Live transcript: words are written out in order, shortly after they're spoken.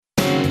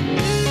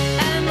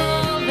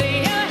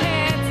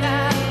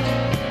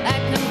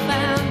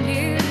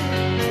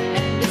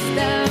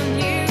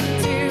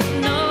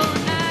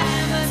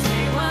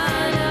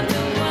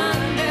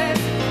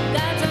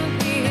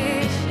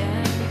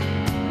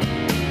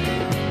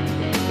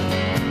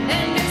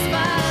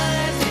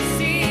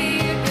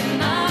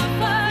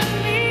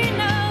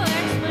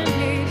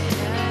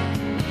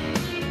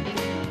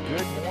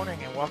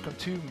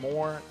to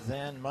More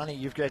Than Money.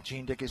 You've got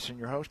Gene Dickinson,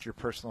 your host, your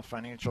personal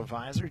financial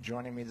advisor.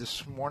 Joining me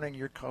this morning,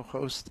 your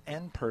co-host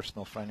and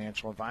personal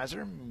financial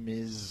advisor,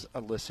 Ms.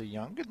 Alyssa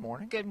Young. Good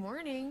morning. Good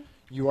morning.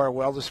 You are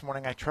well this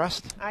morning, I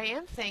trust? I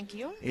am, thank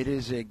you. It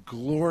is a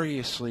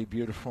gloriously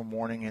beautiful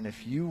morning, and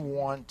if you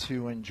want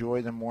to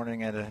enjoy the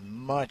morning at a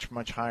much,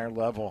 much higher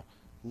level,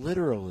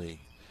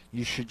 literally,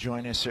 you should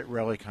join us at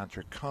Relic.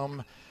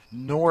 Come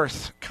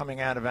north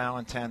coming out of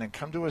Allentown and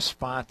come to a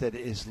spot that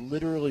is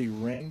literally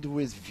ringed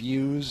with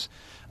views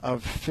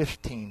of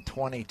 15,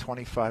 20,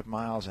 25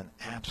 miles, an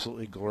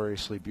absolutely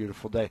gloriously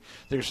beautiful day.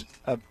 There's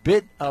a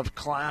bit of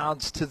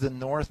clouds to the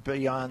north.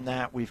 Beyond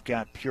that, we've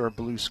got pure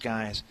blue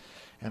skies,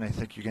 and I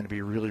think you're going to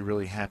be really,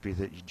 really happy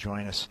that you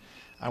join us.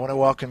 I want to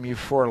welcome you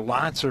for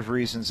lots of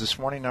reasons this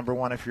morning. Number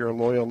one, if you're a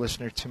loyal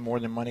listener to More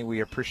Than Money, we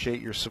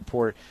appreciate your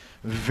support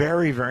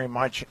very, very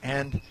much.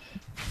 And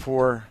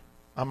for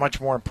a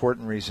much more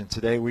important reason,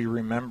 today we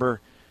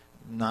remember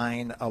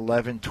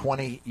 9/11,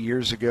 20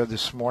 years ago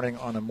this morning,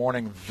 on a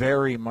morning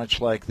very much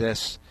like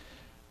this,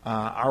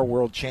 our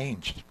world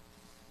changed.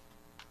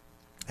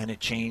 And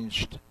it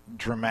changed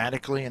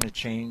dramatically, and it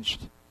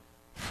changed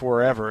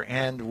forever.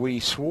 And we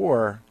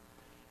swore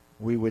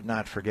we would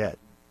not forget.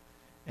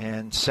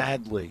 And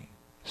sadly,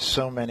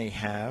 so many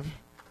have.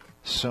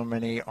 So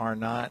many are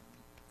not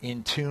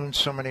in tune.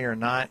 So many are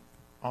not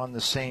on the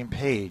same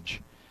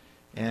page.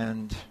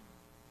 And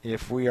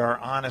if we are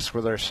honest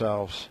with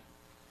ourselves,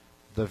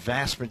 the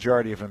vast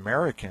majority of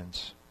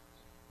Americans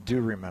do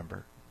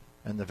remember.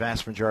 And the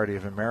vast majority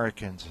of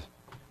Americans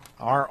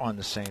are on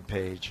the same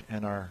page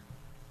and are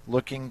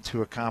looking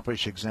to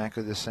accomplish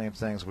exactly the same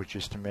things, which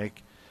is to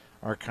make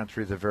our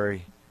country the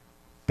very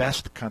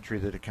best country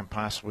that it can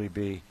possibly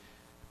be,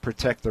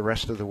 protect the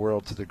rest of the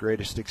world to the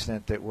greatest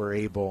extent that we're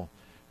able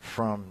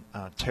from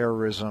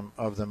terrorism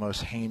of the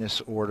most heinous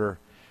order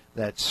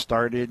that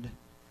started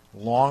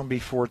long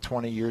before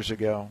 20 years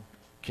ago,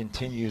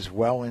 continues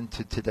well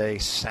into today,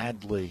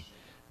 sadly,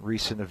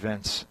 recent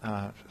events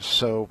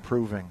so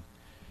proving.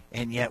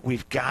 And yet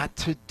we've got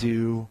to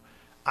do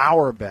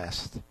our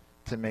best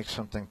to make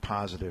something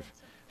positive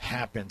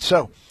happen.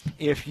 So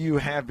if you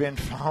have been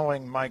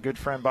following my good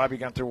friend Bobby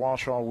Gunther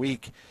Walsh all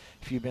week,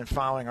 if you've been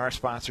following our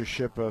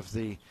sponsorship of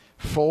the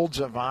Folds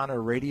of Honor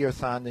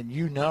Radiothon, then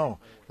you know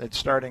that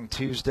starting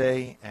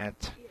Tuesday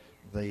at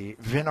the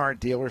Vinart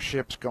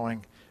dealerships,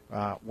 going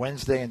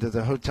Wednesday into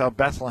the Hotel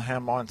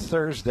Bethlehem, on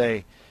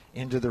Thursday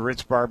into the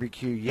Ritz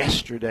Barbecue,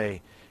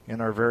 yesterday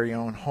in our very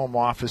own home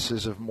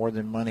offices of More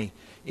Than Money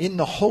in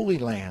the Holy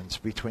Lands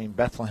between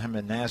Bethlehem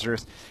and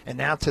Nazareth, and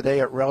now today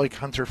at Relic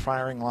Hunter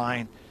Firing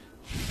Line.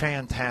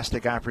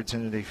 Fantastic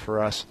opportunity for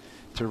us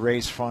to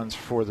raise funds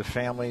for the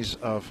families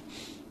of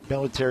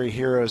military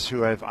heroes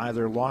who have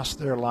either lost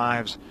their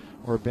lives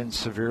or been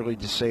severely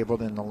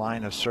disabled in the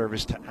line of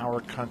service to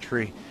our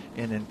country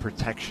and in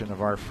protection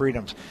of our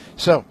freedoms.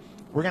 So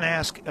we're going to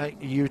ask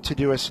you to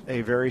do us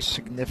a very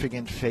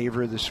significant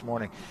favor this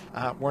morning.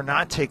 We're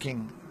not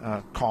taking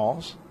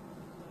calls.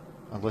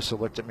 Alyssa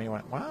looked at me and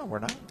went, wow, we're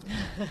not?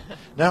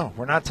 No,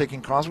 we're not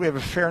taking calls. We have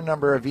a fair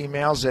number of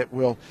emails that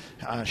we'll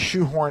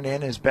shoehorn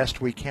in as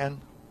best we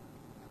can,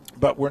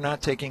 but we're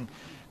not taking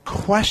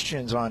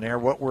questions on air.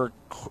 What we're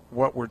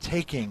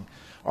taking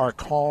are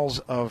calls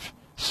of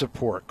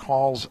support,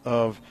 calls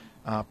of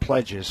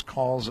pledges,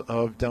 calls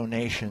of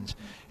donations,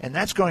 and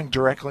that's going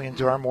directly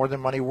into our More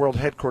Than Money World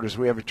Headquarters.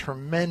 We have a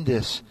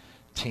tremendous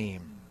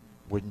team.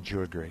 Wouldn't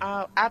you agree?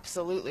 Oh,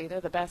 absolutely.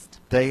 They're the best.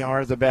 They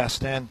are the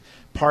best, and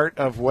part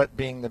of what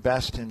being the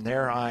best in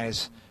their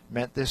eyes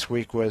meant this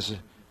week was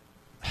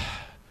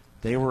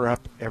they were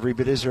up every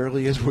bit as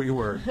early as we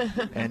were,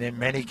 and in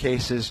many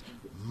cases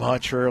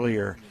much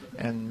earlier,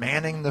 and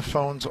manning the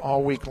phones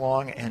all week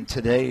long, and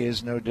today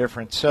is no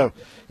different. So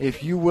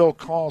if you will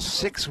call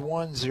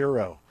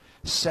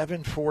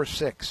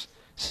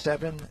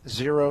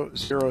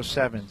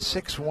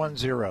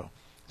 610-746-7007,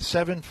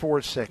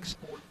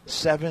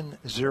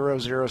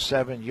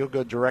 610-746-7007, you'll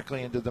go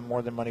directly into the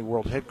More Than Money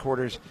World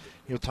Headquarters.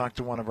 You'll talk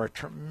to one of our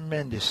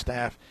tremendous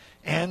staff,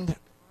 and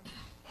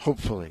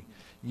hopefully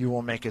you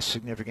will make a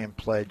significant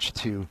pledge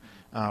to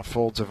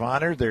Folds of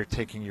Honor. They're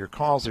taking your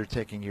calls. They're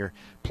taking your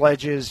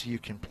pledges. You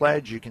can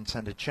pledge. You can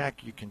send a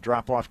check. You can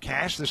drop off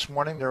cash. This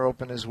morning they're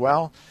open as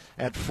well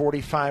at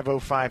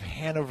 4505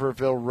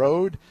 Hanoverville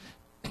Road,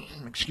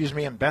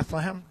 in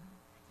Bethlehem.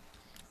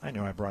 I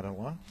know I brought it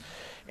along.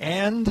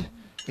 And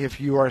if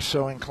you are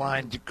so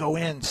inclined to go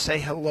in, say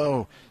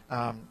hello.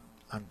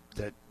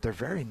 They're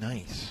very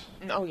nice.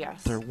 Oh,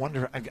 yes. They're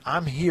wonderful.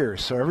 I'm here,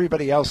 so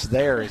everybody else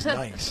there is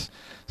nice.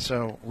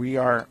 So we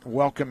are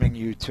welcoming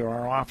you to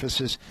our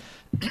offices.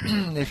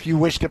 If you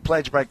wish to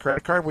pledge by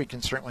credit card, we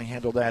can certainly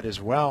handle that as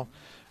well.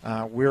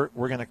 We're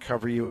going to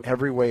cover you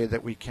every way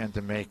that we can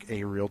to make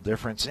a real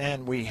difference.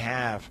 And we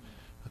have,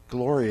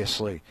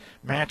 gloriously,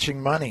 matching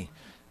money.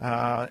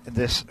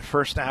 This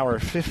first hour,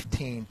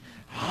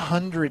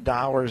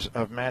 $1,500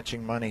 of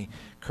matching money,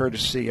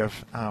 courtesy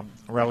of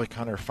Relic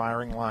Hunter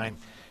Firing Line.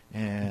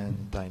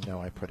 And I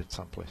know I put it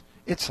someplace.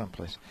 It's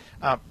someplace.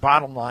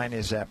 Bottom line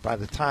is that by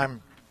the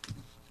time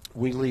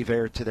we leave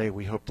air today,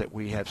 we hope that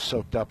we have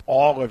soaked up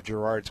all of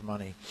Gerard's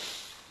money.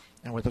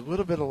 And with a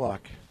little bit of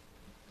luck,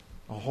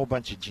 a whole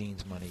bunch of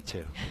Gene's money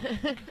too.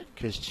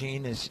 Because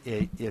Gene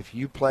if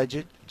you pledge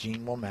it,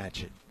 Gene will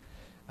match it.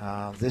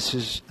 This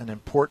is an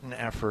important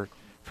effort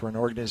for an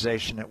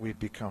organization that we've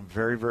become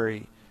very,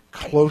 very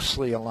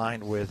closely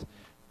aligned with,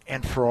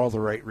 and for all the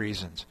right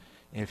reasons.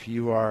 If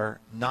you are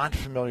not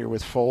familiar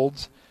with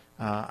Folds,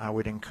 I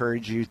would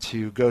encourage you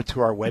to go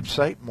to our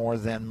website,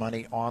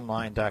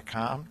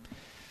 morethanmoneyonline.com.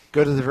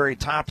 Go to the very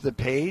top of the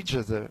page,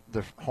 of the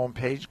home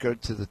page, go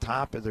to the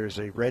top, and there's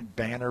a red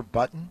banner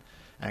button.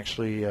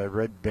 Actually, a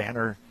red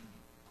banner,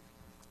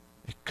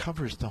 it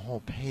covers the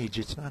whole page.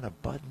 It's not a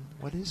button.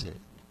 What is it?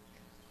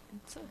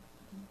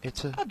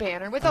 It's a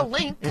banner with a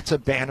link. It's a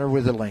banner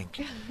with a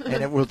link,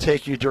 and it will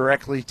take you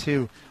directly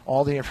to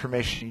all the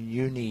information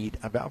you need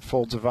about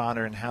Folds of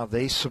Honor and how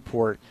they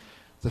support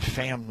the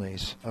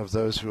families of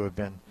those who have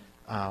been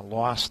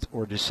lost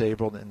or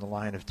disabled in the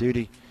line of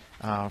duty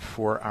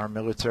for our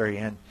military.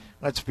 And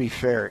let's be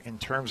fair, in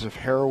terms of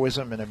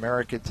heroism in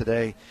America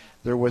today,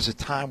 there was a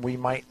time we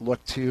might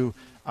look to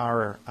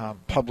our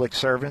public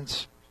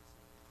servants.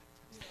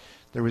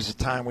 There was a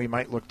time we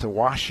might look to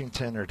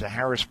Washington or to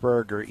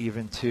Harrisburg or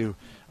even to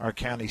our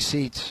county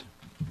seats.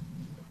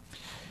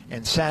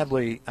 And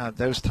sadly,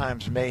 those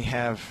times may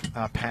have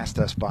passed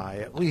us by,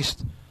 at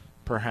least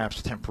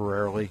perhaps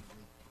temporarily.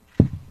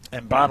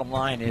 And bottom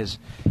line is,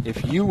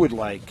 if you would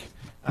like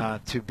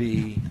to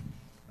be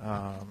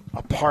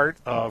a part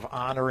of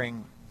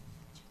honoring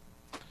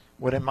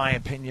what, in my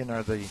opinion,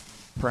 are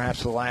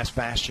perhaps the last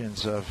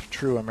bastions of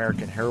true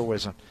American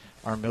heroism,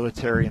 our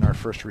military and our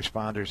first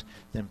responders,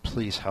 then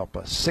please help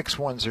us.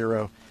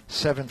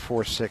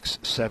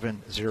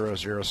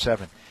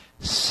 610-746-7007.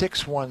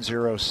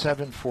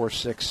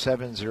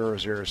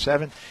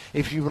 610-746-7007.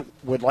 If you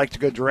would like to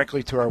go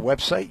directly to our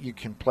website, you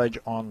can pledge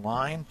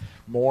online,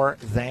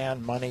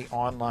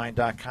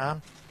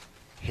 morethanmoneyonline.com.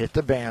 Hit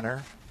the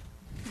banner.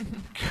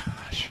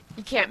 Gosh.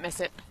 You can't miss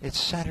it. It's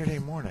Saturday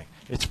morning.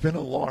 It's been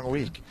a long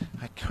week.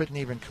 I couldn't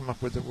even come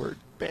up with the word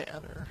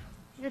banner.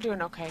 You're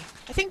doing okay.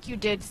 I think you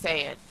did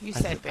say it. You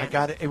said banner. I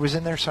got it. It was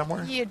in there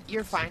somewhere?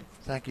 You're fine.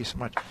 Thank you so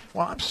much.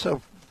 Well, I'm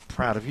so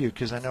proud of you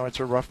because I know it's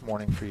a rough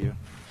morning for you.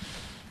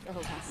 Oh,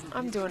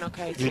 I'm doing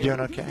okay, too. You're doing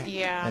okay?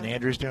 Yeah. And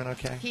Andrew's doing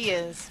okay? He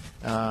is.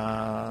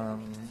 All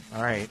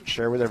right.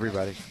 Share with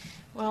everybody.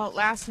 Well,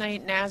 last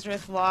night,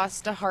 Nazareth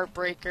lost a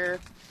heartbreaker.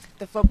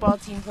 The football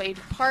team played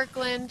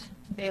Parkland.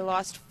 They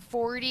lost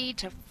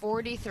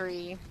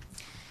 40-43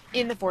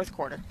 in the fourth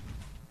quarter.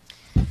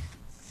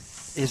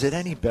 Is it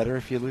any better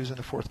if you lose in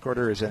the fourth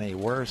quarter? Is it any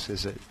worse?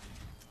 Is it?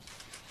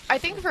 I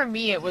think for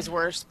me it was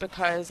worse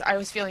because I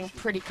was feeling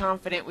pretty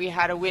confident we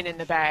had a win in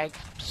the bag.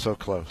 So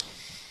close.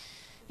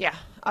 Yeah,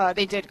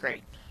 they did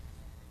great.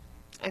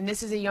 And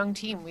this is a young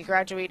team. We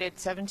graduated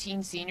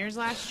 17 seniors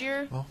last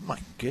year. Oh, my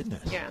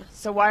goodness. Yeah,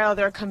 so while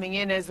they're coming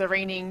in as the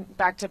reigning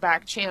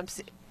back-to-back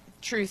champs,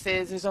 truth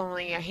is there's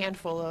only a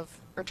handful of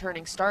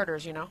returning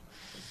starters, you know.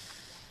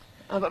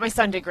 But my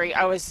son did great.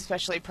 I was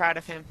especially proud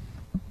of him.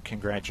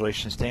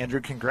 Congratulations to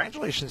Andrew.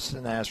 Congratulations to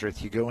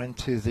Nazareth. You go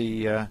into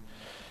the,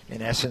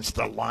 in essence,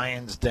 the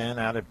Lion's Den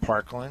out at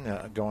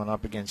Parkland, going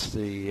up against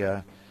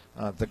the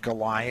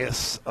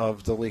Goliaths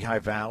of the Lehigh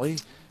Valley,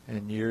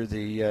 and you're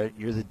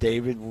the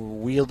David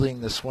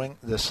wielding the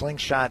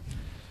slingshot.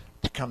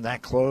 To come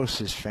that close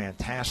is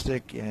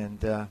fantastic,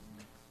 and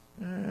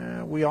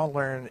we all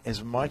learn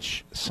as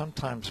much,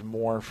 sometimes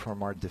more,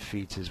 from our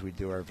defeats as we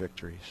do our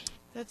victories.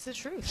 That's the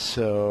truth.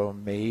 So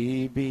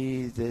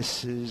maybe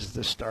this is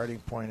the starting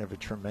point of a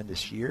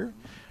tremendous year.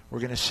 We're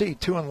going to see.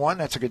 2-1,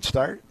 that's a good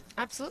start.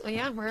 Absolutely,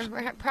 yeah.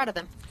 We're proud of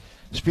them.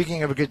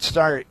 Speaking of a good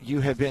start,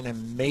 you have been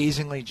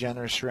amazingly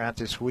generous throughout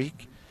this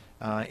week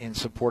in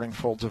supporting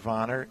Folds of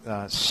Honor.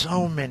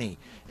 So many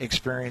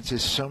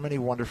experiences, so many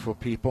wonderful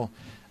people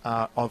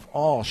of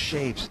all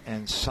shapes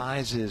and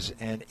sizes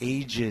and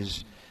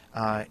ages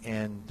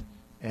and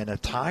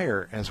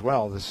attire as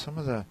well. There's some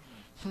of the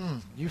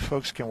you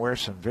folks can wear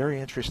some very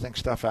interesting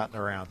stuff out and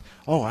around.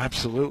 Oh,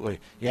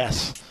 absolutely.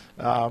 Yes.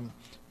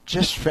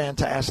 Just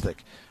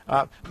fantastic.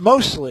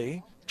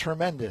 Mostly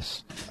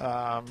tremendous.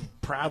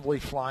 Proudly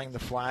flying the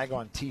flag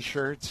on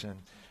T-shirts and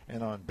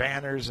on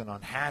banners and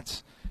on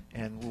hats,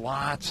 and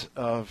lots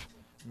of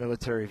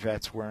military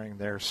vets wearing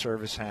their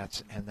service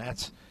hats, and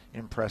that's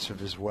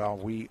impressive as well.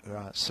 We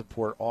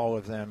support all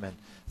of them and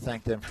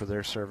thank them for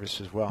their service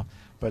as well.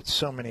 But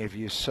so many of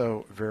you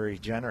so very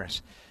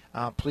generous.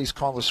 Please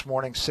call this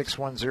morning,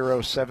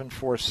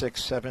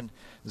 610-746-7007,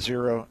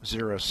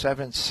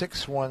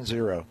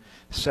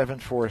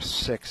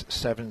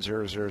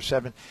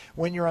 610-746-7007.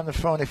 When you're on the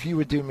phone, if you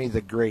would do me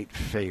the great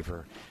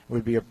favor, it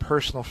would be a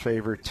personal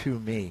favor to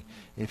me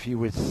if you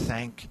would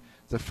thank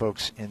the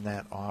folks in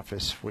that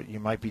office. You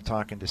might be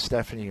talking to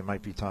Stephanie, you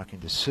might be talking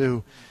to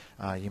Sue,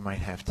 you might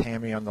have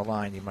Tammy on the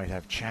line, you might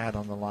have Chad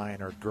on the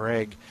line, or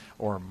Greg,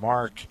 or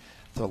Mark.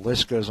 The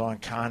list goes on.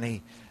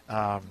 Connie,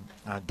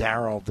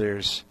 Daryl,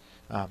 there's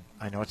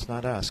I know it's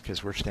not us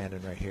because we're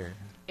standing right here.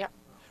 Yep.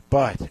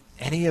 But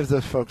any of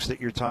the folks that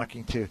you're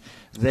talking to,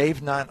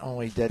 they've not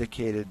only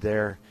dedicated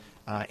their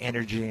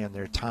energy and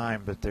their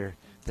time, but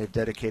they've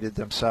dedicated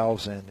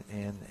themselves, and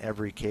in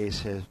every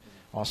case have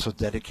also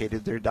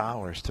dedicated their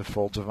dollars to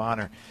Folds of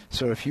Honor.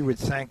 So if you would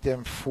thank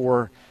them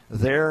for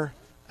their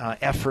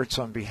efforts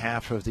on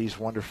behalf of these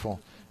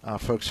wonderful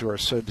folks who are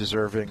so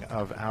deserving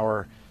of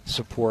our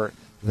support,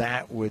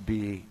 that would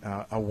be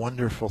a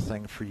wonderful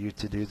thing for you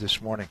to do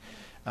this morning.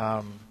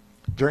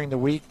 During the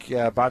week,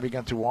 Bobby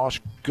Gunther Walsh,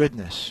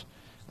 goodness,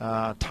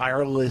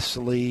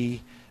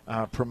 tirelessly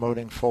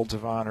promoting Folds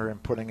of Honor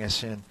and putting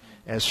us in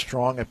as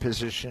strong a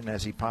position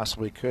as he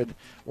possibly could,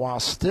 while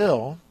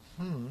still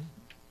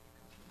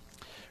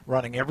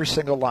running every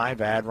single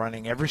live ad,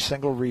 running every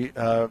single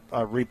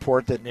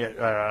report,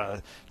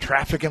 that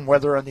traffic and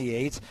weather on the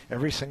 8th,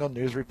 every single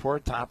news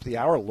report, top of the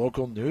hour,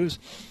 local news.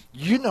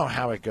 You know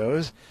how it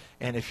goes.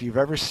 And if you've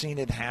ever seen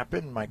it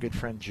happen, my good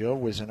friend Jill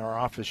was in our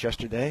office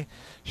yesterday.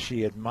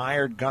 She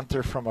admired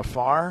Gunther from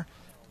afar,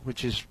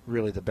 which is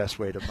really the best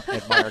way to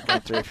admire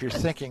Gunther. If you're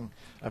thinking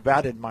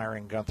about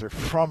admiring Gunther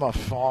from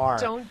afar,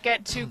 don't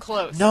get too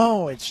close.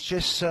 No, it's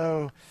just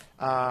so,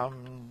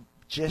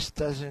 just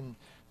doesn't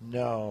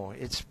know.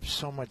 It's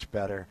so much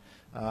better.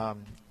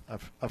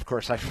 Of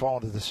course, I fall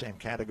into the same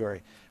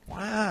category.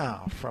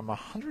 Wow, from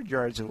 100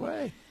 yards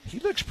away, he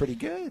looks pretty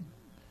good.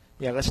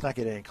 Yeah, let's not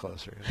get any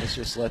closer. Let's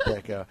just let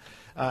that go.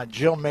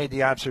 Jill made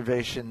the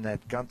observation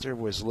that Gunther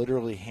was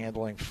literally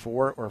handling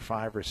 4 or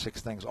 5 or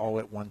 6 things all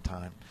at one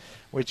time,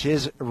 which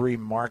is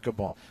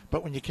remarkable.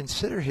 But when you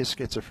consider his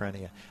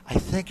schizophrenia, I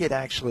think it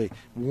actually,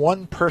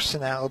 one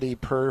personality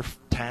per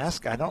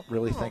task, I don't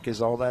really think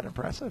is all that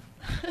impressive.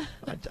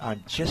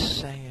 I'm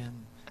just saying.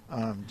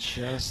 I'm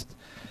just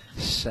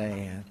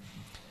saying.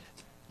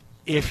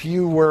 If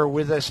you were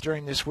with us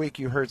during this week,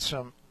 you heard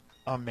some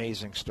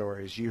amazing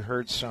stories. You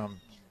heard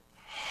some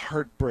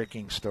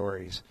heartbreaking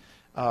stories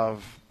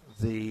of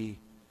the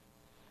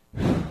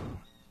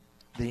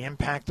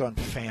impact on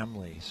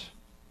families.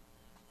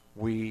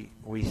 We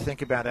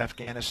think about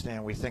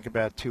Afghanistan. We think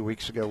about 2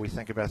 weeks ago. We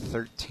think about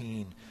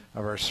 13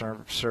 of our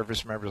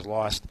service members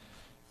lost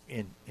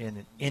in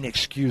an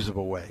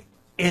inexcusable way.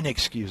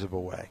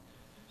 Inexcusable way.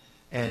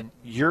 And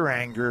your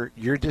anger,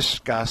 your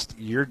disgust,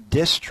 your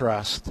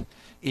distrust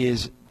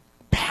is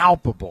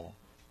palpable,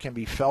 can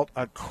be felt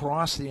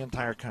across the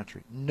entire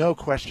country. No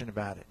question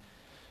about it.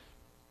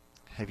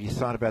 Have you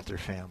thought about their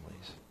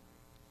families?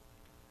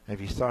 Have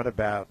you thought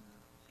about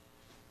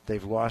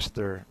they've lost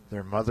their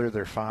mother,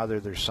 their father,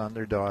 their son,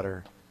 their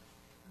daughter,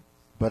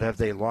 but have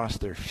they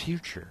lost their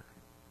future?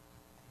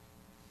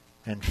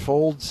 And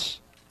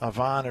Folds of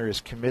Honor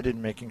is committed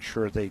in making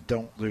sure they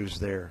don't lose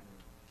their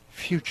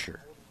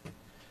future.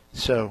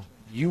 So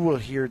you will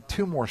hear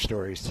 2 more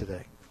stories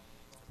today.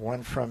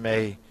 One from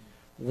a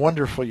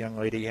wonderful young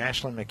lady,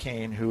 Ashlyn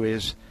McCain, who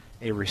is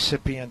a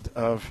recipient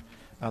of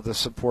the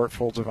support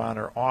Folds of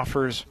Honor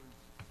offers,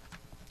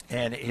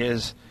 and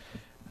is,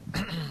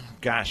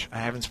 gosh, I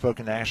haven't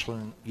spoken to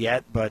Ashlyn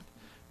yet, but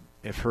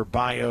if her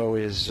bio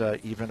is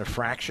even a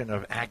fraction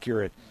of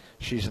accurate,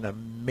 she's an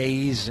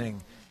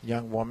amazing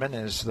young woman.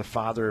 As the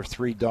father of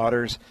 3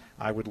 daughters,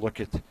 I would look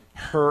at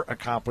her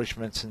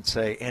accomplishments and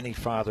say any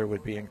father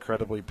would be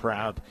incredibly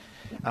proud.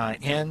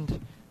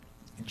 And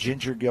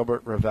Ginger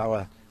Gilbert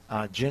Ravella.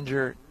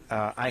 Ginger,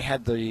 I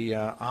had the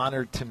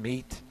honor to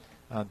meet.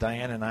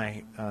 Diane and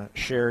I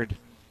shared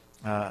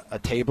a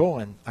table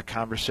and a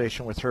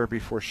conversation with her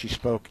before she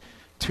spoke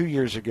 2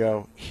 years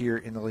ago here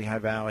in the Lehigh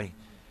Valley.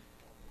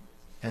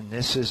 And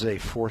this is a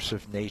force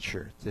of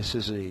nature. This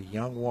is a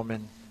young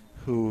woman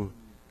who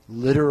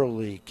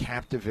literally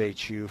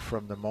captivates you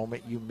from the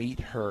moment you meet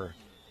her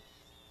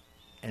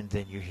and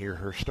then you hear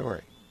her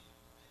story.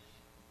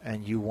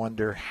 And you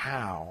wonder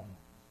how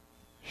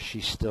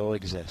she still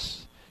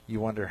exists.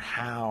 You wonder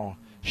how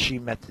she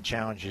met the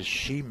challenges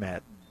she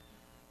met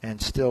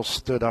and still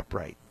stood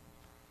upright,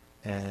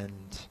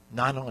 and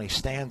not only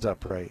stands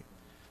upright,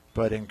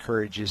 but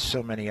encourages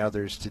so many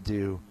others to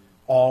do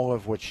all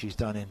of what she's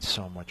done and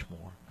so much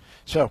more.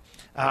 So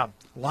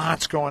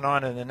lots going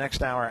on in the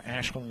next hour.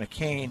 Ashlyn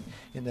McCain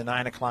in the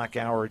 9 o'clock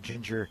hour,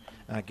 Ginger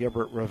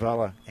Gilbert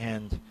Ravella,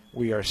 and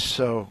we are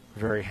so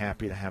very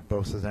happy to have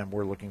both of them.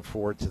 We're looking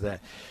forward to that.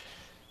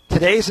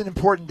 Today's an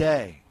important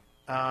day.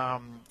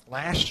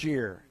 Last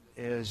year,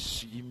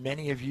 as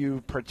many of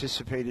you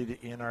participated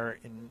in our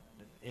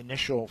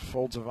initial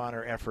Folds of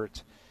Honor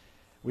efforts,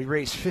 we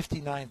raised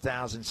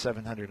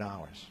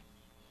 $59,700.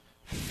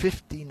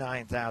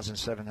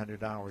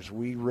 $59,700.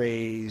 We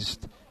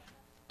raised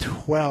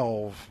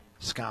 12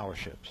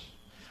 scholarships.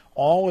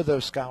 All of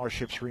those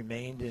scholarships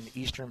remained in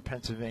eastern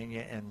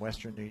Pennsylvania and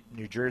western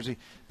New Jersey.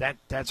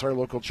 That's our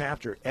local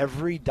chapter.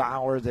 Every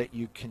dollar that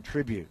you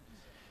contribute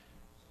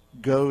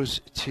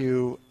goes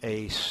to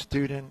a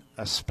student,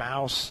 a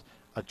spouse,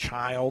 a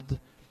child,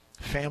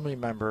 family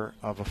member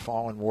of a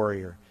fallen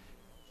warrior.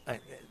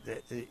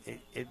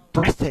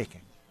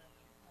 Breathtaking.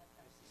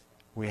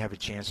 We have a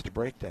chance to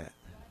break that.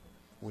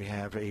 We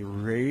have a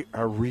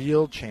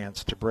real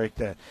chance to break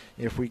that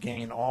if we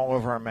gain all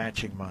of our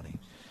matching money.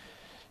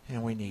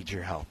 And we need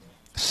your help.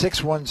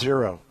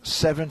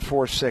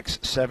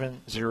 610-746-7007.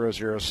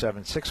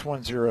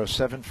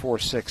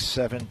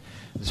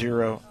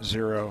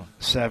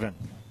 610-746-7007.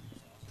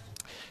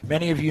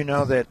 Many of you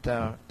know that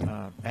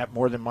at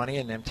More Than Money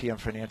and MTM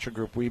Financial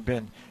Group, we've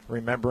been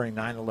remembering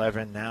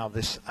 9/11 now.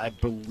 This, I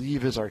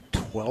believe, is our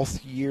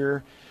 12th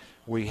year.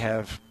 We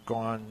have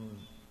gone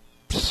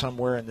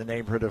somewhere in the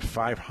neighborhood of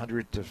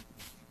 $500 to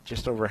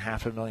just over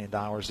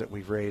 $500,000 that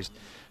we've raised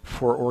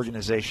for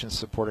organizations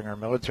supporting our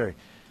military.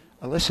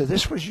 Alyssa,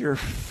 this was your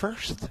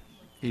first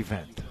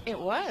event. It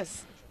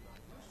was.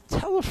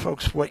 Tell the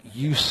folks what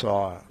you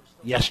saw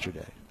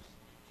yesterday.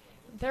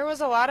 There was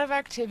a lot of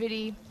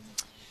activity.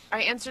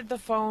 I answered the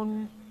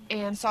phone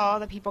and saw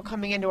the people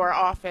coming into our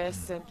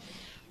office, and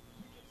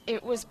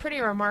it was pretty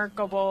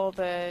remarkable,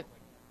 the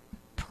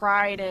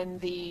pride and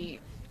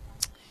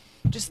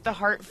just the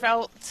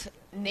heartfelt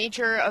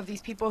nature of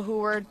these people who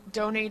were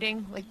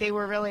donating. Like, they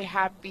were really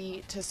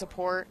happy to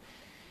support,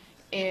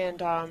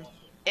 and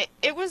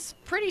it was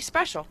pretty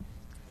special.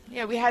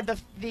 Yeah, we had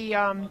the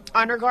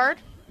honor guard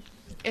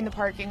in the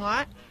parking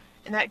lot,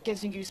 and that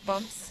gives me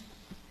goosebumps.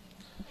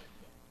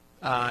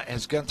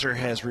 As Gunther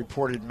has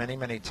reported many,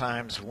 many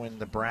times, when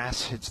the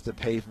brass hits the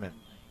pavement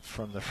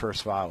from the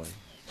first volley,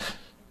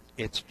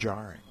 it's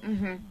jarring.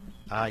 Mm-hmm.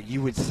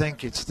 You would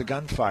think it's the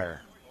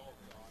gunfire,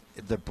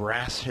 the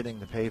brass hitting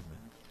the pavement.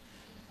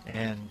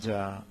 And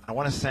I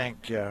want to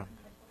thank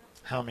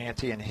Hal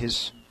Manty and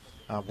his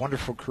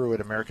wonderful crew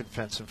at American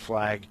Fence and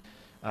Flag.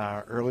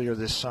 Earlier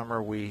this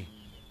summer, we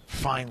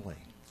finally,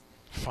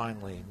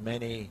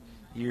 many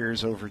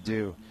years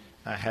overdue,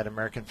 had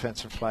American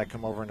Fence and Flag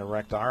come over and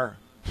erect our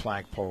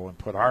flagpole and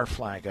put our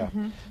flag up.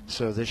 Mm-hmm.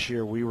 So this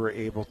year we were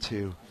able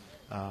to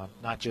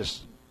not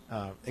just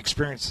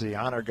experience the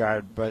honor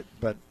guard, but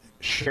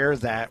share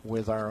that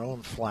with our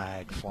own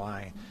flag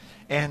flying.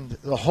 And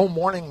the whole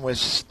morning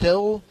was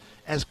still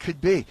as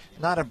could be,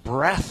 not a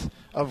breath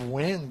of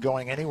wind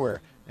going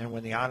anywhere. And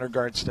when the honor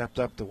guard stepped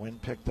up, the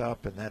wind picked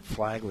up and that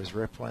flag was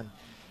rippling.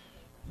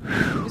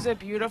 It was a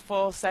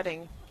beautiful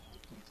setting.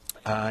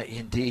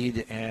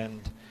 Indeed,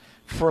 and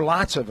for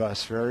lots of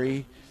us,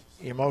 very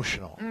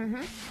emotional.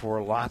 Mm-hmm.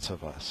 For lots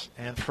of us,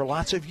 and for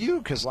lots of you,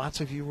 because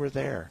lots of you were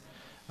there.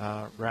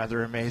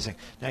 Rather amazing.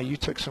 Now, you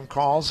took some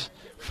calls.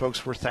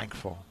 Folks were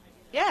thankful.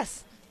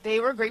 Yes, they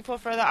were grateful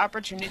for the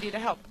opportunity to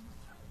help.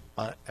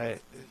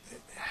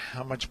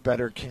 How much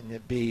better can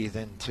it be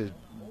than to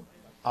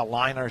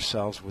align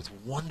ourselves with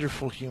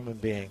wonderful human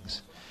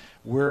beings?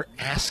 We're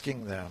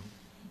asking them,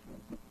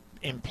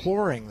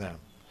 imploring them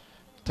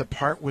to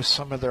part with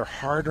some of their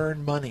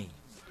hard-earned money,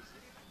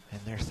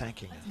 and they're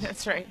thanking us.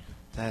 That's right.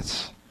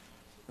 It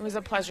was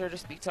a pleasure to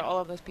speak to all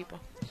of those people.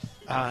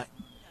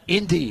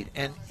 Indeed,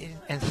 and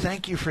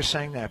thank you for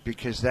saying that,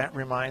 because that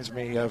reminds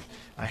me of,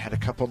 I had a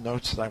couple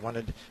notes that I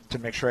wanted to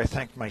make sure I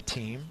thanked my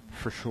team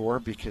for sure,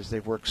 because they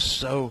worked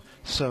so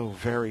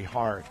very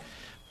hard.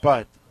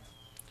 But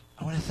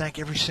I want to thank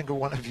every single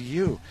one of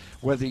you,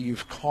 whether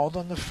you've called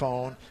on the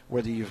phone,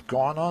 whether you've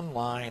gone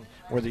online,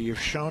 whether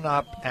you've shown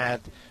up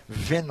at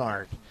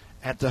Vinart,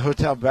 at the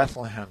Hotel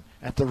Bethlehem,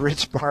 at the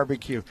Ritz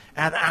Barbecue,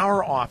 at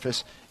our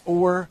office,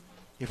 or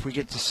if we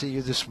get to see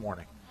you this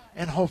morning.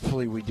 And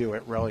hopefully we do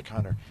at Relic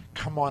Hunter.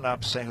 Come on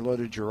up, say hello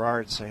to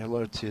Gerard, say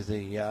hello to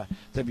the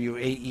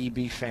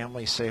WAEB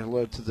family, say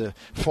hello to the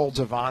Folds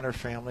of Honor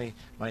family.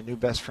 My new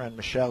best friend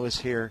Michelle is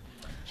here.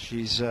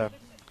 She's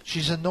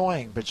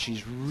annoying, but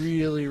she's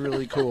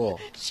really cool.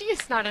 She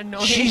is not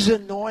annoying. She's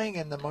annoying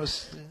in the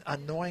most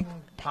annoying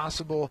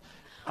possible.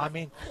 I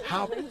mean,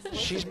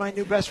 she's my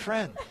new best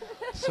friend.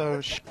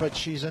 So, but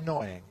she's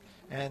annoying,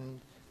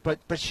 but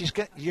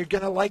you're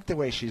gonna like the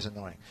way she's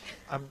annoying.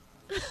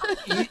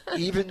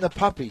 Even the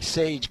puppy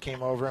Sage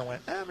came over and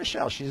went,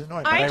 Michelle, she's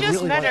annoying. But I just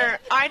really met her.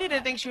 I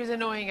didn't think she was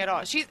annoying at all.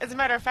 As a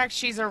matter of fact,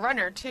 she's a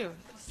runner too.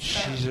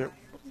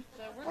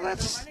 Well,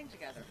 that's.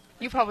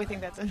 You probably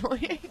think that's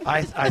annoying.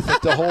 I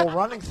think the whole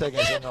running thing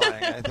is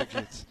annoying. I think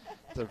it's,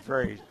 at the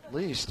very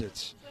least,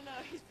 it's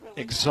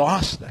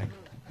exhausting.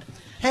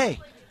 Hey,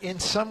 in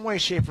some way,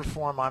 shape, or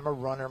form, I'm a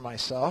runner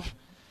myself.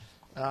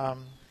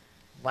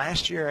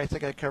 Last year, I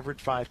think I covered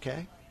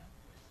 5K.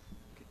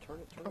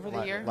 Over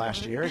the year?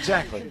 Last year,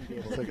 exactly.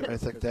 I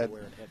think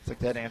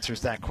that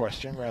answers that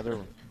question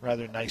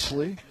rather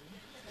nicely.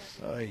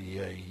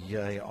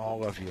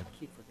 All of you.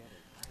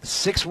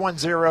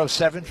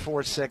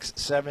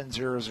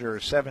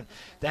 610-746-7007.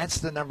 That's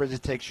the number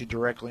that takes you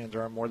directly into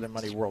our More Than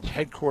Money World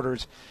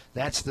headquarters.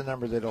 That's the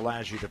number that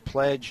allows you to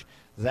pledge.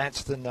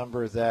 That's the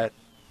number that,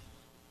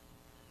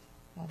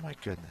 oh my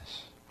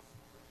goodness.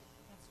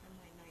 That's from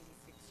my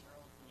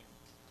 96-year-old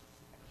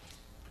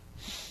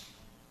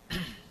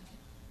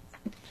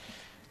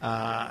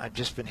aunt. I've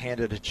just been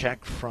handed a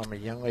check from a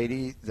young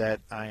lady that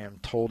I am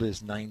told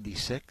is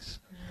 96.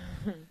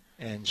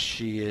 And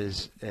she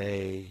is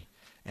and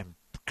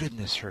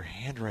goodness, her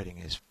handwriting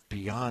is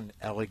beyond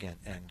elegant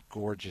and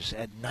gorgeous.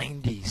 At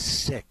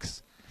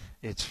 96,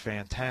 it's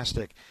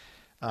fantastic.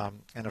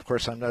 And, of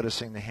course, I'm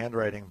noticing the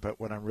handwriting, but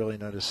what I'm really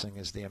noticing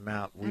is the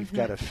amount. We've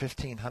got a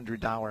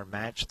 $1,500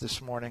 match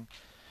this morning,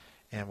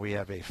 and we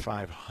have a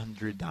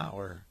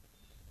 $500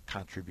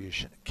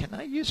 contribution. Can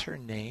I use her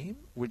name?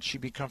 Would she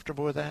be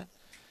comfortable with that?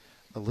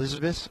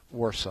 Elizabeth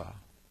Warsaw.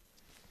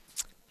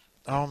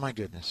 Oh my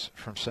goodness,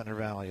 from Center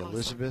Valley, Awesome.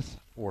 Elizabeth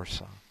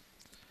Warsaw.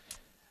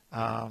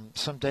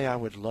 Someday I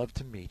would love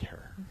to meet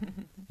her.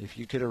 If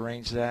you could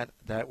arrange that,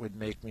 that would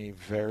make me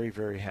very,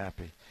 very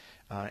happy.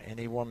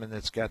 Any woman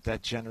that's got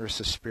that generous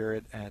a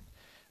spirit at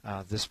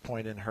this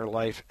point in her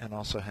life and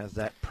also has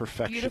that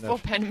perfection Beautiful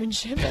of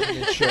penmanship.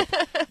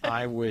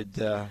 I would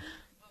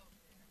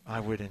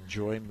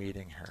enjoy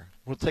meeting her.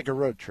 We'll take a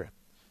road trip.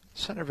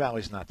 Center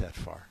Valley's not that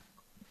far.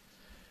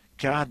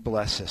 God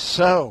bless us.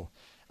 So,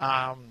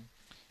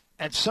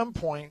 at some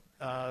point,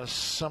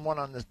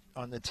 someone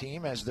on the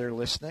team, as they're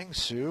listening,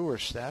 Sue or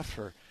Steph,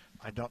 or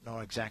I don't know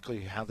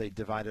exactly how they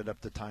divided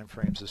up the time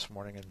frames this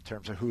morning in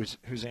terms of who's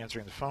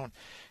answering the phone.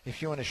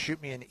 If you want to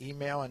shoot me an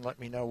email and let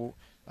me know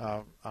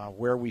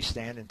where we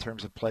stand in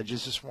terms of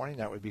pledges this morning,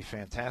 that would be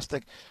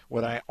fantastic.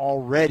 What I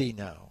already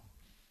know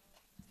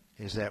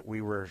is that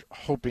we were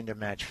hoping to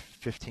match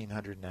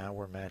 1,500. Now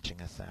we're matching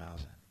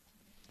 1,000.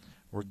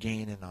 We're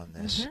gaining on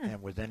this,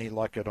 and with any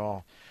luck at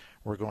all,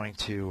 we're going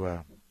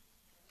to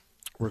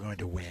win. We're going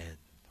to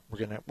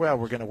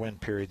win.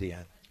 Period. The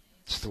end.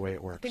 It's the way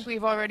it works. I think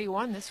we've already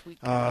won this week.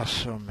 In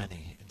so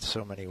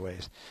many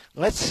ways.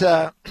 Let's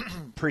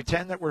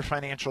pretend that we're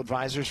financial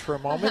advisors for a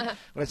moment.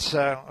 Let's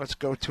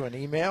go to an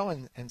email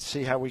and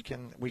see how we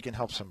can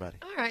help somebody.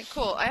 All right,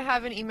 cool. I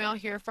have an email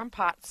here from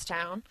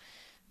Pottstown.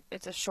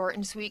 It's a short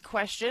and sweet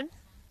question.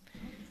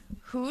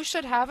 Who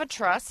should have a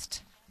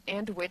trust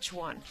and which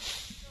one?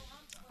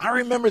 I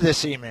remember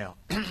this email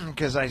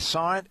because I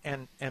saw it,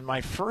 and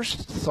my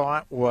first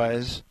thought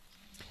was,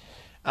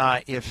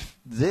 if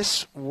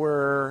this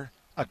were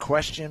a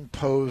question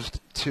posed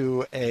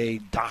to a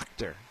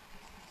doctor,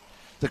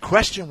 the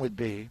question would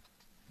be,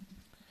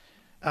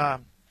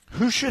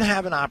 who should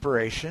have an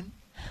operation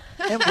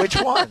and which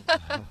one?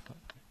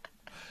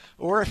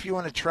 Or if you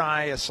want to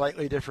try a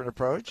slightly different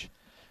approach,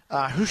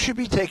 who should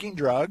be taking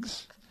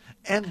drugs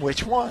and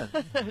which one?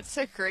 It's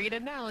a great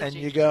analogy. And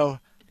you go,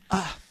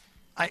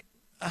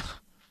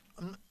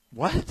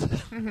 what?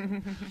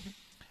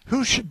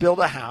 Who should build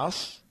a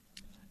house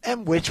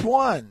and which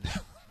one?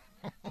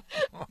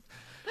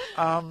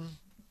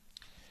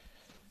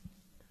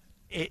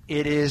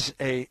 It is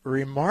a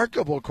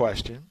remarkable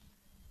question,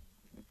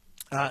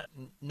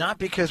 not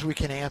because we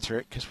can answer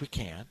it, because we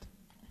can't,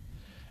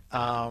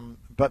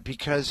 but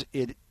because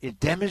it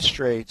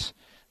demonstrates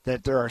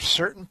that there are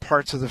certain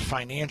parts of the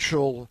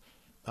financial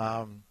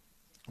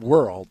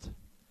world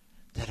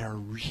that are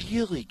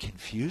really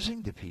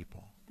confusing to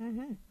people.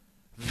 Mm-hmm.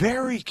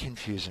 Very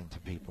confusing to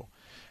people.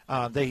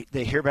 They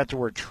hear about the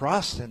word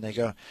trust and they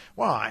go,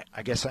 well, I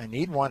guess I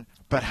need one,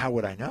 but how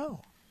would I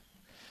know?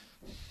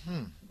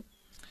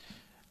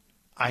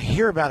 I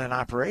hear about an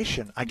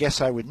operation. I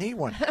guess I would need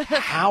one.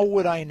 How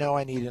would I know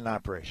I need an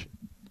operation?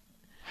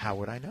 How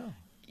would I know?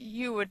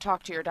 You would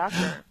talk to your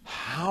doctor.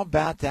 How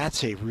about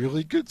that's a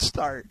really good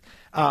start?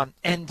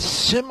 And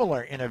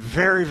similar, in a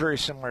very, very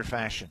similar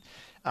fashion,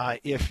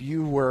 if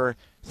you were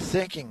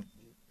thinking,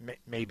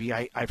 maybe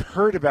I've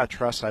heard about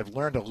trust, I've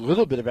learned a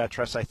little bit about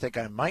trust, I think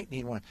I might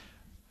need one,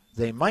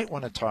 they might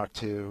want to talk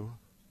to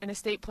An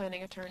estate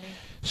planning attorney.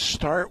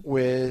 Start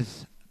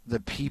with the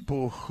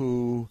people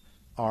who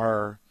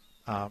are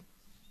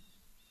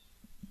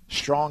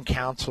strong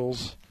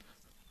counsels.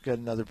 Got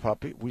another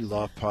puppy. We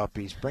love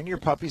puppies. Bring your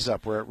puppies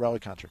up. We're at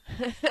Relic Country.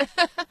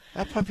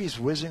 That puppy's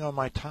whizzing on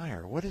my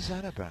tire. What is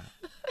that about?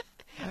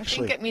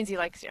 Actually, I think it means he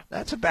likes you.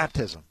 that's a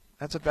baptism.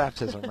 That's a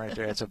baptism right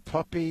there. It's a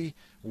puppy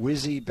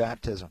whizzy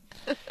baptism.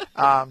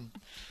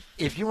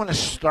 If you want to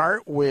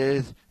start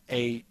with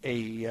a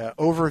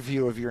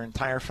overview of your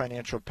entire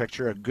financial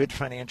picture, a good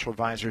financial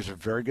advisor is a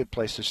very good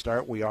place to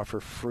start. We offer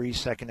free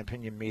second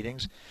opinion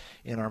meetings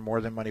in our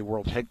More Than Money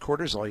World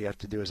headquarters. All you have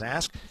to do is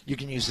ask. You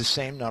can use the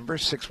same number,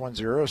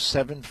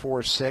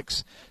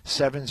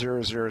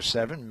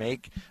 610-746-7007.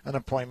 Make an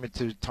appointment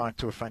to talk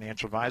to a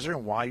financial advisor,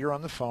 and while you're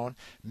on the phone,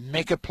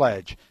 make a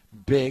pledge.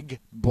 Big,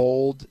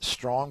 bold,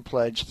 strong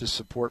pledge to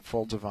support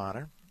Folds of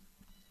Honor.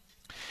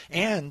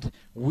 And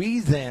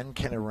we then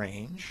can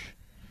arrange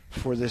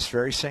for this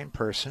very same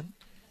person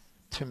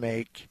to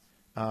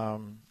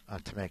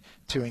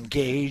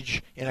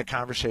engage in a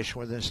conversation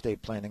with an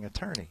estate planning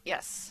attorney.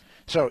 Yes.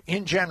 So,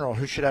 in general,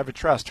 who should have a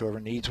trust? Whoever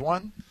needs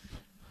one.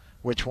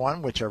 Which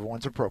one? Whichever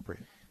one's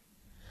appropriate.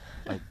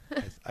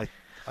 I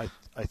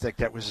think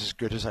that was as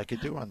good as I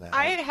could do on that.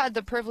 I had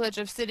the privilege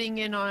of sitting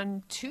in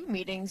on 2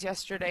 meetings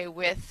yesterday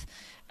with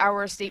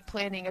our estate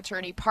planning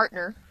attorney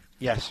partner.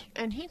 Yes.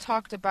 And he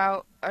talked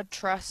about a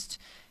trust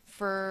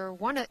for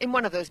in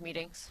one of those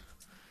meetings.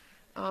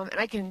 And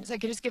I can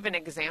just give an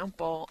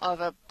example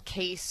of a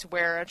case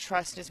where a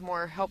trust is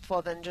more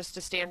helpful than just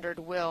a standard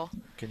will.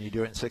 Can you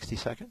do it in 60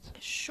 seconds?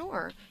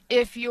 Sure.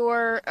 If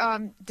your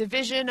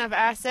division of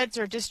assets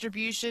or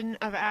distribution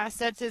of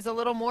assets is a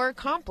little more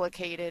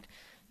complicated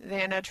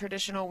than a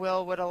traditional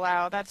will would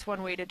allow, that's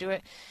one way to do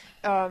it,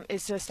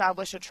 is to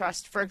establish a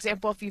trust. For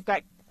example, if you've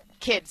got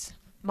kids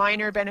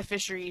minor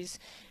beneficiaries,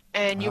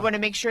 and you want to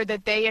make sure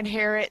that they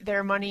inherit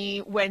their money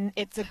when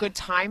it's a good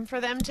time for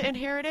them to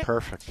inherit it.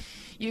 Perfect.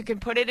 You can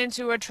put it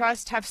into a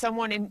trust, have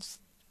someone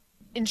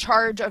in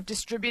charge of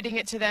distributing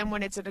it to them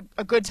when it's at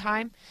a good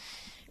time,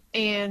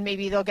 and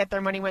maybe they'll get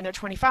their money when they're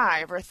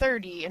 25 or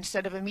 30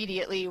 instead of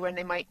immediately when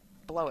they might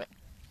blow it.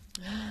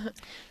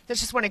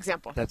 That's just one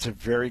example. That's a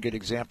very good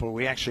example.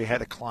 We actually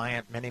had a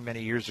client many,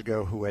 many years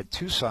ago who had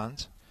 2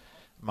 sons.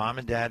 Mom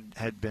and dad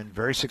had been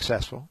very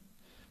successful.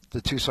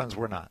 The 2 sons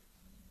were not.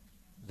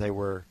 They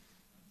were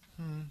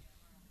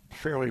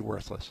fairly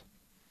worthless.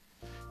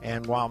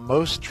 And while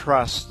most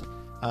trusts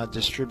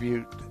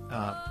distribute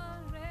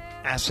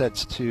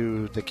assets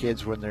to the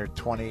kids when they're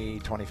 20,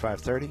 25,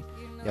 30,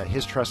 yeah,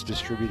 his trust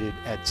distributed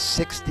at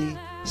 60,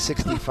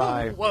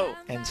 65, Whoa.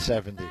 and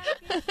 70.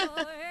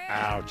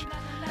 Ouch.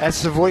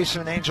 That's the voice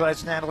of an angel.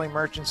 That's Natalie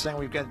Merchant saying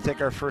we've got to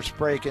take our first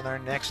break. In our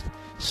next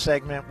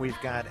segment, we've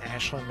got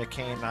Ashlyn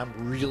McCain. I'm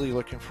really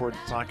looking forward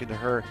to talking to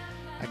her.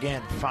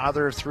 Again,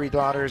 father of 3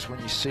 daughters. When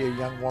you see a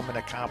young woman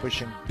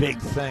accomplishing big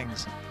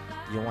things,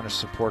 you want to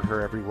support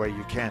her every way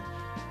you can.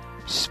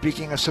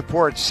 Speaking of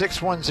support,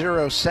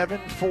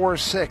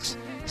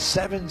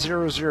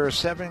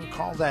 610-746-7007.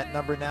 Call that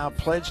number now.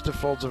 Pledge to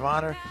Folds of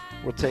Honor.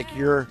 We'll take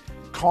your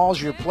calls,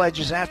 your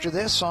pledges after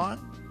this on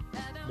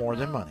More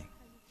Than Money.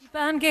 Keep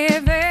on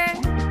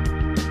giving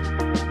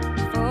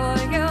for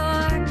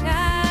your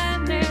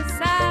kindness.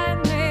 I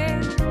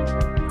made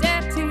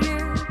debt to you,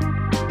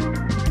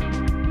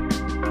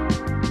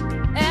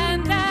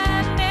 and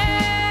I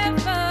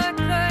never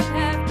could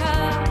have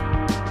come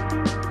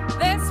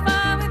this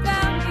far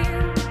without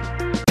you.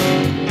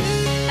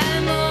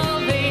 I'm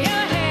over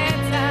your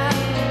head out.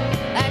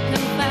 I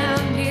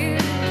confound you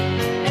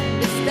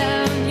and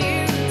astound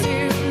you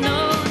to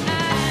know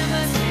I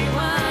must be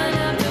one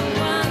of the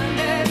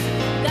wonders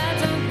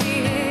God's own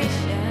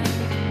creation.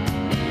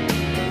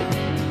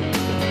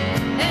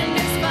 And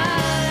as far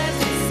as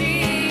we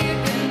see, you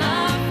can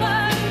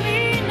offer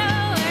me no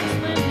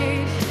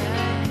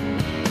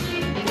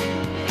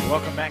explanation.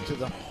 Welcome back to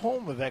the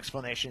home of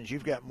explanations.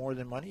 You've got More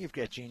Than Money. You've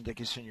got Gene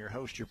Dickinson, your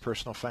host, your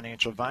personal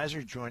financial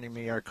advisor. Joining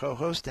me, our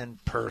co-host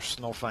and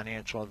personal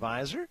financial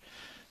advisor.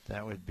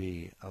 That would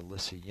be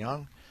Alyssa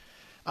Young.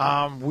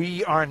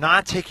 We are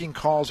not taking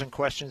calls and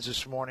questions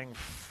this morning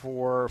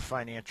for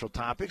financial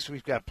topics.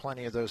 We've got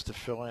plenty of those to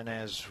fill in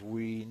as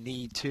we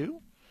need to.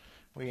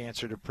 We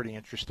answered a pretty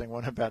interesting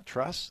one about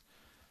trusts.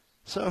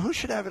 So who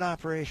should have an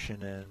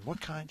operation and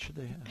what kind should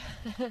they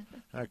have?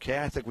 Okay,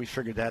 I think we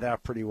figured that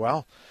out pretty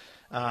well.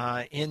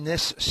 In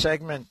this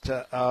segment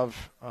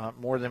of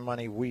More Than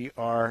Money, we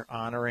are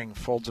honoring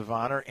Folds of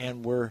Honor,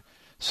 and we're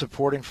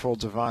supporting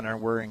Folds of Honor.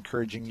 We're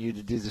encouraging you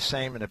to do the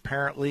same, and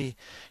apparently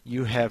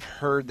you have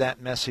heard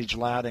that message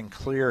loud and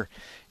clear.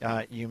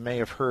 You may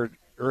have heard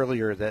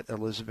earlier that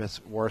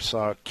Elizabeth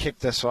Warsaw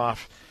kicked us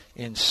off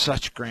in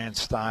such grand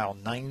style.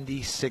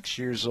 96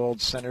 years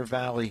old, Center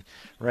Valley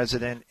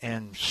resident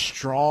and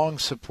strong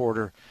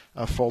supporter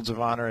of Folds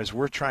of Honor as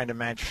we're trying to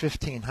match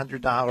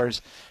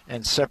 $1,500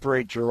 and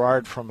separate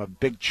Gerard from a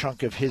big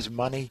chunk of his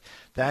money.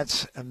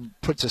 That's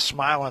puts a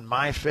smile on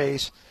my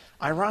face.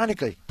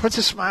 Ironically, puts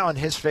a smile on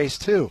his face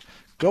too.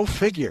 Go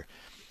figure.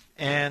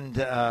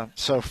 And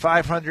so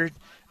 500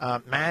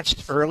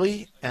 matched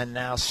early, and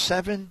now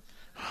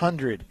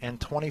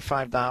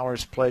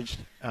 $725 pledged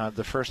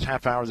the first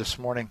half hour this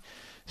morning.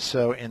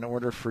 So in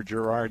order for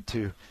Gerard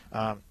to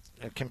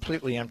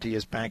completely empty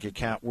his bank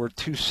account, we're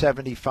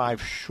 $275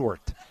 short.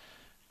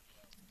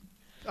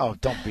 Oh,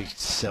 don't be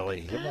silly.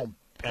 He won't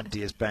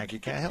empty his bank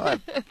account. He'll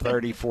have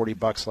 30, 40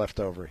 bucks left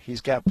over. He's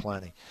got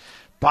plenty.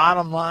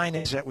 Bottom line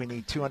is that we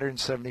need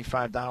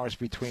 $275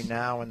 between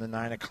now and the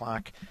 9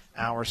 o'clock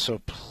hour.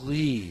 So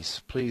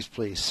please, please,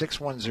 please,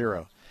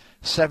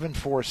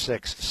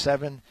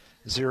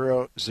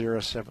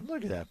 610-746-7007.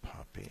 Look at that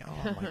puppy.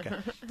 Oh, my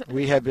God.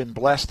 We have been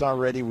blessed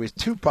already with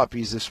 2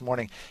 puppies this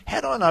morning.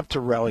 Head on up to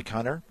Relic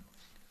Hunter.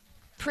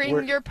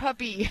 Bring your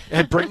puppy.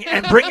 And bring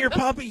your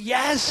puppy.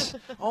 Yes.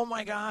 Oh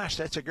my gosh,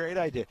 that's a great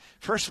idea.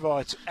 First of all,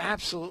 it's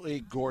absolutely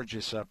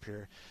gorgeous up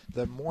here.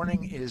 The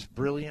morning is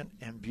brilliant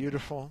and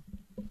beautiful.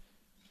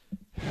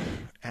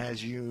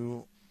 As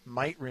you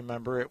might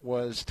remember, it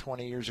was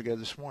 20 years ago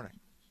this morning.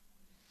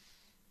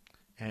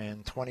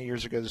 And 20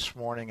 years ago this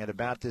morning, at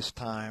about this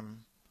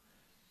time,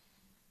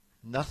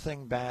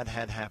 nothing bad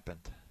had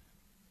happened.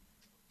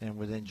 And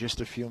within just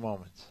a few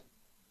moments,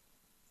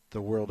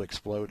 the world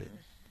exploded.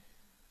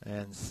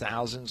 And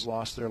thousands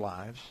lost their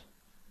lives,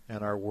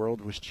 and our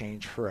world was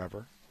changed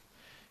forever.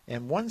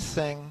 And one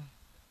thing,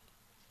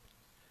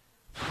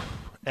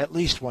 at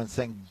least one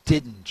thing,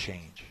 didn't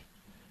change,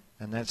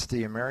 and that's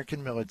the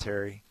American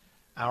military.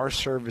 Our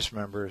service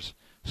members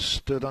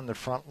stood on the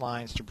front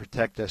lines to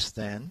protect us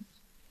then.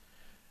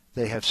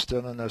 They have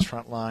stood on those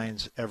front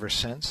lines ever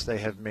since. They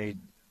have made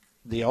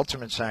the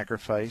ultimate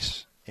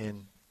sacrifice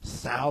in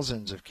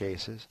thousands of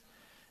cases,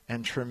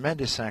 and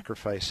tremendous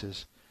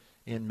sacrifices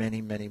in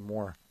many, many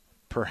more,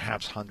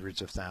 perhaps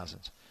hundreds of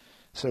thousands.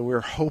 So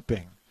we're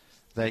hoping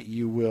that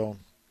you will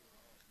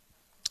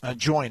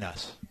join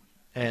us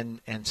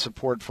and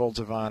support Folds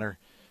of Honor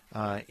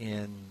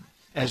in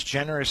as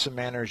generous a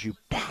manner as you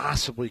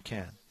possibly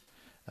can.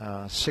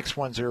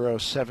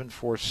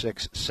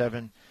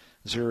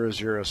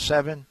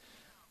 610-746-7007.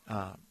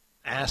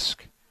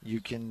 Ask.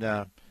 You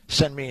can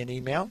send me an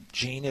email,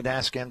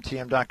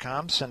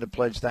 gene@askmtm.com. Send a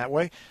pledge that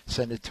way.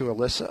 Send it to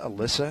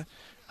Alyssa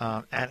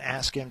at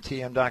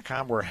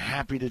askmtm.com. We're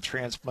happy to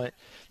transmit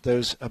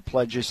those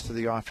pledges to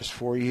the office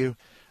for you.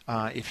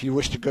 If you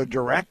wish to go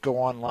direct, go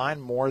online,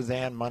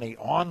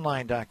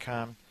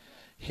 morethanmoneyonline.com.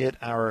 Hit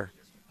our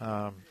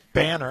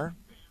banner.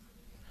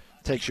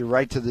 Takes you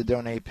right to the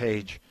donate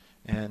page.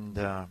 And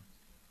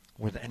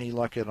with any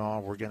luck at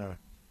all, we're going to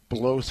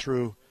blow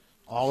through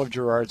all of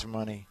Gerard's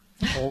money,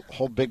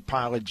 whole big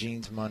pile of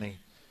Gene's money,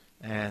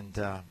 and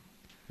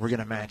we're going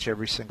to match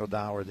every single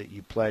dollar that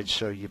you pledge.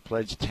 So you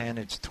pledge 10,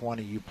 it's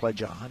 20. You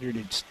pledge 100,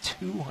 it's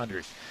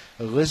 200.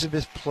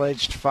 Elizabeth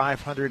pledged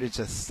 500, it's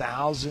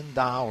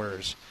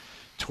 $1,000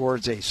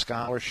 towards a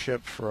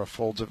scholarship for a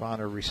Folds of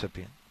Honor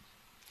recipient.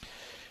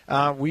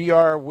 We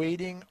are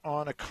waiting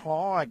on a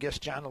call. I guess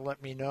John will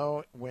let me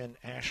know when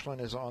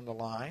Ashlyn is on the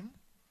line.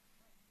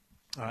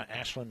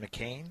 Ashlyn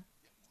McCain,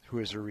 who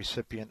is a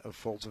recipient of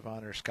Folds of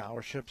Honor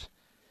scholarships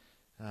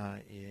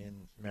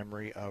in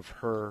memory of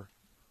her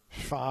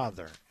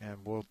father, and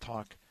we'll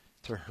talk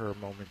to her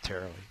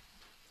momentarily.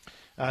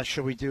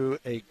 Shall we do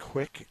a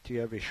quick, do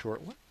you have a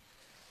short one?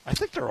 I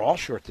think they're all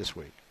short this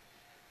week.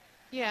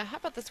 Yeah, how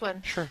about this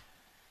one? Sure.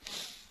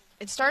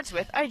 It starts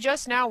with, I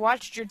just now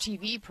watched your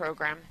TV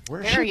program.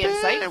 Where's Very she been?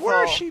 insightful.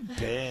 Where has she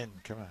been?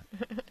 Come on.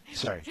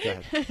 Sorry, go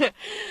ahead.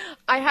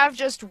 I have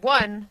just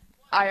one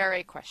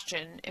IRA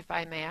question, if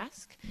I may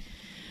ask.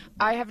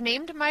 I have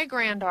named my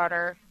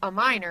granddaughter, a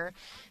minor,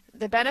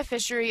 the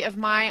beneficiary of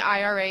my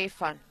IRA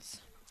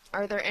funds.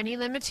 Are there any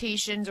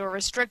limitations or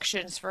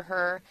restrictions for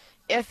her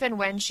if and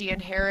when she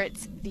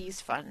inherits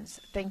these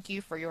funds? Thank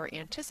you for your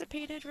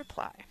anticipated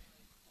reply.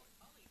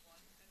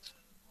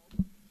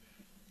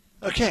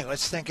 Okay,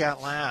 let's think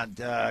out loud.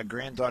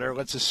 Granddaughter,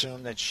 let's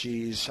assume that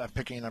she's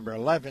picking number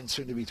 11,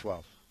 soon to be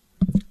 12.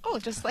 Oh,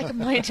 just like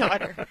my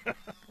daughter.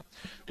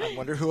 I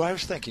wonder who I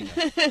was thinking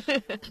of.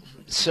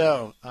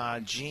 So,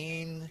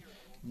 Jean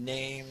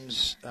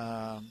names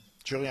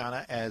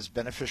Juliana as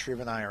beneficiary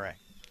of an IRA.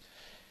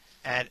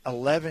 At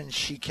 11,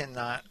 she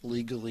cannot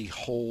legally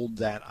hold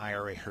that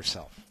IRA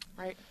herself.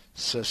 Right.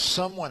 So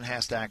someone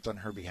has to act on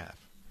her behalf.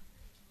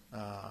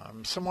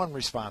 Someone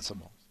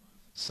responsible.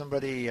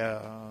 Somebody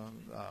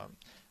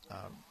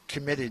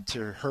committed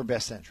to her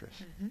best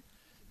interest. Mm-hmm.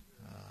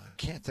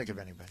 Can't think of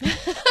anybody.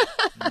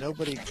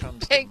 Nobody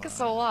comes to Thanks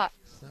a mind. lot.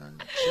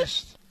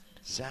 Just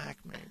Zach,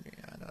 maybe.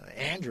 I don't know.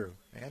 Andrew.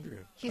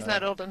 He's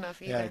not old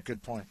enough either. Yeah,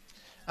 good point.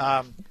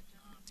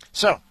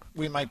 So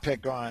we might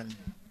pick on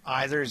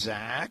either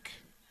Zach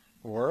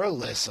or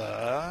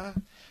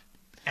Alyssa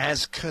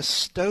as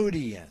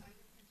custodian,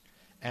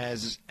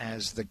 as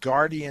the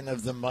guardian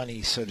of the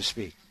money, so to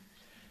speak.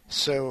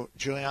 So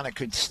Juliana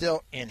could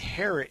still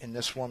inherit, in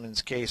this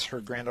woman's case, her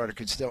granddaughter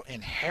could still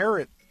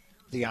inherit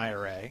the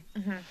IRA.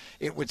 Mm-hmm.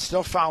 It would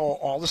still follow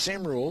all the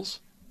same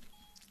rules,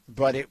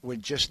 but it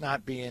would just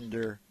not be in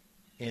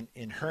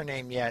her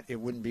name yet.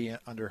 It wouldn't be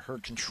under her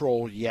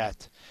control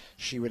yet.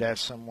 She would have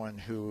someone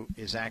who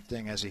is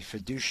acting as a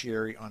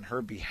fiduciary on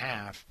her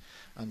behalf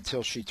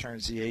until she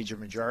turns the age of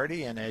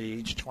majority, and at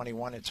age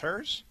 21 it's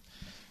hers.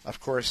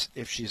 Of course,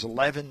 if she's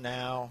 11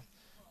 now,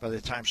 by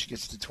the time she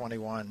gets to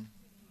 21,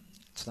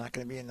 it's not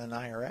going to be in an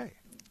IRA.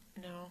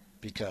 No.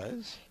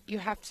 Because? You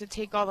have to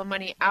take all the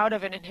money out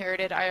of an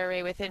inherited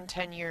IRA within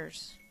 10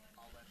 years.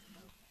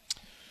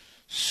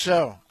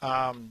 So,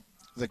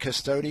 the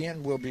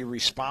custodian will be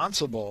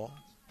responsible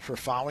for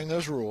following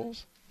those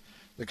rules.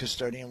 The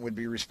custodian would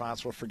be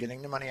responsible for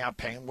getting the money out,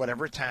 paying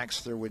whatever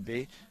tax there would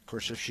be. Of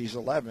course, if she's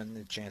 11,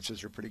 the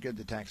chances are pretty good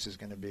the tax is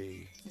going to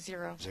be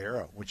Zero,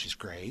 which is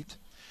great.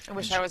 I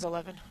wish I was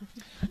 11.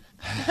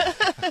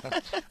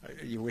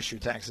 You wish your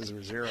taxes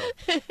were zero.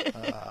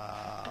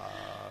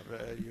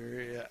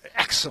 You're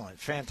excellent.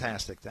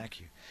 Fantastic. Thank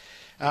you.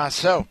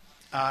 So,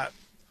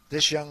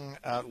 this young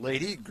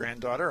lady,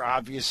 granddaughter,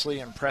 obviously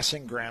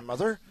impressing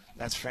grandmother.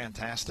 That's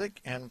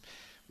fantastic. And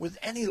with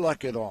any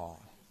luck at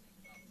all,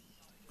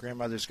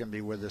 grandmother's going to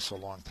be with us a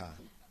long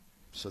time.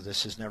 So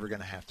this is never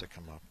going to have to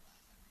come up.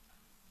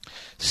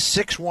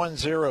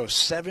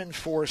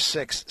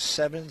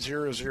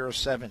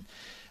 610-746-7007.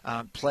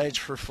 Pledge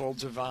for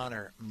Folds of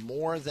Honor.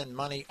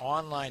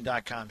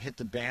 Morethanmoneyonline.com. Hit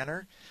the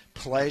banner.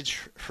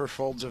 Pledge for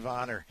Folds of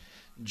Honor.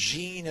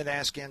 Gene at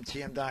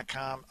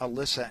AskMTM.com.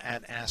 Alyssa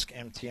at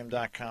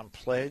AskMTM.com.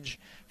 Pledge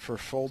for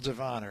Folds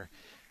of Honor.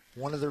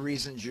 One of the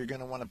reasons you're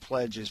going to want to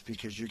pledge is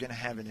because you're going to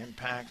have an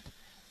impact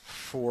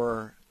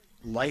for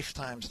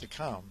lifetimes to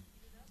come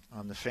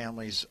on the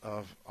families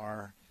of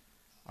our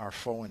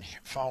fallen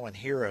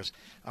heroes.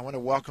 I want to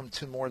welcome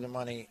to More Than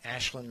Money,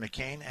 Ashlyn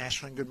McCain.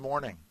 Ashlyn, good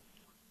morning.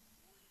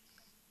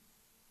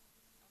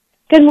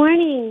 Good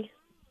morning.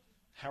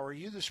 How are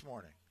you this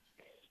morning?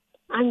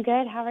 I'm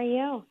good. How are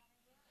you?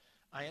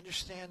 I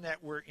understand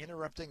that we're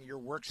interrupting your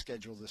work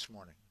schedule this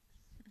morning.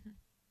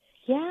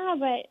 Yeah,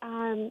 but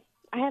I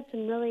have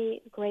some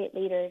really great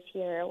leaders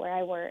here where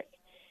I work.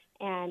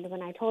 And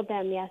when I told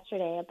them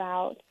yesterday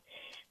about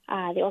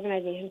the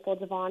organization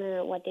Folds of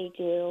Honor, what they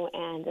do,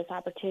 and this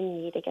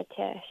opportunity to get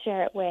to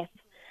share it with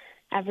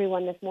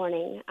everyone this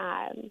morning,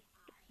 I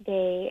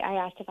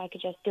asked if I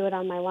could just do it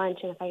on my lunch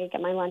and if I could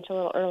get my lunch a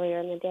little earlier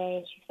in the day.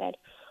 And she said,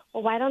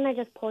 well, why don't I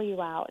just pull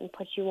you out and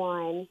put you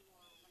on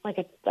like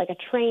a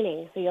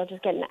training, so you'll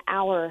just get an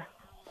hour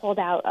pulled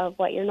out of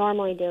what you're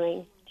normally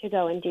doing to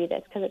go and do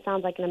this, because it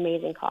sounds like an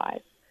amazing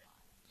cause.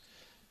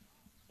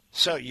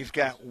 So you've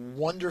got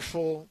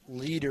wonderful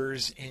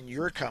leaders in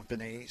your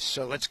company,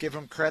 so let's give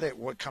them credit.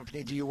 What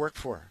company do you work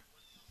for?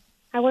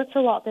 I work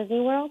for Walt Disney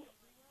World.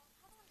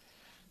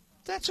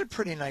 That's a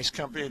pretty nice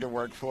company to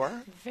work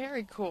for.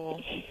 Very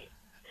cool.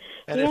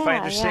 And if I Yeah,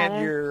 understand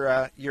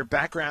yeah, your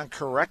background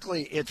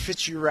correctly, it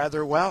fits you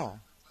rather well.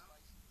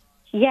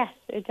 Yes,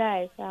 it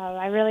does.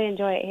 I really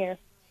enjoy it here.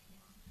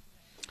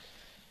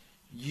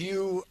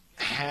 You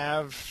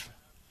have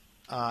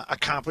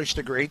accomplished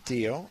a great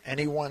deal.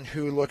 Anyone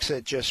who looks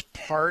at just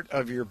part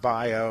of your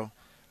bio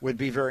would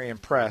be very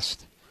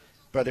impressed.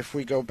 But if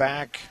we go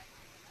back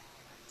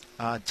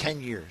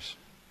 10 years,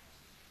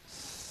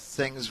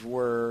 things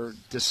were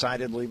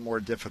decidedly more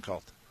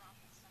difficult.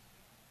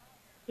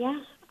 Yeah,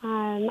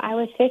 I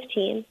was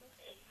 15,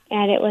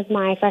 and it was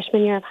my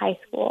freshman year of high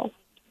school.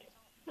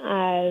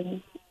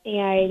 And,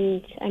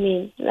 I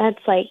mean,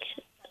 that's like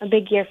a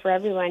big year for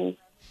everyone.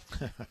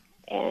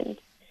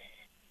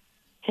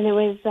 and it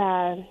was,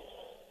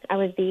 I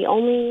was the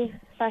only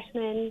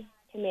freshman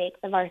to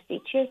make the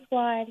varsity cheer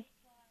squad.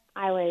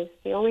 I was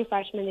the only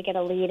freshman to get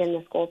a lead in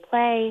the school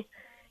play.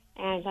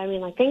 And, I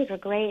mean, like, things were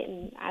great,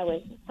 and I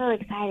was so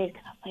excited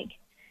because I was like,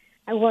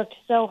 I worked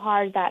so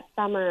hard that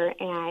summer,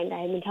 and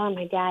I had been telling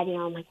my dad, you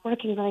know, I'm like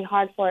working really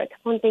hard for it.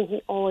 Because one thing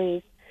he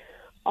always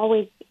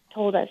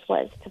told us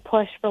was to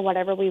push for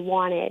whatever we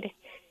wanted.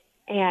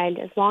 And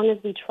as long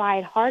as we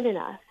tried hard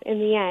enough, in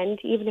the end,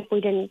 even if we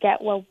didn't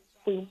get what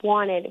we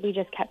wanted, we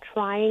just kept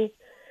trying,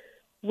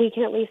 we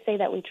can at least say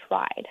that we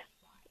tried.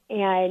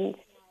 And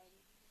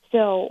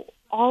so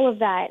all of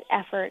that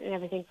effort and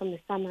everything from the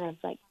summer of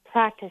like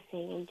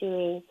practicing and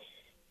doing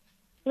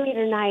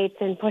later nights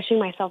and pushing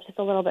myself just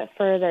a little bit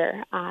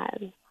further,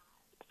 I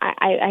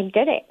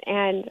did it.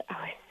 And I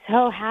was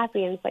so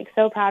happy and like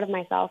so proud of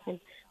myself. And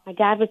my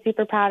dad was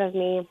super proud of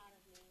me.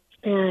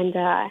 And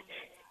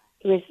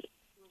it was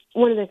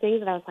one of the things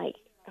that I was like,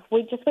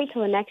 wait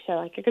till the next show.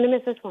 Like, you're going to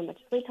miss this one, but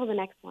just wait till the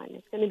next one.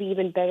 It's going to be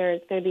even bigger.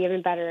 It's going to be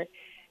even better.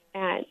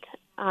 And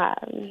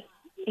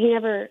he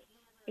never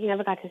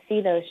got to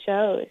see those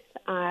shows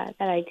that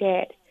I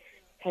did,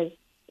 because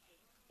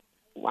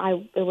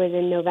it was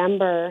in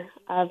November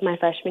of my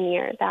freshman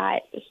year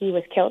that he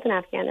was killed in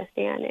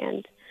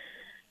Afghanistan.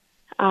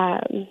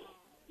 And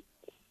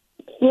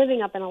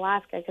living up in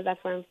Alaska, because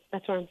that's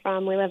where I'm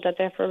from, we lived up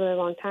there for a really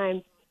long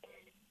time.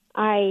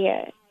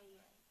 I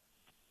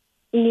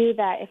knew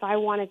that if I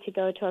wanted to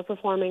go to a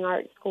performing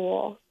arts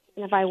school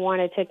and if I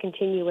wanted to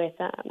continue with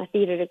a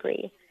theater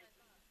degree,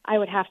 I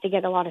would have to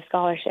get a lot of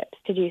scholarships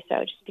to do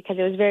so, just because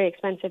it was very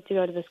expensive to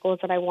go to the schools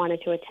that I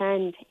wanted to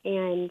attend.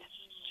 And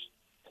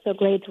so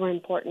grades were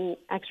important,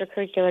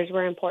 extracurriculars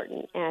were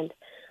important, and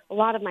a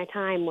lot of my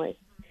time was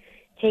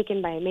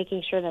taken by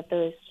making sure that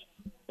those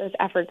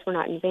efforts were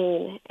not in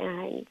vain.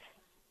 And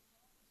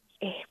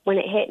when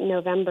it hit in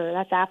November,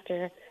 that's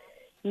after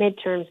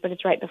midterms, but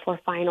it's right before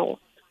finals.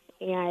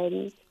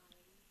 And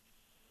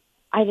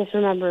I just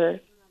remember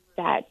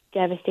that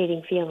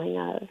devastating feeling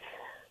of,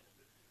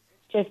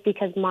 just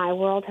because my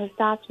world has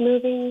stopped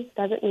moving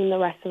doesn't mean the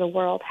rest of the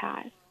world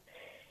has.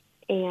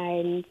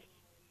 And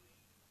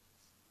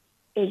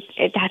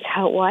that's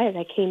how it was.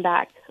 I came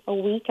back a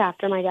week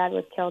after my dad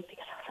was killed,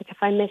 because I was like,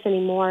 if I miss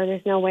any more,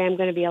 there's no way I'm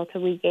going to be able to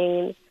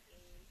regain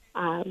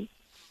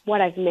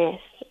what I've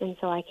missed. And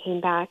so I came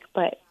back,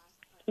 but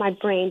my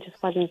brain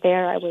just wasn't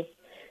there. I was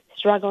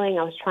struggling.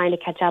 I was trying to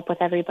catch up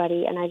with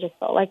everybody, and I just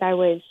felt like I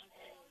was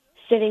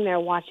sitting there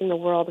watching the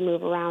world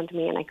move around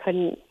me, and I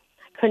couldn't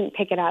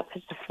pick it up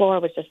because the floor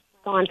was just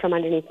gone from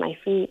underneath my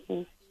feet.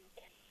 And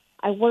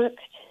I worked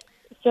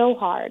so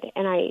hard,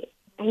 and I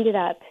ended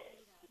up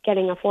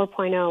getting a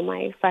 4.0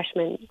 my first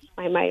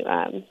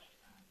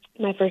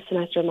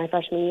semester of my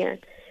freshman year.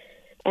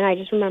 And I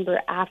just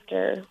remember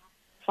after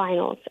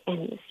finals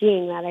and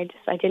seeing that,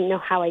 I didn't know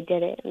how I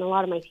did it. And a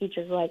lot of my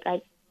teachers were like,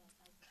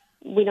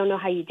 we don't know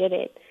how you did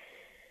it.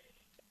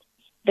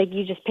 Like,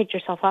 you just picked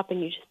yourself up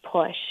and you just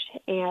pushed.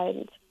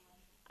 And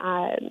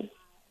I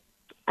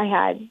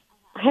had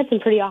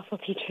some pretty awful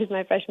teachers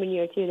my freshman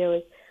year too. There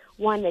was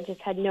one that just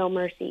had no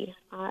mercy.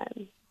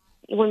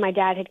 When my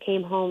dad had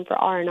came home for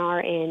R&R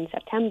in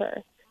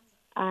September,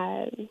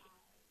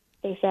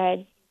 they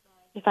said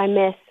if I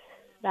miss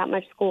that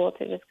much school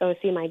to just go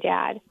see my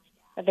dad,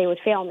 that they would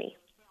fail me.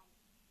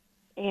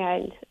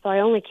 And so I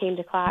only came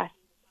to class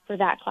for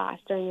that class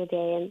during the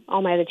day, and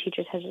all my other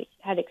teachers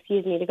had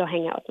excused me to go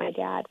hang out with my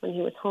dad when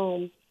he was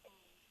home.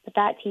 But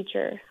that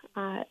teacher,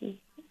 they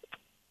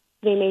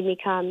made me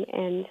come,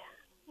 and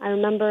I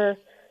remember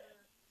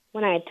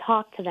when I had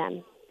talked to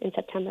them in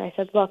September, I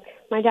said, look,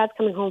 my dad's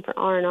coming home for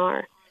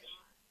R&R.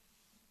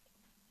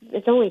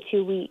 It's only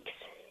 2 weeks,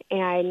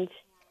 and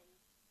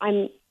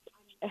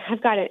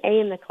I've got an A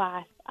in the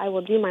class. I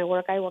will do my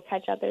work. I will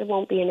catch up. It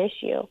won't be an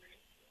issue.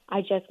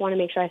 I just want to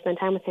make sure I spend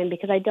time with him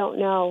because I don't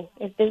know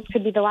if this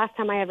could be the last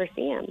time I ever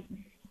see him.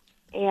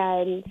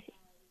 And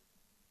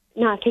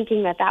not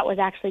thinking that that was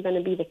actually going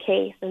to be the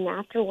case. And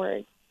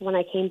afterwards, when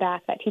I came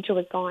back, that teacher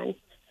was gone,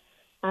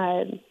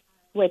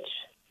 which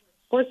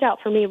worked out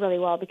for me really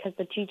well because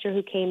the teacher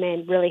who came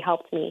in really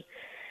helped me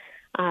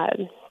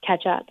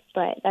catch up.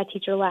 But that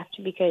teacher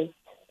left because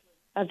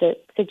of the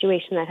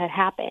situation that had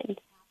happened.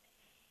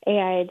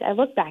 And I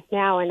look back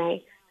now and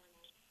I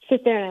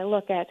sit there and I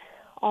look at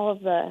all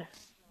of the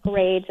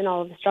grades and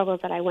all of the struggles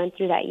that I went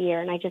through that year.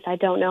 And I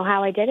don't know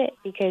how I did it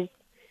because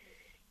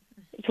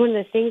it's one of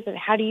those things that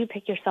how do you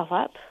pick yourself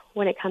up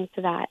when it comes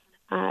to that?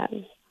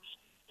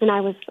 And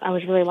I was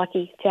really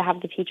lucky to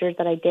have the teachers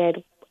that I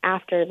did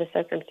after the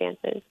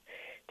circumstances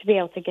to be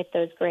able to get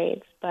those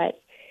grades.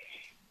 But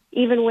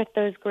even with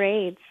those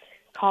grades,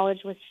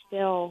 college was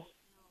still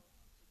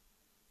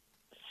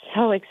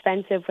so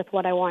expensive with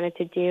what I wanted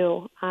to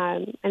do.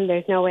 And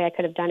there's no way I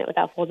could have done it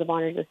without Folds of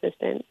Honor's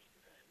assistance.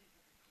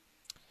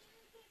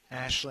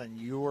 Ashlyn,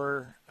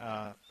 your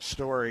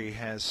story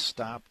has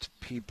stopped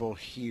people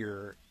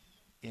here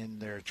in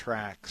their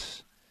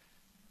tracks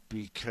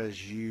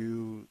because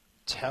you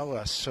tell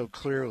us so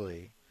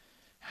clearly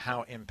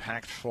how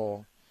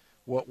impactful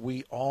what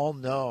we all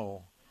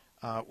know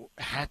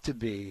had to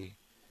be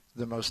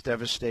the most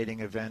devastating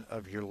event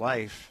of your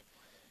life,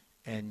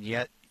 and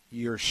yet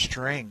your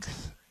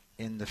strength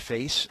in the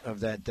face of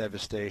that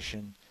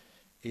devastation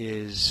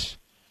is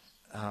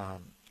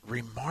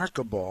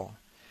remarkable.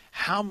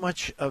 How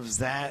much of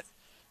that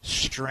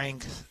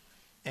strength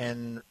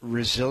and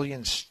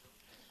resilience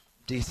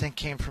do you think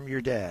came from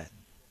your dad?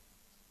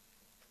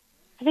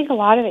 I think a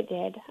lot of it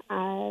did.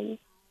 I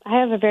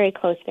have a very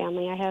close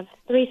family. I have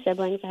 3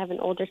 siblings. I have an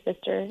older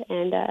sister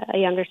and a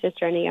younger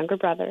sister and a younger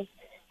brother.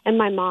 And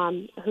my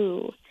mom,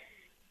 who,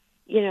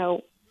 you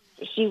know,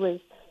 she was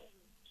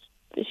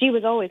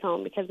always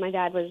home because my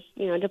dad was,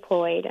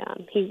 deployed.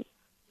 He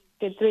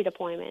did 3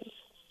 deployments.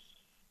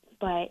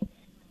 But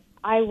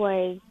I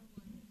was,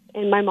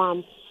 and my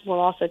mom will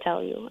also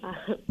tell you,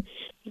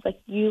 she's like,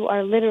 you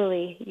are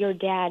literally your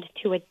dad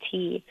to a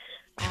T.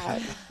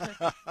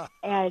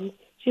 And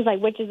she's like,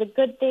 which is a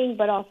good thing,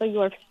 but also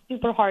you are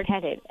super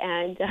hard-headed.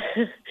 And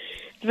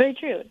it's very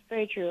true. It's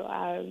very true.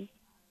 I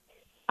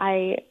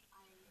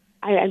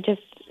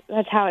just,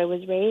 that's how I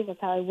was raised.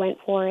 That's how I went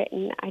for it.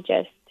 And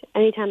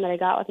anytime that I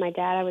got with my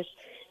dad, I was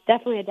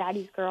definitely a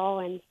daddy's girl.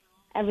 And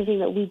everything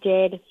that we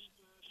did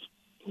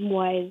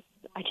was,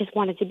 I just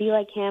wanted to be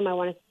like him. I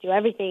wanted to do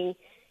everything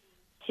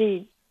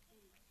to,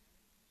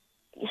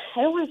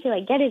 I don't want to say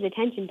like get his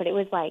attention, but it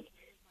was like,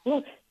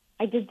 look,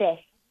 I did this.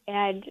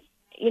 And,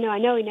 I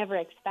know he never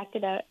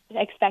expected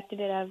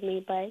it of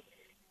me, but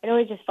it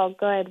always just felt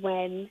good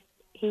when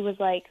he was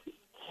like,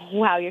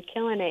 wow, you're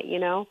killing it,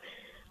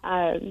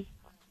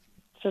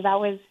 So that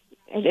was,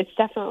 it's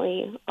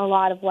definitely a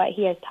lot of what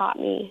he has taught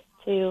me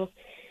to,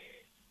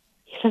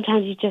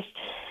 sometimes you just,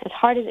 as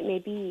hard as it may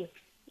be,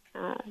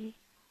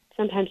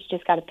 sometimes you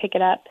just got to pick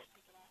it up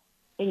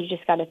and you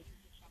just got to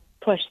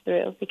push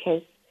through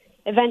because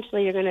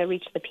eventually you're going to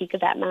reach the peak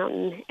of that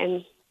mountain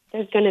and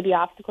there's going to be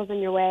obstacles in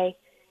your way.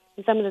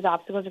 And some of those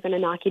obstacles are going to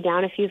knock you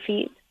down a few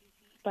feet.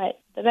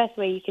 But the best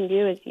way you can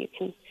do is you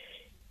can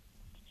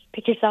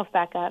pick yourself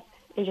back up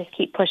and just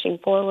keep pushing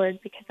forward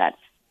because that's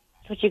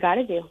what you got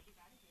to do.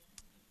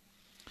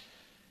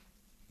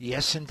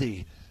 Yes,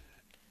 indeed.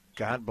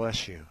 God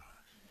bless you.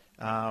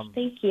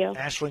 Thank you.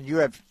 Ashlyn, you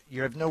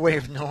have no way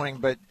of knowing,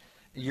 but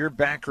your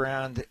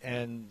background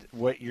and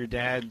what your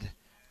dad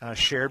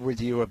shared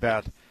with you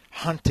about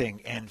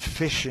hunting and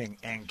fishing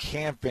and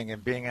camping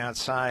and being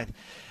outside,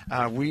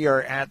 we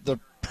are at the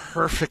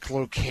perfect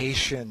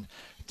location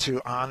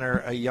to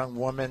honor a young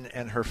woman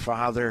and her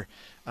father,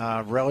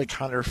 Relic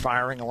Hunter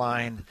Firing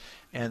Line,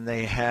 and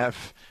they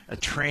have a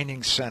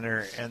training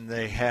center, and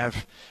they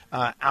have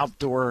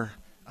outdoor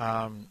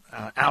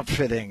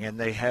outfitting, and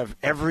they have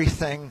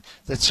everything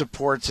that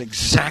supports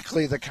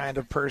exactly the kind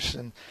of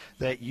person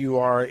that you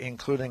are,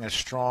 including a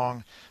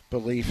strong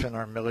belief in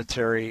our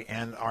military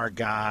and our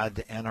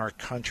God and our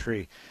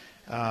country.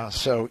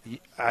 So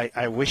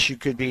I wish you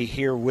could be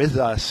here with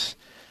us,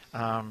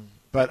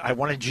 but I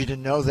wanted you to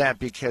know that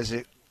because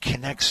it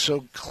connects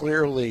so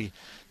clearly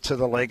to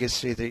the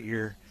legacy that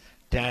your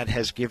dad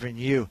has given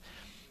you.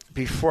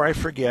 Before I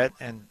forget,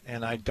 and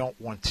I don't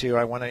want to,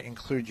 I want to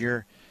include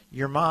your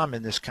mom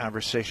in this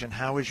conversation.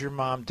 How is your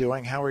mom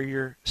doing? How are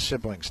your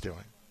siblings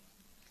doing?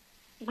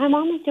 My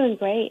mom is doing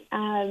great.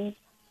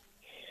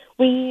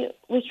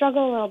 We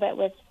struggle a little bit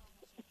with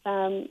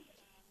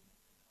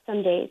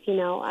some days,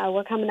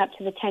 we're coming up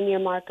to the 10-year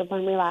mark of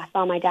when we last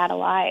saw my dad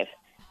alive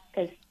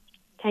because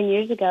 10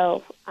 years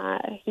ago,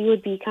 he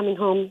would be coming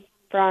home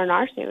for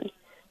R&R soon,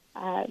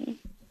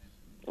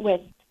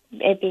 with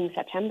it being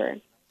September.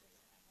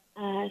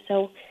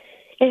 So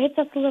it hits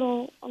us a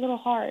little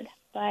hard.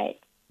 But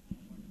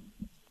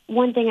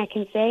one thing I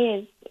can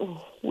say is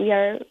we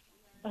are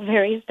a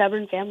very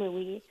stubborn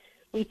family.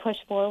 We push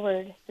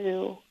forward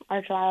through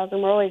our trials,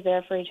 and we're always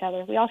there for each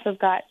other. We also have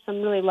got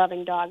some really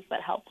loving dogs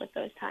that help with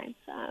those times.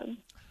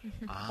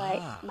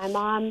 But my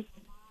mom,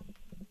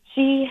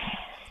 she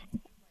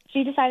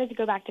decided to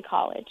go back to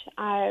college,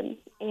 and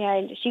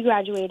she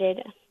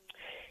graduated.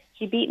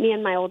 She beat me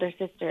and my older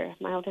sister.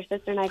 My older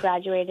sister and I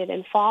graduated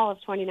in fall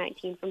of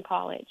 2019 from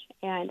college,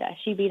 and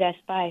she beat us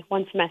by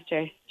one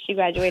semester. She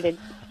graduated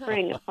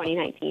spring of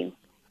 2019.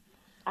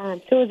 So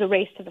it was a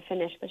race to the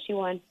finish, but she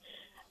won.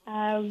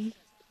 And,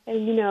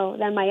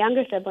 then my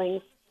younger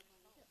siblings,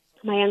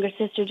 my younger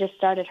sister just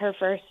started her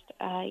first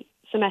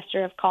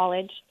semester of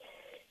college,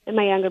 and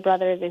my younger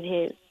brother is in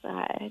his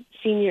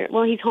senior,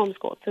 well, he's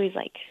homeschooled, so he's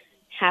like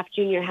half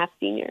junior, half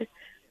senior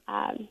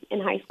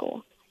in high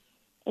school.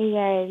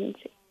 And,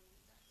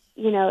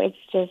 it's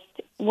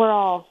just, we're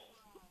all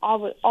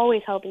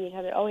always helping each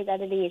other, always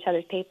editing each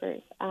other's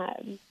papers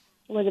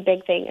was a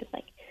big thing. It's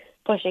like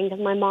pushing,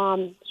 because my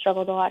mom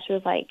struggled a lot. She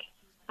was like,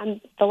 I'm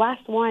the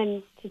last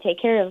one to take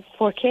care of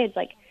 4 kids.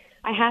 Like,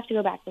 I have to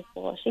go back to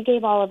school. She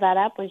gave all of that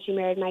up when she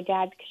married my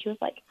dad, because she was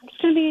like, I'm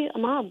just going to be a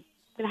mom.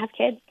 I'm going to have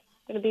kids.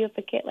 I'm going to be with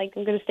the kid. Like,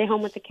 I'm going to stay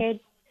home with the kids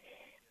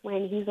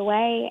when he's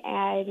away.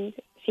 And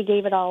she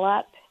gave it all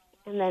up.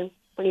 And then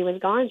when he was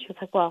gone, she was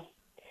like, well,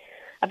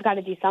 I've got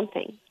to do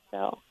something.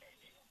 So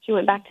she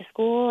went back to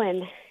school,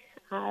 and,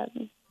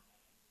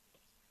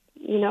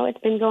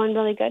 it's been going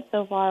really good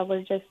so far.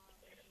 We're just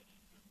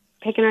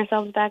picking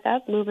ourselves back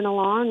up, moving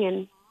along,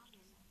 and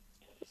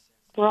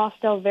we're all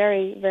still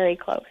very, very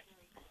close.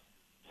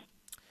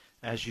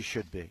 As you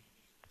should be.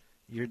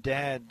 Your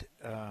dad,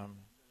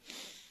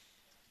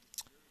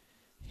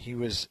 he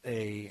was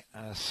a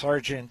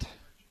sergeant,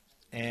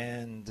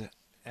 and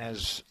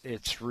as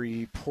it's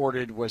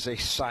reported, was a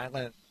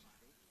silent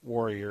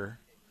warrior.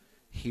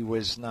 He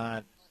was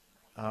not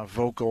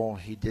vocal.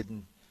 He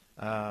didn't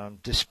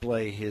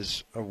display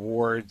his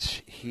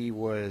awards. He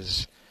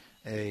was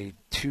a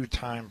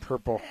 2-time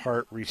Purple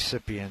Heart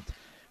recipient,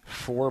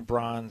 4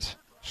 Bronze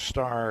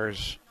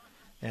Stars,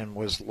 and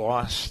was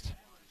lost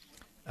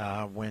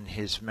when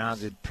his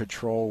mounted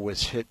patrol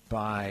was hit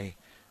by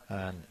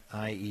an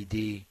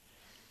IED.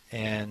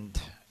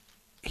 And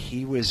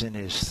he was in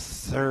his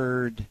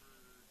 3rd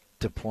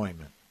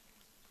deployment.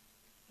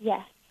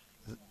 Yes.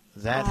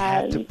 That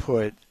had to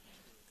put,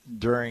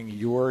 during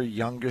your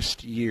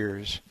youngest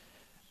years,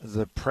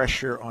 the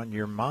pressure on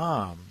your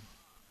mom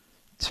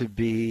to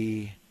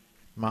be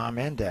mom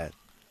and dad.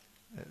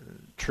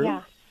 True?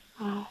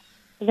 Yeah,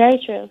 very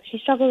true. She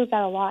struggled with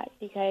that a lot,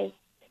 because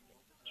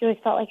she always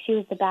felt like she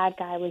was the bad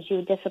guy when she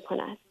would discipline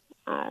us.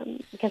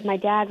 Because my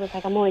dad was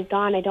like, I'm always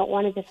gone. I don't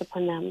want to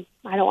discipline them.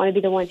 I don't want to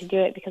be the one to do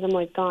it because I'm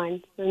always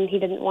gone. And he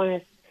didn't want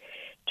us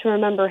to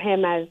remember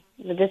him as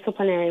the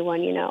disciplinary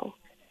one,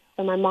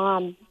 So my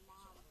mom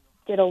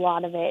did a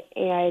lot of it.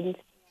 And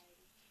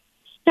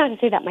not to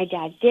say that my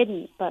dad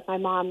didn't, but my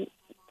mom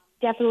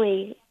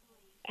definitely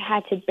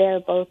had to bear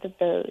both of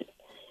those.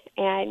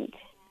 And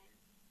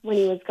when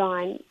he was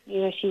gone,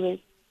 she was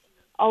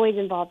always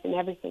involved in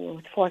everything. And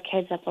with 4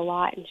 kids, that's a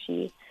lot. And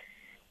she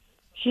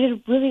did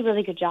a really,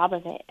 really good job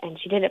of it. And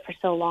she did it for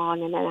so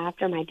long. And then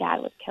after my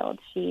dad was killed,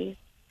 she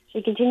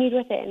continued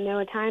with it. And there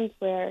were times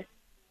where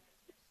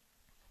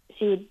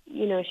she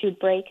would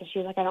break, and she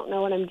was like, I don't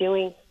know what I'm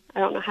doing. I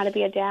don't know how to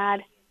be a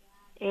dad.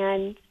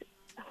 And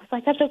I was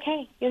like, that's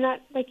okay. You're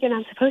not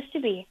supposed to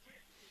be,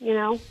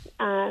 And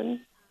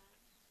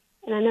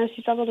I know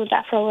she struggled with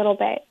that for a little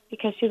bit,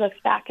 because she looks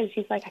back and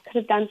she's like, I could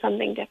have done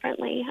something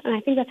differently. And I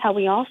think that's how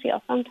we all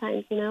feel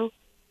sometimes,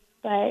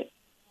 But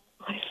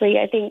honestly,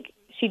 I think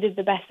she did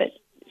the best that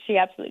she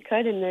absolutely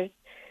could. And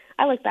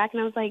I look back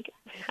and I was like,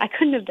 I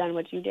couldn't have done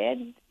what you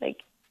did. Like,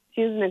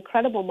 she was an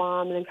incredible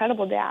mom, an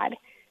incredible dad.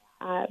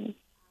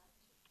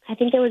 I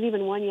think there was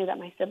even one year that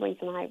my siblings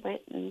and I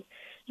went and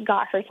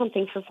got her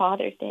something for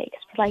Father's Day,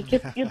 because we're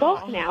like, you're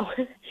both now.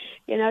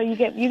 You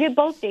get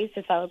both days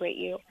to celebrate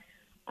you.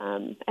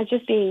 As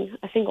just being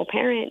a single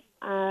parent.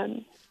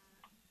 But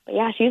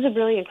yeah, she's a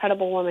really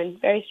incredible woman,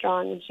 very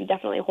strong, and she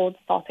definitely holds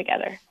us all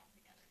together.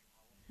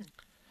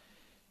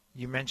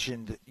 You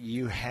mentioned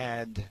you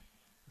had,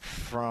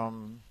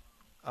 from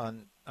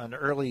an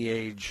early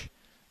age,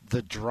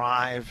 the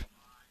drive,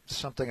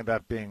 something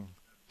about being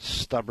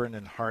stubborn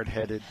and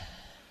hard-headed,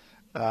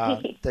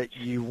 that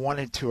you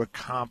wanted to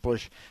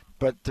accomplish,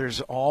 but there's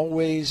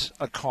always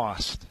a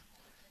cost.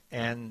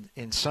 And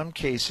in some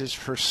cases,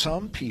 for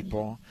some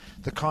people,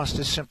 the cost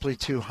is simply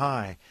too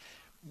high.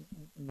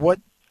 What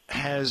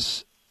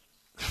has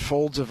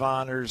Folds of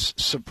Honor's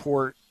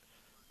support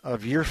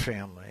of your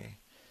family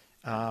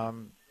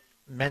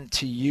meant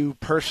to you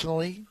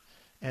personally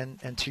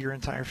and to your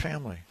entire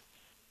family?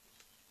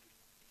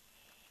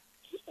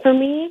 For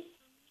me,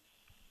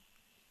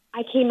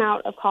 I came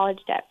out of college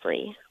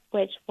debt-free,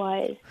 which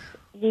was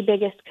the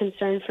biggest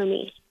concern for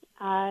me.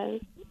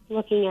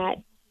 Looking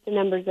at the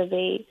numbers of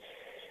a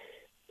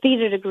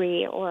theater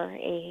degree or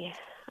a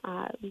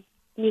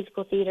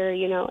musical theater,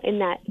 you know, in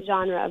that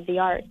genre of the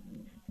art.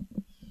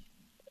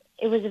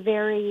 It was a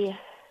very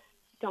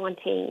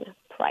daunting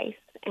price,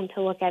 and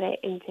to look at it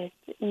and just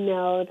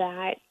know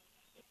that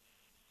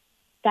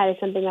that is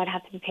something I'd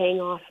have to be paying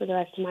off for the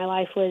rest of my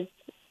life was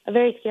a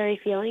very scary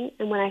feeling.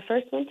 And when I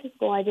first went to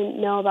school, I didn't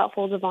know about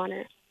Folds of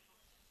Honor.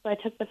 So I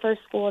took the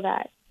first school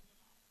that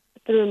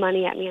threw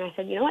money at me, and I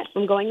said, you know what,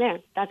 I'm going there.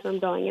 That's where I'm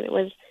going. And it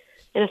was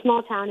in a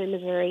small town in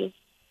Missouri.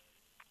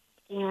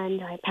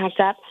 And I packed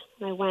up,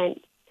 and I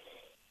went.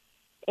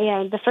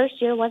 And the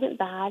first year wasn't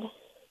bad.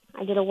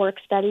 I did a work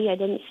study. I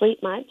didn't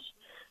sleep much.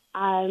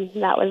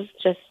 That was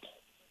just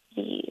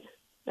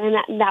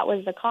that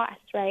was the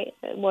cost, right?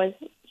 It was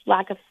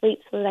lack of sleep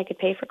so that I could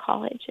pay for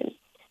college. And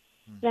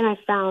then I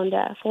found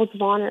Folds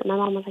of Honor. My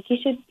mom was like, you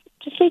should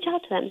just reach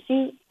out to them,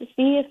 see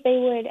if they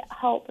would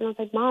help. And I was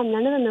like, Mom,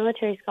 none of the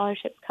military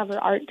scholarships cover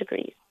art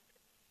degrees.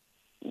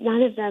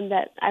 None of them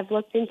that I've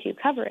looked into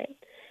cover it.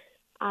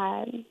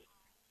 And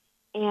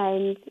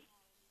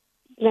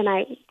then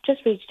I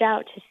just reached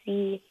out to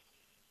see,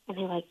 and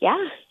they're like,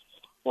 yeah,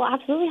 we'll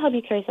absolutely help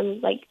you carry some,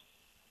 like,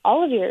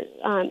 all of your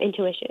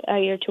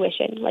your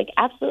tuition. Like,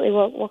 absolutely,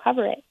 we'll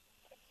cover it.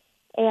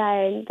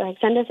 And, like,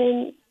 send us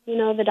in, you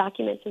know, the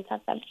documents and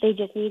stuff that they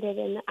just needed.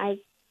 And I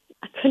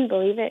couldn't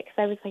believe it because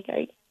I was like,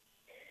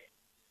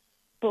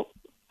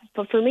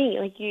 but for me,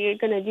 like, you're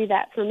going to do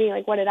that for me.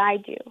 Like, what did I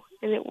do?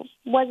 And it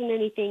wasn't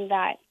anything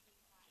that,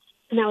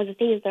 and that was the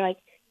thing is they're like,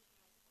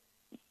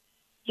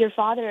 your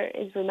father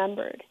is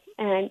remembered.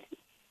 And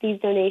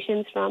these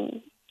donations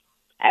from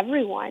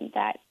everyone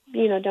that,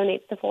 you know,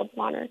 donates to Folds of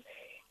Honor,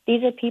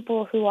 these are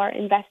people who are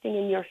investing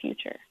in your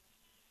future.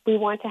 We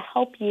want to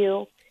help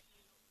you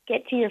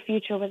get to your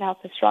future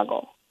without the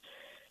struggle.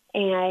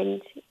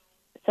 And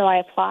so I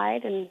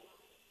applied, and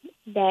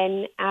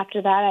then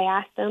after that I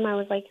asked them, I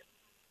was like,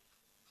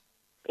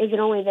 is it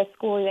only this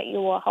school that you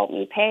will help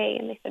me pay?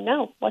 And they said,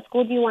 no. What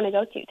school do you want to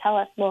go to? Tell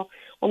us. We'll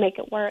make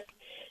it work.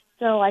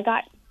 So I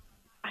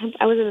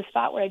was in a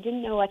spot where I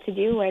didn't know what to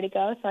do, where to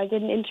go, so I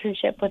did an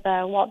internship with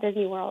Walt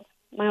Disney World.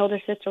 My older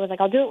sister was like,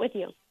 I'll do it with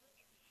you.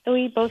 So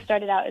we both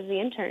started out as the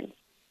interns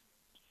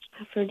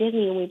for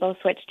Disney, and we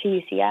both switched to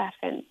UCF,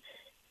 and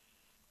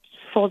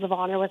Folds of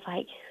Honor was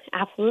like,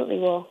 absolutely,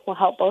 we'll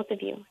help both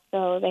of you.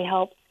 So they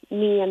helped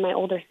me and my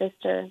older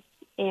sister.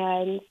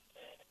 And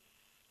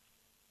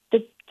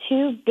the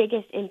two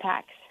biggest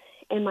impacts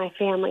in my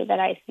family that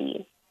I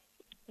see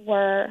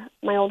were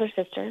my older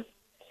sister.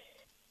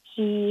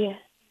 She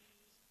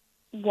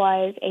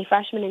was a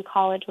freshman in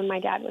college when my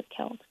dad was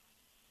killed.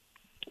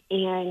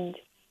 And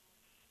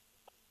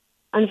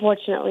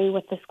unfortunately,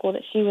 with the school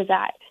that she was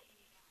at,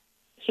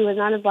 she was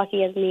not as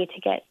lucky as me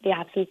to get the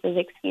absences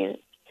excused.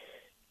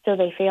 So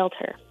they failed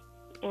her,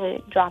 and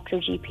it dropped her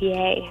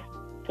GPA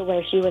to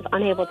where she was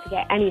unable to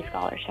get any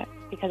scholarship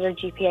because her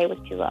GPA was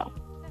too low.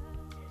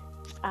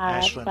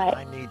 Ashlyn, but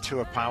I need to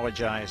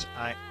apologize.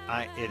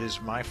 It is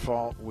my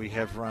fault. We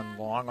have run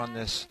long on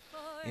this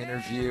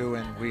interview,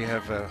 and we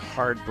have a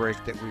hard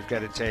break that we've got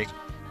to take.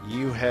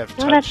 You have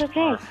touched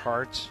our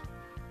hearts.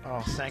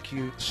 Oh, thank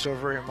you so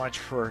very much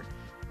for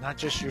not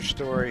just your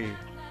story,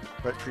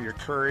 but for your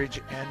courage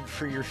and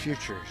for your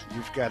future.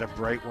 You've got a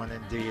bright one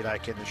indeed, I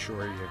can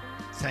assure you.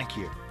 Thank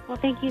you. Well,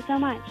 thank you so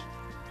much.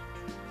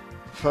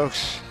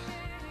 Folks,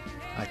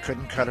 I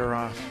couldn't cut her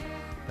off.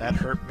 That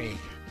hurt me.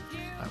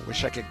 I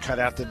wish I could cut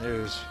out the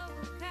news.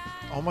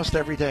 Almost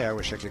every day I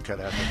wish I could cut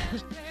out the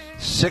news.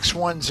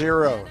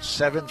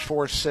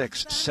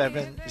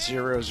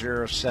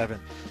 610-746-7007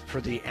 for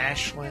the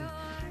Ashlyn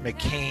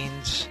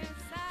McCain's,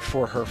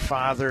 for her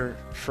father,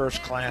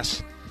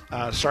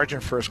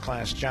 Sergeant First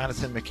Class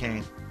Jonathan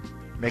McCain.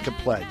 Make a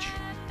pledge.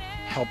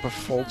 Help of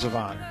Folds of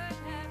Honor.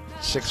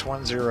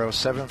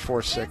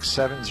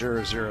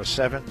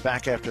 610-746-7007.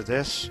 Back after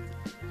this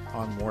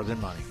on More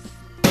Than Money.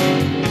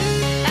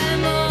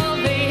 I'm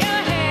over your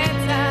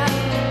head top.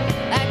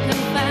 I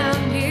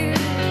confound you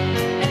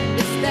and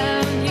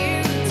astound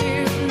you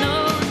to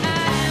know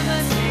I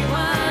must be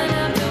one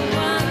of the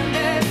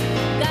wonders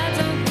God's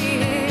own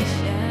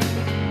creation.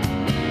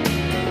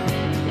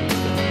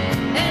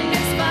 And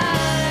as far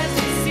as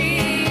you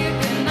see, you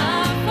can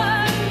offer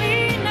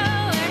me no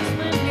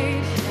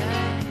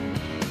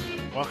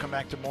explanation. Welcome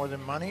back to More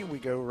Than Money. We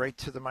go right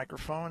to the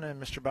microphone,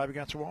 and Mr. Bobby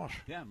Gunter-Walsh.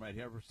 Yeah, I'm right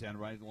here. We're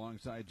standing right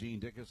alongside Gene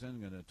Dickinson.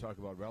 Going to talk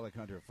about Relic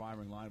Hunter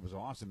firing line. It was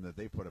awesome that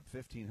they put up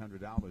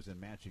 $1,500 in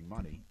matching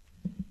money.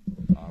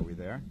 Are we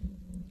there?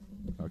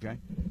 Okay.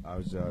 I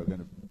was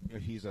going to.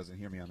 He doesn't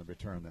hear me on the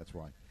return. That's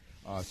why.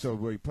 So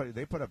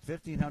they put up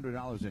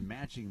 $1,500 in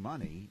matching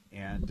money,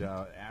 and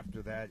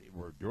after that,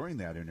 or during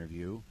that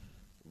interview,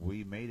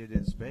 we made it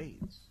in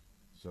spades.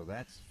 So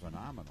that's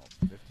phenomenal.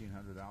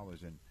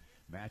 $1,500 in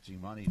matching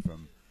money for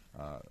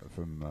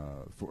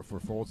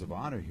Folds of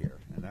Honor here,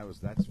 and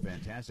that's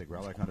fantastic.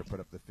 Relic Hunter put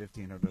up the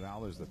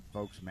 $1,500. The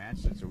folks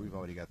matched it, so we've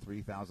already got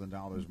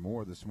 $3,000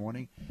 more this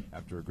morning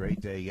after a great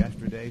day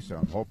yesterday. So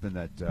I'm hoping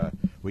that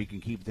we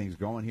can keep things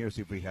going here.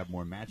 See if we have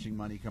more matching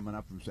money coming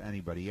up from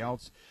anybody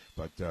else.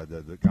 But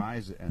the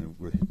guys and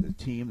with the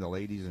team, the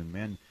ladies and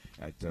men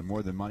at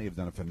More Than Money have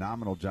done a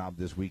phenomenal job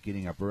this week,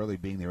 getting up early,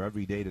 being there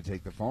every day to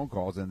take the phone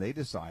calls, and they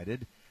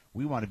decided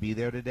we want to be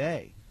there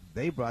today.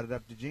 They brought it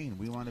up to Gene.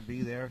 We want to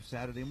be there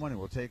Saturday morning.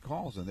 We'll take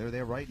calls, and they're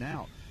there right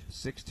now.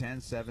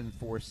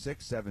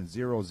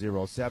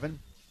 610-746-7007.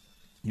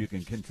 You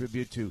can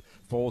contribute to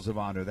Folds of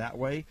Honor that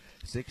way.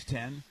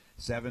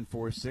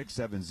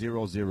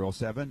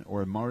 610-746-7007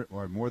 or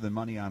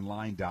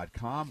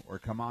morethanmoneyonline.com, or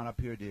come on up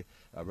here to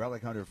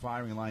Relic Hunter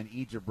Firing Line,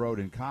 Egypt Road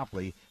in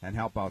Copley, and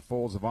help out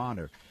Folds of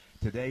Honor.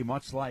 Today,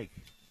 much like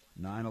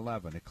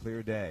 9/11, a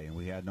clear day, and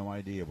we had no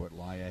idea what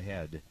lie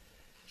ahead.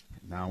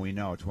 Now we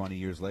know, 20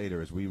 years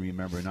later, as we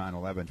remember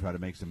 9/11, try to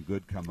make some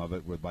good come of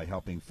it by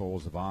helping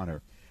Folds of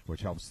Honor,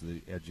 which helps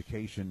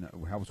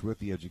with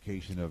the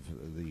education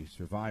of the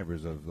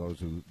survivors, of those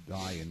who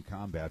die in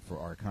combat for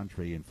our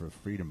country and for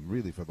freedom,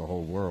 really for the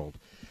whole world.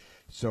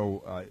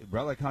 So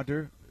Relic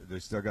Hunter, they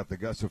still got the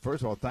guts. So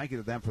first of all, thank you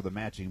to them for the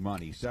matching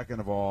money.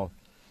 Second of all,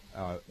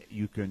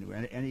 you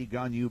can, any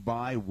gun you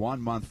buy,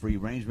 1 month free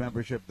range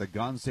membership. The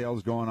gun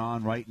sale's going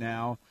on right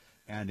now,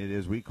 and it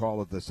is, we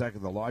call it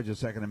the largest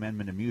Second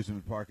Amendment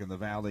amusement park in the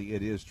Valley.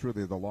 It is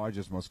truly the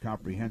largest, most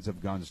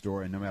comprehensive gun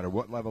store, and no matter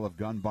what level of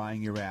gun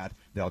buying you're at,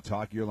 they'll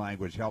talk your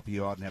language, help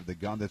you out, and have the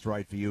gun that's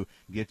right for you,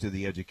 get to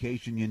the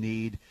education you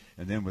need,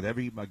 and then with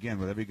every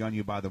gun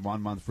you buy, the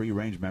 1 month free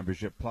range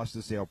membership plus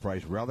the sale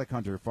price. Relic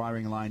Hunter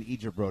Firing Line,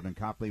 Egypt Road in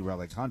Copley,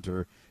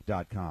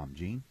 relichunter.com.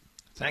 Gene?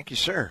 Thank you,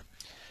 sir.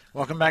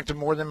 Welcome back to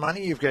More Than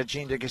Money. You've got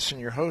Gene Dickinson,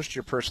 your host,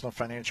 your personal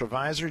financial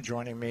advisor.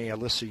 Joining me,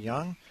 Alyssa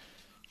Young,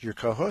 your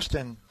co-host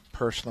and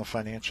personal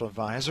financial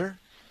advisor.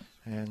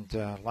 And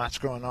lots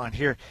going on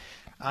here.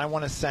 I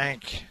want to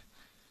thank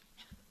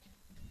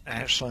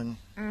Ashlyn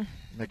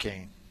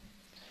McCain.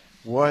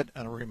 What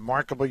a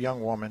remarkable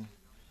young woman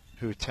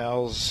who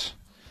tells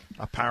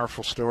a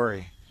powerful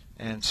story.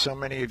 And so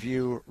many of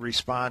you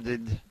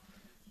responded.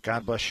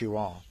 God bless you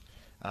all.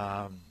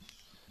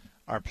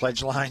 Our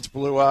pledge lines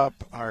blew up.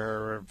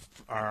 Our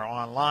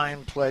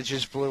online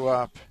pledges blew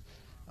up.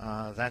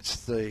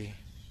 That's the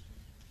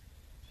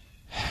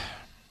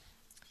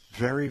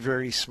very,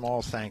 very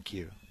small thank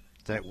you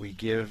that we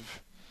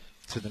give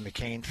to the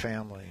McCain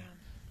family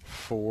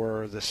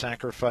for the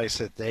sacrifice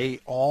that they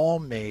all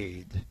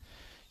made.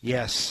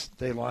 Yes,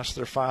 they lost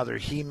their father.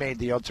 He made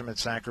the ultimate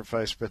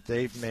sacrifice, but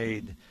they've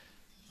made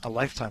a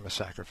lifetime of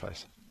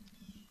sacrifice.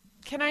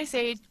 Can I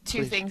say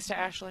two Please. things to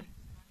Ashlyn?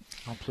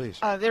 Oh, please.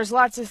 There's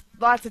lots of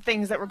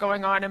things that were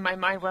going on in my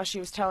mind while she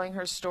was telling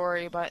her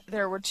story, but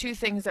there were two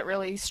things that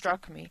really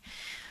struck me.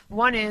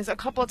 One is, a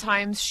couple of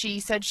times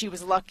she said she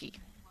was lucky.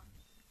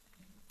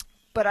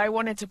 But I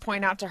wanted to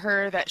point out to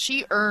her that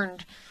she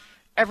earned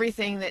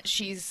everything that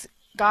she's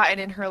gotten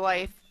in her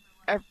life.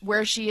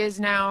 Where she is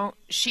now,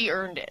 she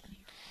earned it.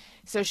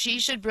 So she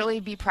should really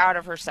be proud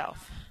of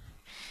herself.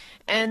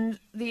 And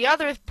the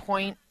other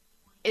point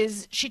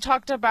is, she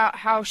talked about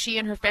how she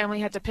and her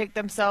family had to pick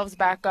themselves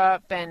back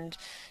up and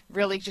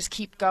really just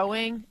keep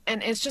going.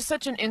 And it's just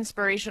such an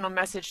inspirational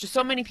message to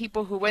so many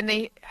people who, when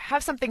they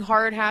have something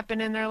hard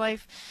happen in their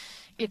life,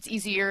 it's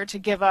easier to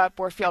give up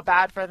or feel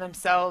bad for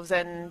themselves,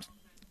 and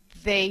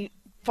they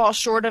fall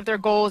short of their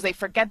goals. They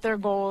forget their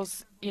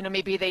goals. You know,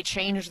 maybe they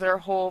change their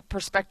whole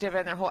perspective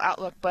and their whole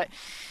outlook, but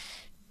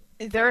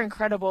they're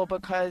incredible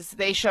because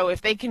they show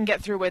if they can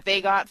get through what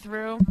they got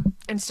through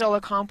and still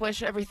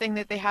accomplish everything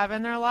that they have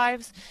in their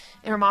lives.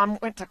 And her mom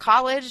went to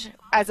college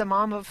as a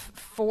mom of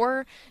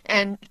 4,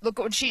 and look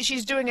what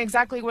she's doing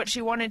exactly what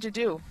she wanted to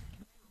do.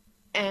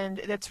 And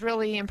that's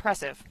really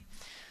impressive.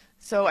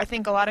 So I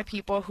think a lot of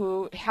people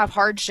who have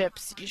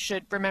hardships, you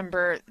should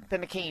remember the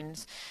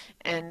McCains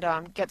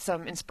and get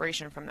some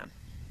inspiration from them.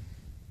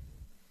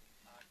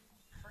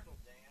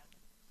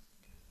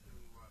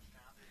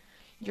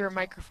 Your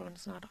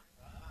microphone's not on.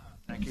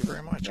 Thank you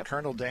very much. Yep.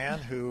 Colonel Dan,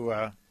 who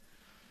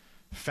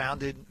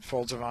founded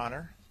Folds of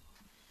Honor,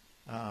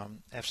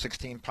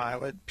 F-16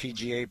 pilot,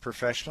 PGA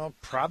professional,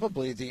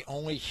 probably the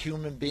only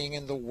human being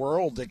in the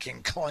world that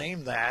can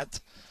claim that.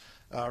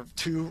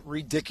 Two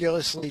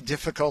ridiculously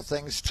difficult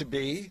things to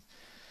be.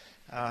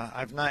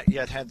 I've not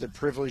yet had the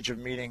privilege of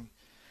meeting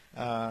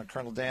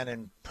Colonel Dan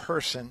in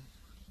person.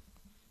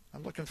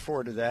 I'm looking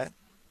forward to that.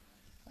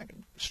 I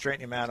can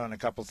straighten him out on a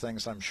couple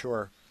things, I'm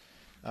sure.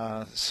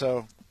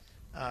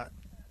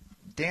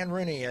 Dan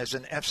Rooney, as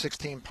an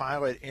F-16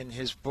 pilot, in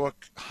his book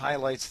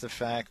highlights the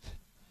fact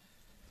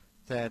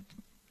that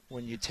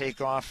when you take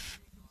off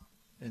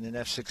in an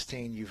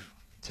F-16, you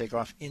take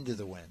off into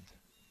the wind.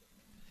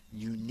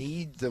 You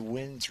need the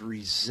wind's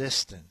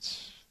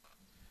resistance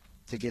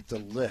to get the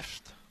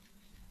lift.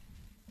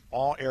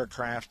 All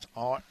aircraft,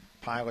 all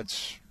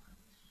pilots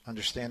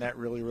understand that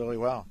really, really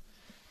well.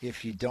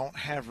 If you don't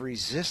have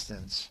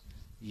resistance,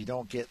 you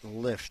don't get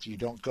lift. You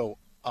don't go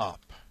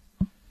up.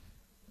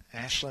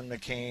 Ashlyn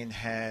McCain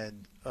had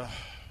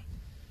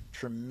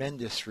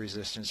tremendous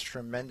resistance,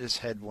 tremendous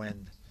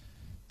headwind,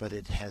 but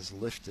it has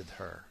lifted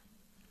her.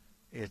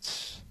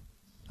 It's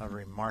a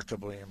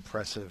remarkably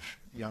impressive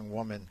young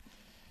woman.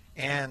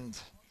 And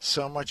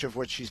so much of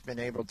what she's been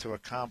able to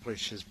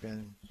accomplish has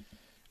been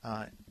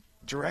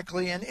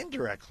directly and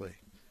indirectly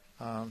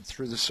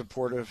through the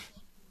support of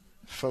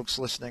folks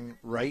listening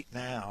right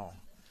now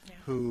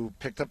who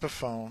picked up a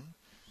phone.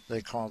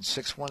 They called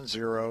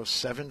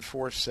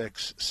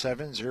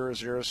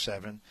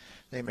 610-746-7007.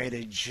 They made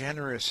a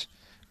generous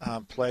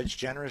pledge,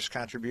 generous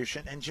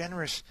contribution, and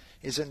generous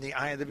is in the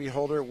eye of the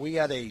beholder. We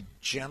had a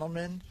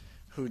gentleman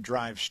who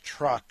drives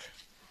truck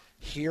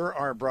hear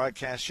our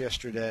broadcast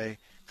yesterday,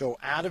 go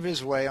out of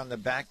his way on the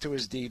back to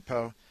his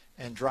depot,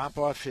 and drop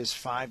off his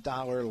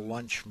 $5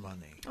 lunch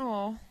money.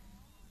 Oh.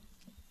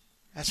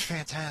 That's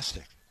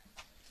fantastic.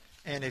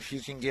 And if you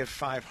can give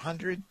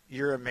 $500,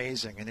 you're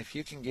amazing. And if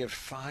you can give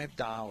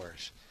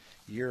 $5,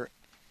 you're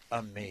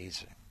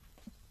amazing.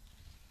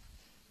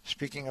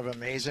 Speaking of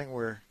amazing,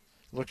 we're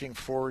looking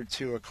forward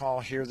to a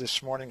call here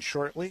this morning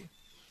shortly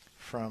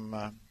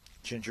from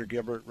Ginger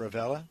Gilbert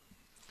Ravella.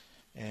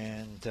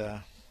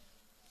 And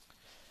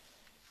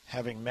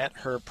having met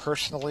her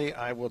personally,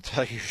 I will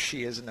tell you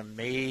she is an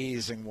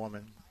amazing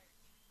woman.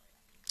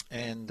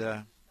 And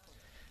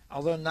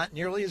although not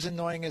nearly as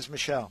annoying as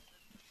Michelle,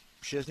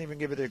 she doesn't even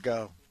give it a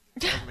go.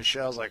 And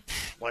Michelle's like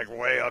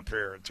way up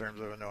here in terms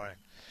of annoying.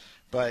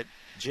 But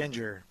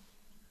Ginger,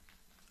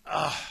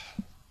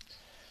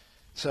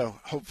 so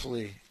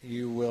hopefully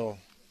you will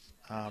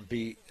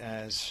be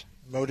as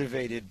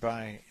motivated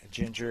by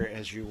Ginger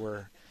as you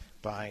were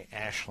by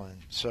Ashlyn.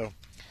 So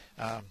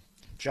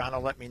John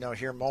will let me know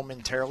here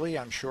momentarily,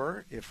 I'm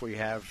sure, if we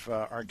have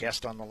our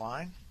guest on the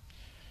line.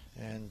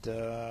 And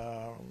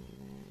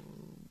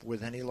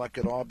with any luck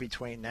at all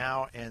between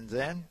now and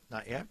then,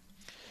 not yet,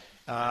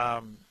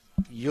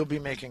 you'll be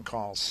making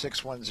calls,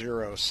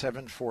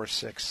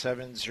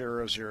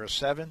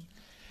 610-746-7007.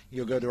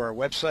 You'll go to our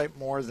website,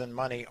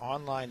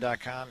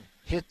 morethanmoneyonline.com.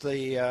 Hit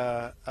the,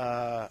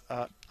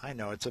 I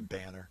know, it's a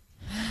banner.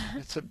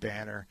 It's a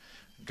banner.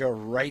 Go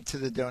right to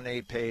the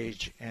donate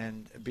page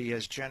and be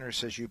as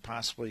generous as you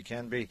possibly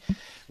can be.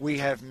 We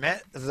have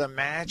met the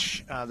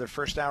match, the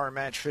first hour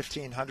match,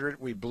 $1,500.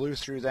 We blew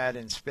through that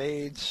in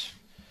spades.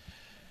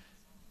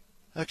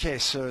 Okay,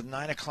 so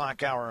 9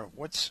 o'clock hour.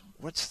 What's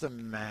the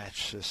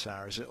match this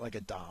hour? Is it like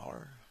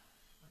 $1?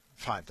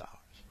 $5.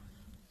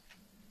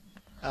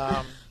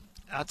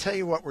 I'll tell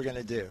you what we're going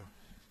to do.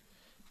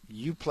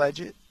 You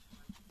pledge it,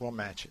 we'll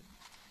match it.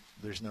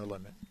 There's no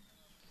limit.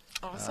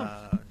 Awesome.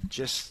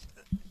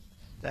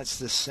 That's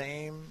the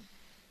same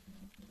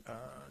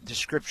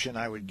description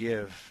I would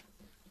give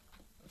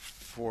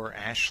for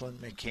Ashlyn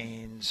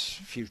McCain's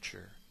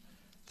future.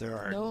 There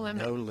are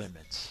no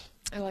limits.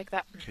 I like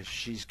that. Because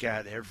she's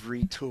got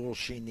every tool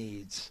she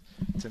needs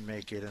to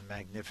make it a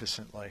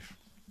magnificent life.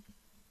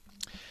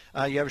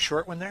 You have a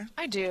short one there?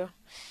 I do.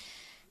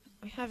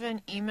 We have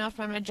an email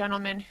from a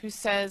gentleman who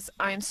says,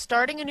 I am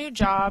starting a new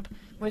job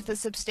with a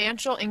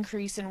substantial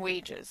increase in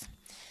wages.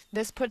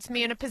 This puts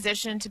me in a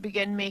position to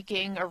begin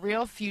making a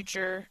real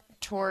future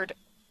toward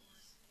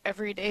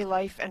everyday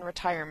life and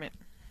retirement.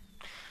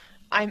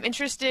 I'm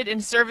interested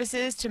in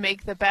services to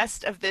make the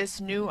best of this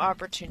new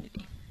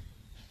opportunity.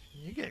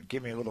 You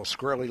give me a little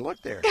squirrely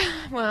look there.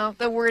 Well,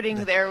 the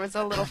wording there was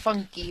a little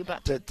funky,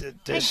 but I get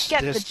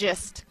the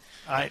gist.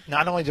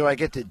 Not only do I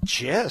get the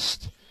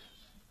gist,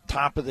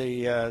 tip of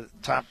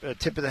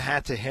the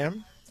hat to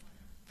him.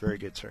 Very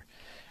good, sir.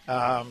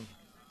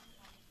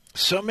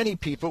 So many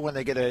people, when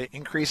they get an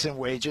increase in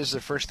wages,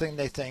 the first thing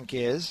they think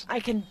is, I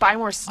can buy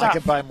more stuff. I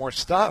can buy more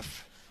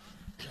stuff.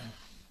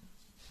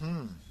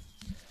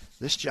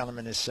 This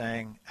gentleman is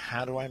saying,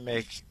 how do I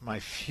make my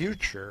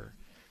future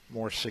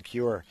more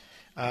secure?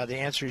 The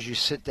answer is you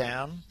sit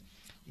down,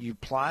 you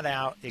plot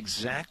out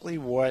exactly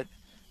what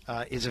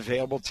is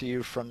available to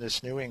you from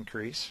this new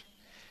increase.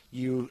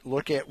 You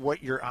look at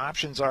what your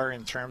options are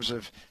in terms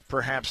of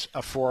perhaps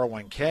a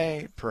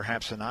 401k,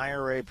 perhaps an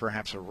IRA,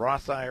 perhaps a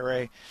Roth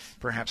IRA,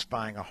 perhaps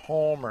buying a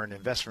home or an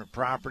investment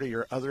property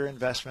or other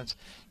investments.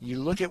 You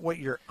look at what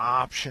your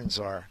options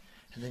are,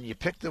 and then you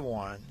pick the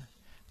one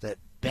that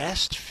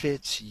best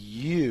fits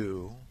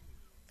you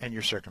and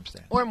your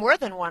circumstance. Or more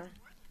than one.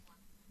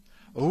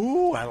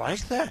 Ooh, I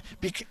like that.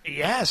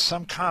 Yes,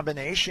 some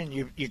combination.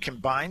 You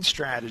combine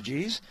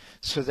strategies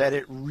so that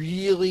it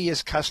really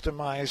is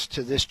customized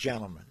to this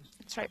gentleman.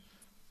 That's right.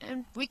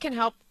 And we can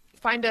help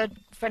find a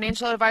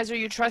financial advisor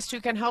you trust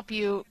who can help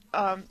you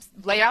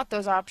lay out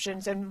those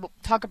options and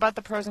talk about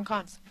the pros and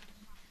cons.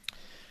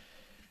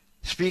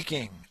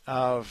 Speaking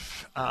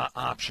of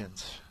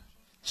options,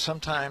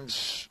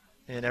 sometimes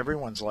in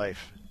everyone's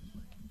life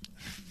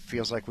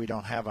feels like we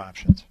don't have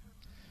options.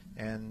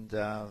 And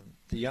the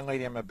young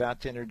lady I'm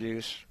about to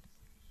introduce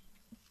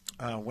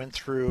went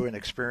through an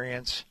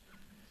experience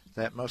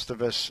that most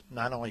of us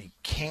not only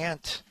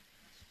can't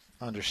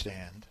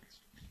understand,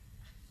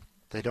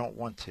 they don't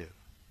want to.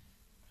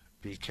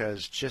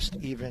 Because just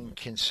even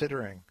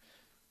considering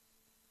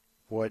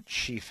what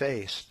she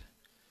faced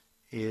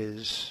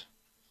is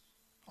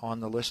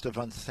on the list of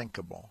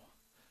unthinkable.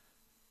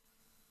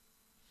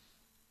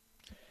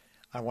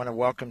 I want to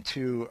welcome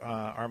to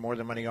our More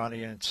Than Money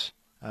audience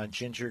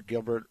Ginger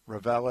Gilbert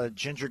Ravella.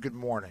 Ginger, good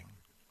morning.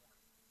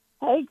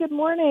 Hey, good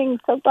morning.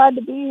 So glad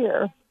to be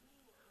here.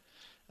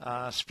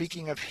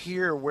 Speaking of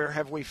here, where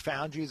have we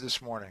found you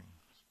this morning?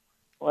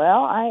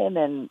 Well, I am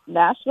in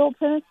Nashville,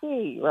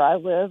 Tennessee, where I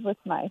live with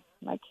my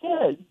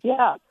kids.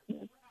 Yeah,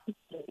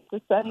 it's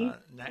a sunny,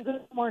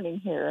 good morning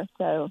here,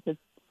 so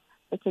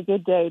it's a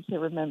good day to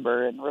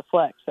remember and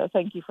reflect. So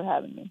thank you for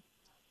having me.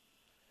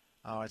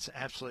 Oh, it's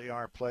absolutely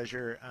our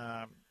pleasure.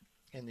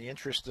 In the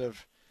interest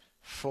of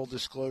full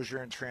disclosure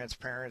and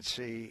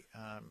transparency,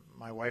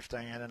 my wife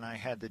Diane and I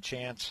had the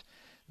chance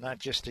not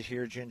just to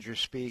hear Ginger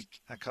speak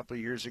a couple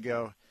of years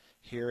ago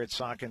here at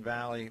Saucon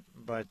Valley,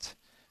 but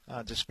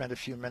to spend a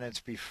few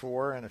minutes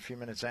before and a few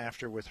minutes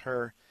after with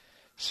her.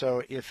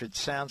 So if it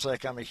sounds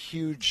like I'm a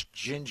huge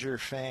Ginger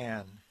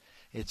fan,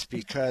 it's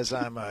because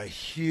I'm a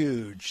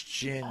huge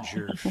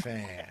Ginger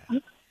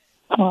fan.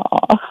 Oh,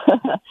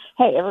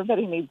 hey,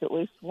 everybody needs at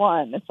least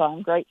one, so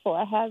I'm grateful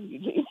I have you,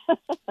 Gene.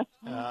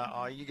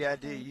 All you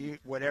got to do,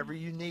 whatever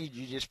you need,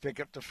 you just pick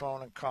up the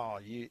phone and call.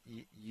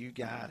 You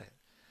got it.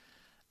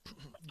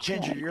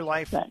 Ginger, your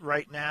life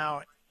right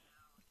now,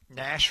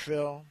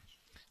 Nashville,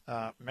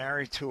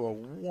 married to a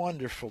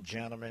wonderful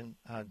gentleman,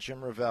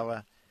 Jim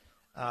Ravella,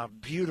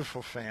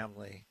 beautiful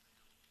family,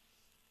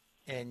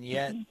 and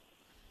yet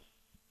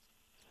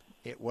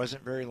it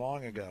wasn't very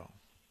long ago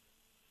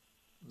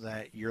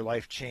that your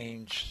life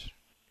changed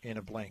in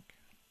a blink.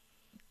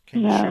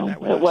 Can you share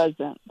that with us? No, it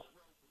wasn't.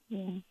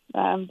 Yeah.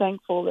 I'm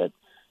thankful that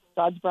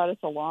God's brought us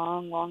a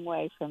long, long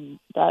way from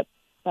that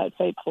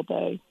fateful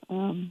day.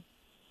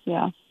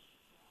 Yeah.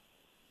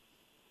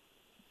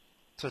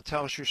 So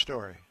tell us your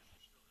story.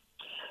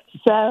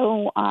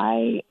 So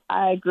I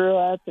grew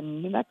up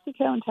in New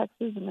Mexico and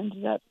Texas and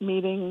ended up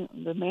meeting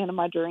the man of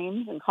my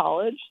dreams in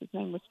college. His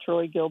name was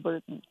Troy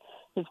Gilbert, and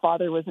his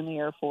father was in the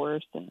Air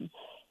Force. And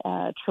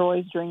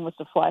Troy's dream was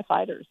to fly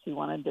fighters. He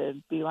wanted to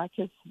be like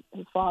his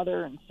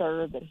father and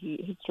serve, but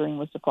his dream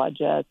was to fly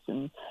jets.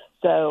 And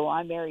so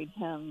I married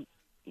him,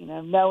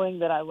 knowing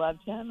that I loved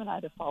him and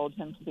I'd have followed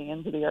him to the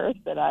ends of the earth,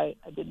 but I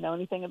didn't know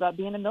anything about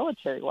being a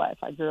military wife.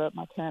 I grew up,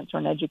 my parents were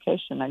in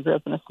education. I grew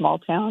up in a small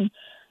town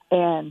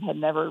and had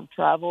never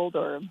traveled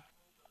or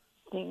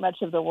seen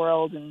much of the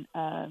world.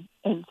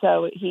 And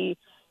so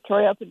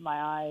Troy opened my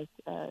eyes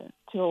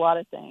to a lot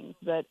of things.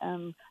 But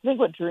I think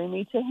what drew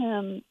me to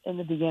him in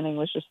the beginning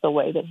was just the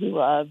way that he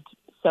loved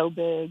so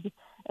big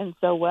and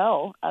so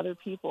well other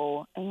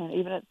people. And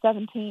even at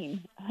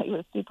 17, he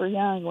was super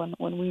young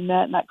when we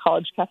met in that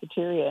college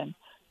cafeteria in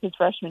his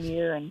freshman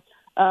year. And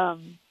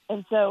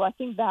so I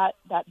think that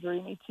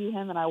drew me to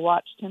him, and I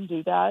watched him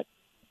do that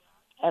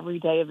every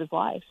day of his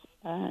life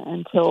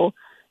until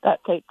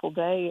that fateful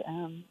day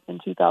in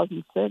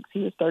 2006. He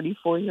was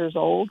 34 years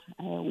old.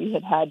 We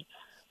had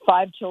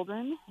 5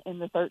 children in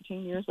the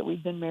 13 years that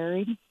we've been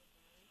married.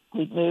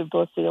 We've moved,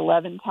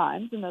 11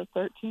 times in those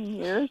 13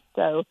 years.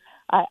 So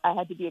I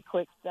had to be a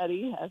quick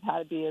study of how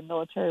to be a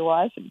military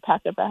wife and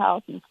pack up a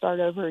house and start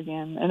over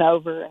again and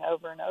over and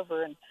over and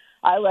over. And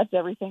I left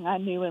everything I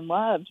knew and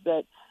loved,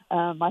 but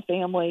my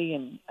family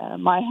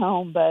and my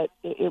home, but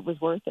it was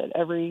worth it.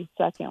 Every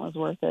second was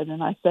worth it.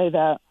 And I say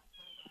that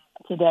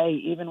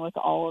today, even with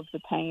all of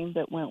the pain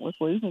that went with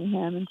losing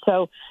him. And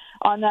so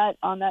on that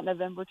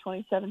November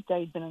 27th day,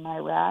 he'd been in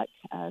Iraq,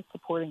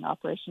 supporting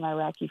Operation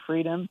Iraqi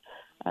Freedom.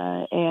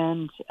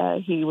 And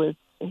he was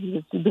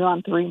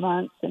gone 3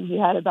 months, and he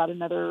had about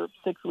another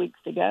 6 weeks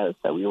to go.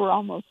 So we were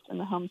almost in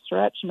the home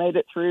stretch, made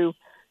it through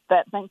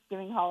that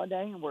Thanksgiving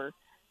holiday, and we're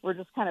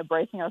just kind of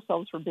bracing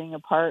ourselves for being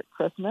apart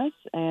Christmas,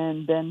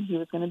 and then he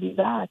was going to be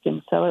back.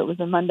 And so it was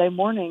a Monday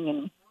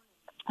morning,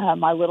 and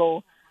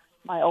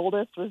my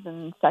oldest was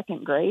in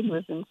second grade. He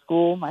was in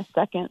school. My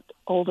second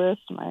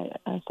oldest, my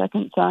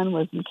second son,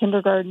 was in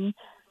kindergarten.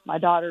 My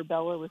daughter,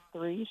 Bella, was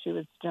 3. She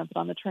was jumping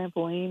on the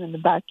trampoline in the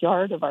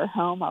backyard of our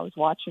home. I was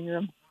watching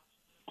her,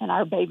 and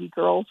our baby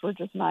girls were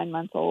just 9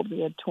 months old.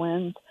 We had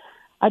twins,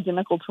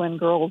 identical twin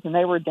girls, and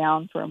they were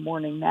down for a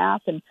morning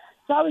nap. And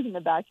so I was in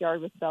the backyard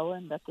with Bella,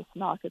 and got this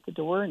knock at the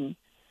door, and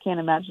can't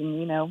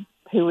imagine,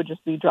 who would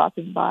just be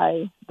dropping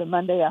by the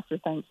Monday after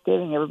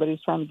Thanksgiving.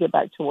 Everybody's trying to get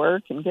back to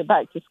work and get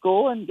back to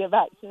school and get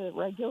back to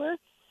regular.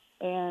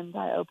 And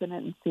I open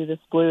it and see this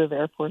blue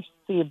Air Force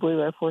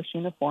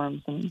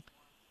uniforms. And,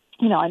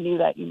 I knew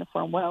that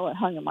uniform well. It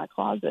hung in my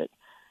closet,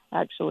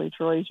 actually,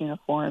 Troy's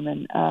uniform.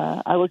 And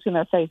I looked in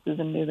their faces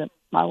and knew that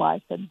my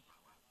life had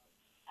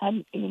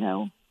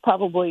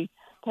probably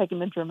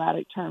taken a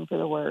dramatic turn for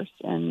the worse.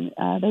 And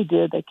they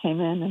did. They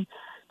came in and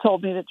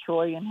told me that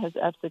Troy and his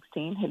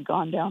F-16 had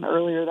gone down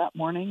earlier that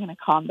morning in a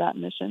combat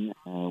mission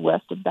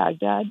west of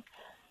Baghdad,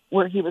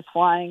 where he was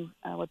flying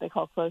what they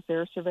call close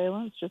air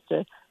surveillance, just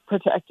to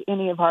protect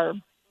any of our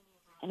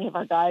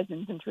guys,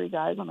 infantry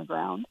guys on the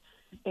ground.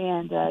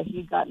 And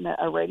he'd gotten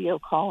a radio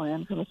call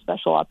in from a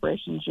special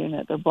operations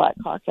unit. Their Black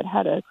Hawk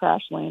had a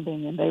crash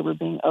landing, and they were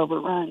being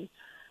overrun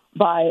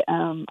by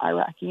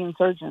Iraqi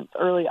insurgents,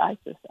 early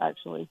ISIS,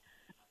 actually.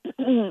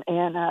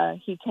 And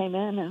he came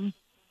in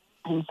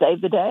and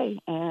saved the day.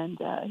 And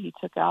he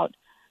took out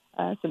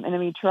some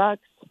enemy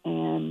trucks,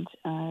 and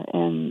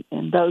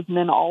those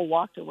men all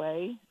walked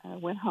away,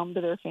 went home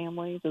to their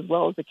families, as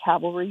well as the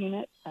cavalry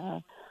unit.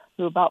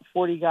 to about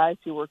 40 guys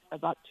who were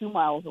about 2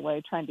 miles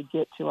away trying to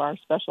get to our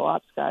special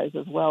ops guys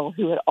as well,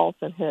 who had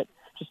also hit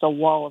just a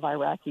wall of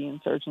Iraqi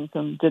insurgents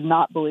and did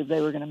not believe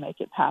they were going to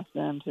make it past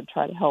them to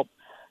try to help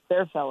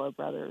their fellow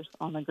brothers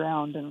on the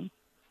ground.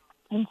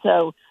 And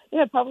so,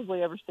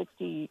 probably over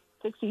 60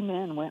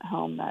 men went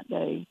home that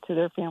day to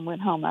their family,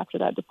 went home after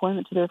that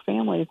deployment to their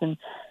families. And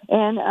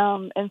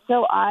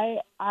so I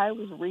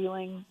was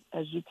reeling,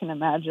 as you can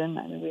imagine.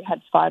 I mean, we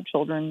had 5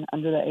 children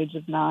under the age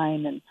of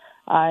 9, and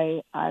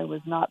I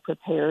was not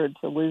prepared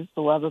to lose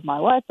the love of my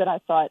life. But I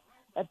thought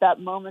at that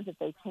moment that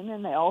they came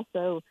in, they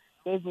also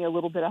gave me a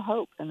little bit of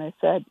hope. And they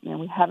said,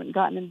 we haven't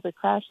gotten into the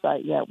crash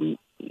site yet. We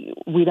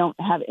don't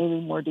have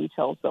any more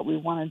details, but we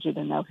wanted you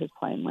to know his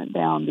plane went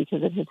down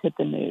because it had hit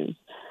the news.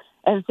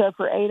 And so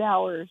for 8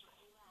 hours,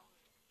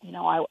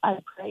 I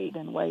prayed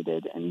and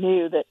waited and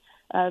knew that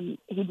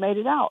he'd made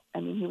it out. I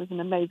mean, he was an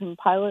amazing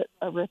pilot,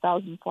 over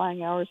 1,000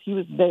 flying hours. He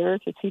was there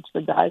to teach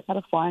the guys how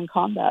to fly in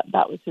combat.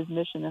 That was his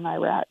mission in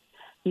Iraq.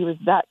 He was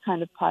that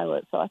kind of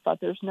pilot. So I thought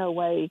there's no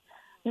way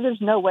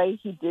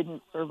he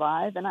didn't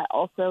survive. And I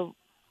also,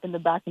 in the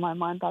back of my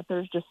mind, thought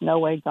there's just no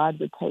way God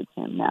would take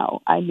him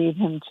now. I need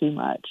him too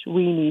much.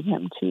 We need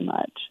him too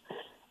much.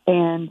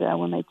 And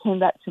when they came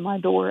back to my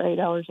door 8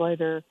 hours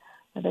later,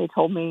 they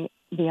told me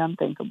the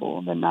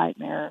unthinkable, the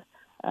nightmare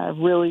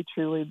really,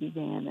 truly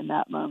began in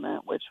that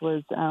moment, which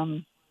was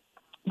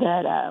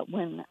that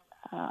when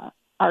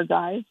our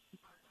guys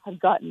had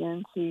gotten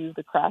into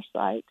the crash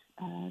site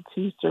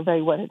to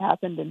survey what had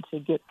happened and to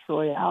get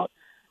Troy out,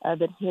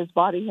 that his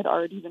body had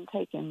already been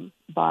taken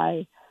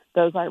by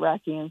those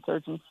Iraqi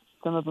insurgents,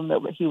 some of them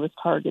that he was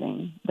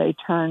targeting. They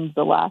turned,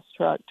 the last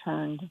truck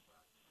turned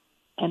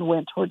and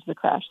went towards the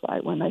crash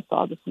site when they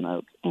saw the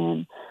smoke.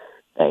 And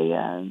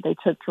they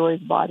took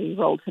Troy's body,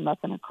 rolled him up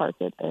in a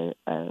carpet.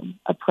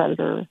 A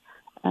Predator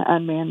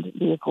unmanned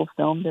vehicle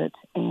filmed it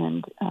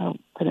and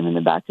put him in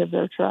the back of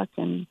their truck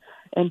and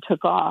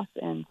took off.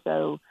 And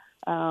so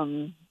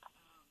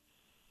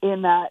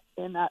in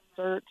that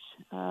search,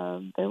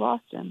 they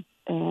lost him,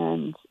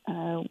 and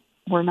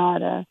we're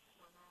not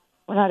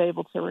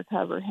able to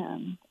recover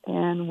him.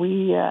 And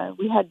we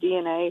had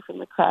DNA from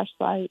the crash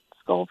site,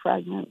 skull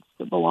fragments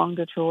that belonged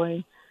to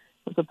Troy.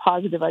 It was a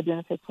positive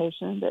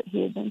identification that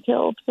he had been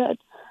killed, but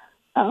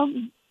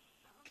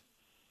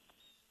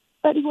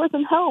he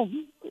wasn't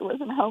home. He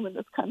wasn't home in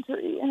this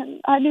country,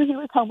 and I knew he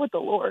was home with the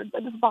Lord,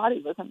 but his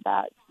body wasn't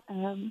back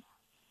in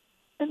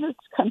this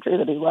country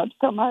that he loved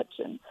so much.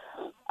 And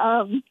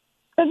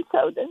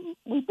so then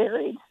we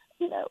buried,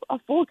 a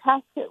full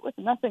casket with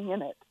nothing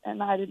in it,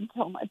 and I didn't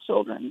tell my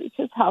children,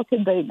 because how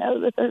could they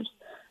know that there's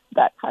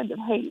that kind of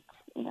hate,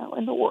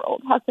 in the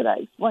world? How could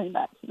I explain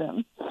that to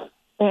them?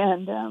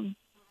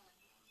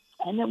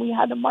 And then we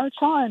had to march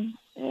on,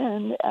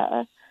 and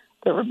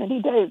there were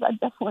many days I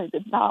definitely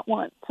did not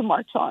want to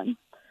march on.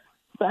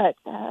 But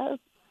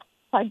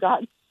by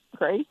God's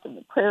grace and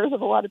the prayers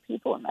of a lot of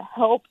people and the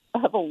help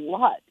of a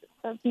lot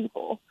of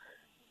people,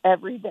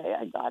 every day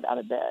I got out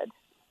of bed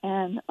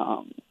and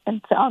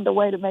found a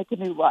way to make a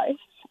new life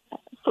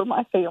for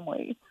my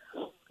family.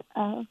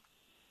 But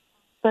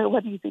it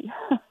wasn't easy.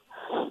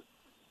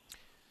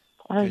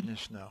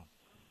 Goodness, no.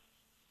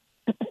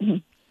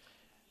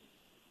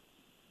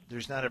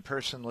 There's not a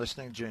person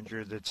listening,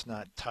 Ginger, that's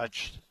not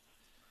touched.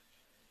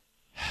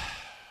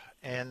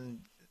 And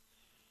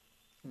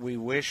we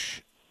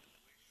wish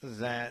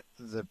that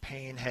the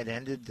pain had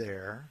ended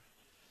there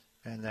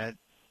and that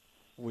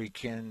we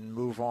can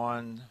move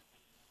on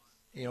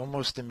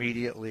almost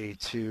immediately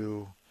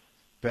to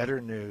better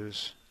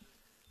news.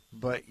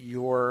 But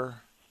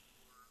your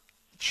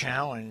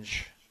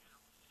challenge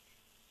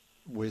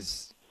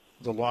with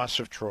the loss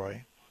of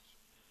Troy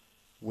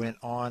went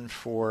on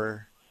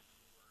for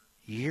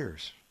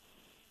years.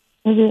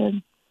 It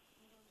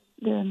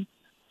did.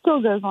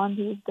 Still goes on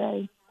to this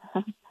day.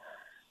 It's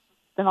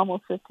been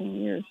almost 15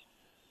 years.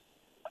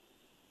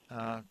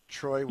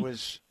 Troy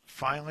was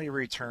finally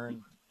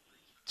returned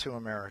to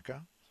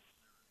America.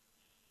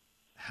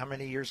 How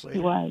many years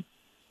later?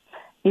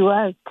 He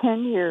was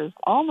 10 years,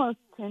 almost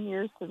 10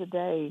 years to the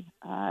day.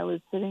 I was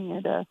sitting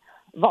at a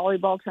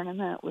volleyball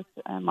tournament with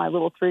my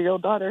little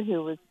 3-year-old daughter,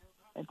 who was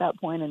at that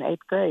point in 8th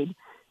grade.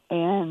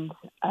 And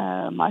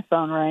my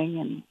phone rang,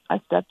 and I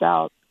stepped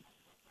out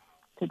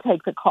to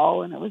take the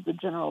call, and it was the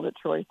general that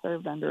Troy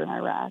served under in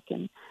Iraq.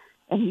 And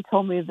he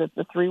told me that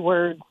the 3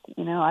 words,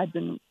 I'd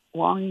been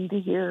longing to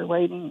hear,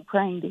 waiting,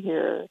 praying to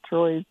hear,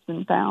 Troy's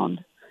been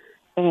found.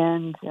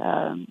 And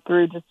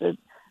through just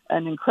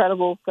an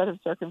incredible set of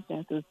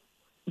circumstances,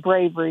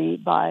 bravery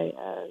by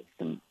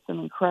some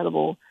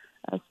incredible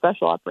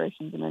special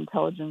operations and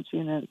intelligence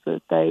units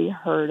that they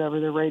heard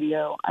over the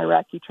radio,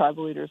 Iraqi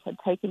tribal leaders had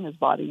taken his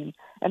body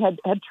and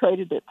had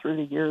traded it through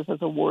the years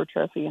as a war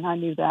trophy. And I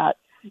knew that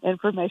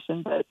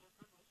information that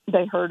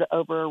they heard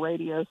over a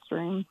radio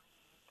stream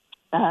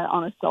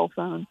on a cell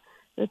phone,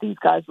 that these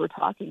guys were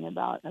talking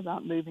about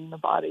moving the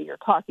body or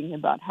talking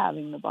about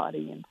having the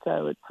body. And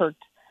so it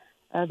perked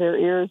their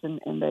ears,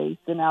 and they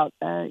sent out,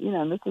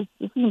 and this is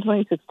in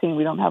 2016.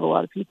 We don't have a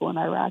lot of people in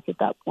Iraq at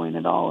that point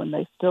at all, and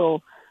they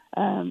still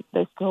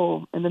they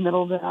still, in the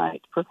middle of the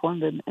night,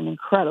 performed an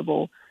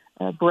incredible,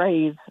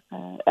 brave,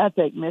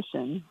 epic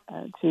mission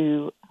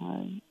to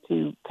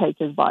take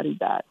his body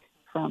back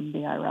from the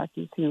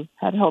Iraqis who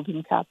had held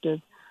him captive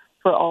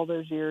for all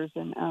those years,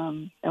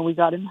 and we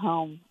got him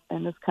home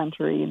in this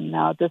country. And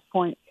now at this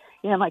point,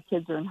 my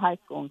kids are in high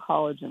school and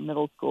college and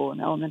middle school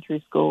and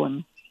elementary school,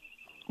 and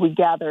we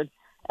gathered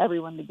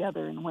everyone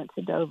together and went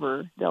to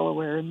Dover,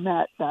 Delaware, and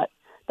met that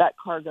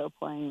cargo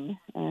plane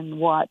and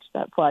watched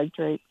that flag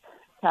draped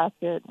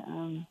casket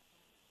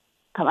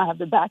come out of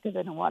the back of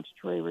it and watched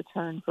Troy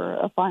return for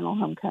a final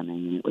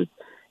homecoming.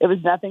 It was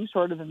nothing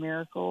short of a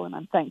miracle, and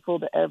I'm thankful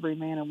to every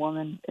man and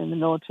woman in the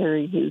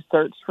military who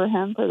searched for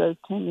him for those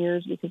 10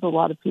 years, because a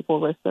lot of people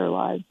risked their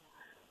lives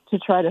to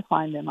try to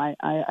find him. I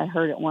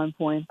heard at one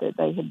point that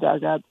they had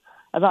dug up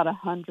about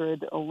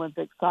 100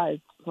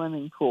 Olympic-sized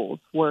swimming pools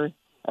worth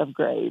of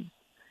graves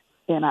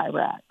in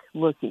Iraq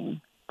looking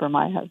for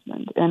my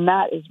husband. And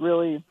that's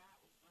really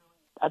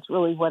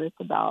what it's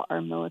about.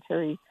 Our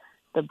military,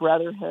 the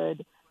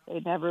brotherhood, they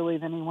never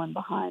leave anyone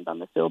behind on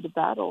the field of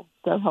battle.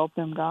 So help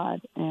them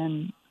God.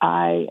 And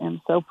I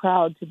am so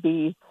proud to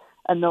be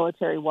a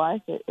military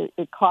wife.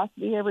 It cost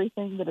me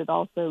everything, but it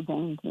also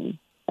gained me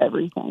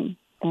everything.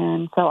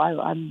 And so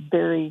I'm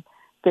very,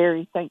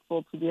 very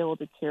thankful to be able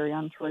to carry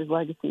on Troy's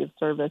legacy of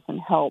service and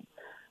help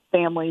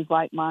families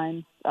like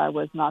mine. I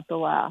was not the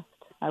last.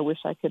 I wish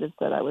I could have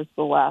said I was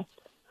the last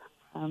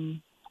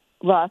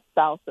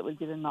spouse that would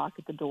get a knock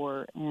at the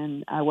door,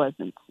 and I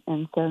wasn't.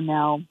 And so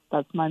now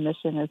that's my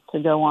mission, is to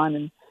go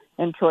on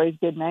in Troy's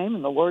good name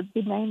and the Lord's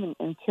good name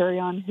and carry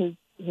on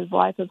his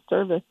life of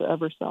service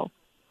over self.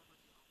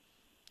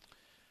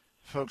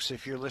 Folks,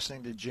 if you're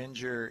listening to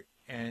Ginger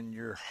and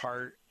your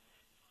heart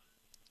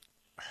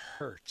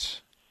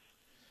hurts,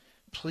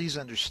 please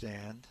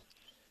understand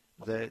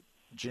that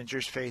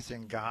Ginger's faith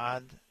in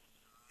God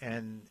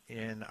and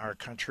in our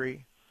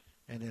country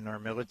and in our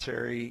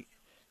military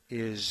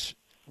is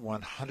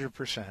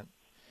 100%.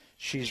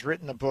 She's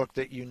written a book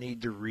that you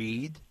need to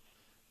read.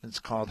 It's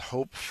called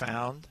Hope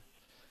Found.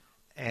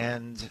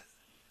 And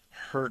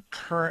her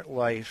current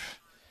life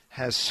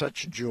has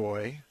such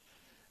joy,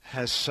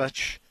 has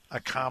such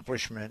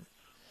accomplishment,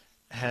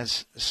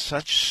 has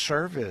such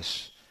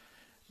service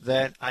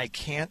that I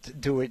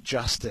can't do it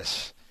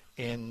justice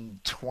in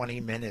 20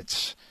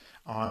 minutes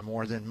on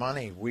More Than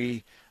Money.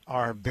 We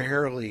are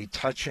barely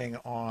touching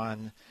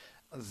on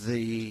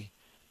the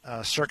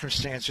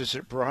circumstances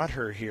that brought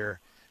her here.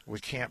 We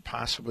can't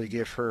possibly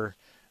give her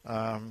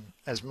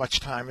as much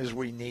time as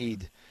we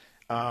need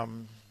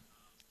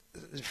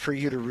for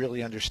you to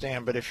really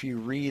understand. But if you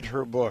read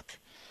her book,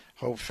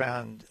 Hope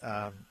Found,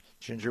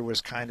 Ginger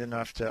was kind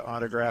enough to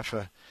autograph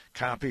a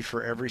copy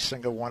for every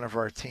single one of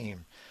our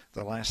team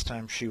the last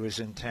time she was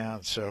in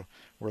town. So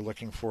we're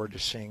looking forward to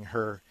seeing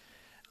her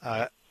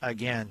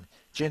again.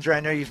 Ginger,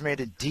 I know you've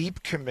made a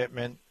deep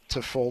commitment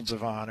to Folds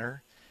of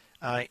Honor.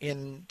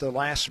 In the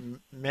last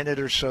minute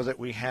or so that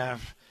we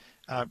have,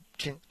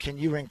 can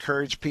you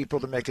encourage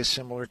people to make a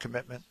similar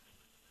commitment?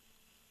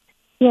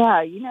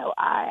 Yeah,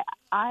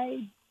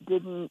 I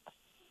didn't,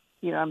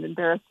 I'm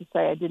embarrassed to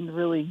say I didn't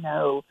really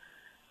know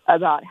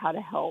about how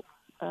to help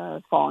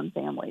fallen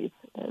families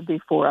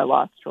before I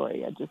lost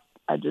Troy.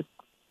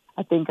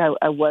 I think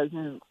I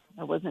wasn't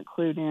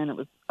clued in. It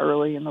was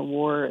early in the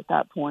war at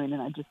that point,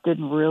 and I just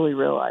didn't really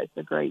realize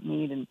the great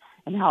need and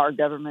how our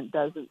government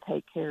doesn't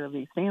take care of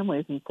these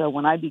families. And so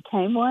when I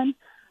became one,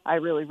 I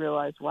really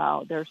realized,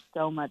 wow, there's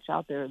so much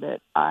out there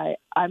that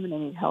I'm going to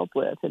need help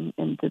with.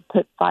 And to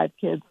put 5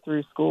 kids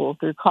through school,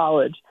 through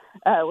college,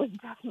 was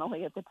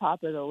definitely at the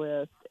top of the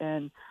list.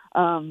 And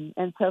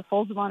so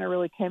Folds of Honor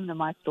really came to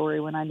my story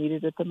when I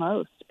needed it the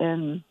most.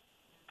 And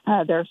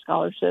their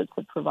scholarships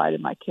have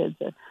provided my kids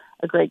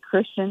a great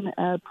Christian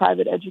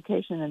private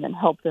education, and then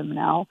help them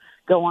now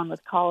go on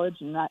with college.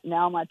 And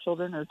now my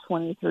children are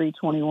 23,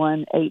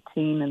 21,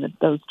 18, and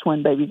those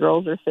twin baby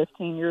girls are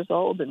 15 years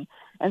old. And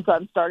so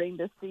I'm starting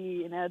to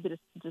see,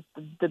 just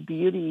the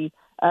beauty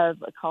of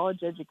a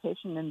college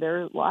education in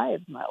their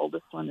lives. My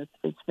oldest one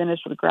is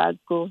finished with grad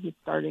school. He's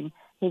starting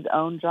his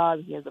own job.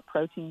 He has a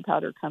protein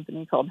powder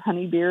company called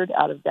Honeybeard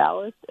out of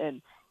Dallas,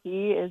 and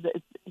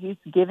he's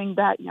giving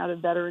back now to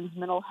veterans'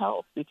 mental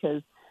health,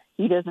 because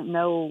he doesn't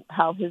know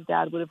how his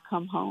dad would have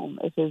come home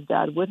if his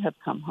dad would have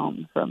come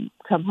home from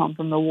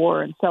the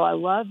war. And so I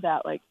love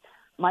that. Like,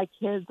 my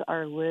kids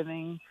are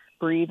living,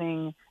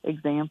 breathing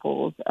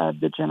examples of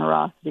the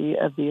generosity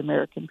of the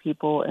American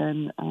people,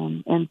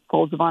 and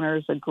Folds of Honor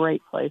is a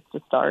great place to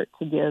start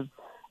to give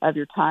of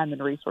your time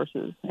and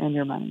resources and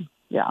your money.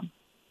 Yeah.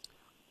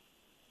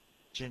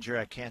 Ginger,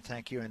 I can't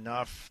thank you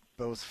enough,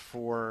 both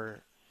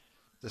for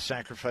the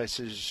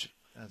sacrifices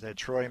that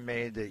Troy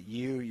made, that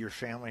your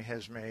family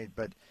has made,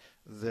 but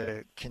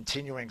the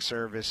continuing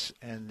service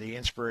and the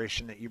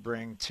inspiration that you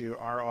bring to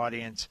our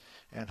audience,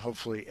 and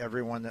hopefully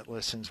everyone that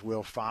listens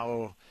will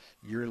follow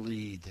your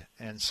lead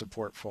and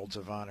support Folds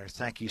of Honor.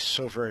 Thank you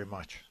so very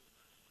much.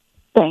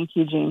 Thank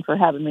you, Gene, for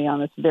having me on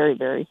this very,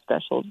 very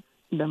special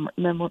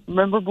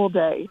memorable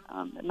day,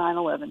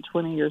 9/11,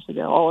 20 years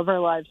ago. All of our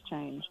lives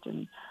changed,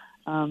 and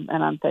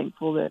I'm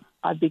thankful that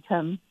I've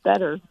become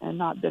better and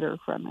not bitter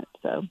from it.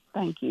 So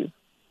thank you.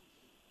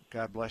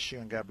 God bless you,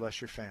 and God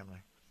bless your family.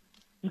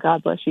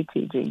 God bless you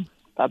too, Gene.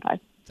 Bye-bye.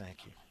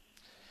 Thank you.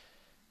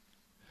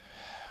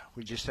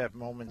 We just have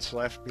moments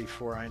left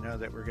before I know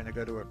that we're going to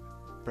go to a...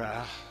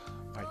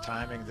 my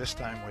timing this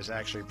time was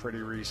actually pretty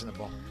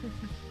reasonable.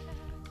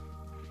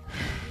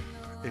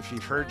 If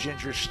you've heard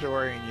Ginger's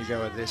story and you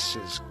go, this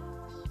has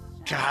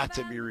got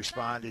to be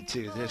responded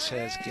to, this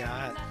has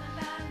got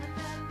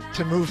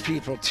to move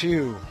people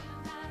to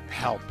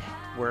help.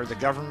 Where the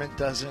government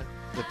doesn't,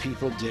 the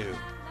people do.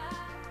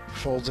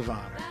 Folds of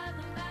Honor.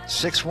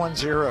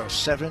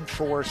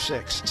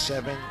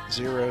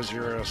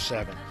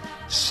 610-746-7007.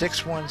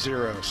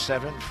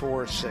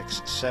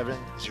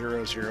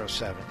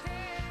 610-746-7007.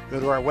 Go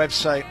to our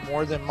website,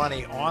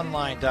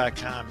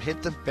 morethanmoneyonline.com.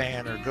 Hit the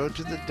banner. Go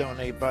to the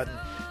donate button.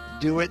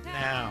 Do it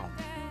now.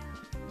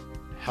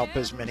 Help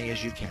as many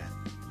as you can.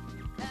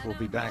 We'll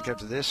be back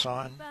after this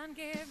on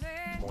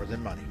More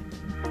Than Money.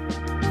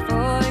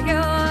 For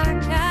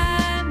your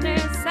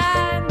kindness,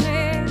 I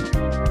made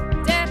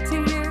debt to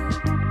you,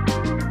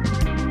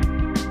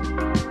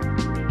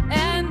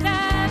 and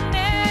I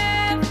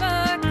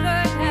never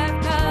could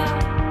have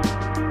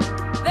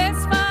come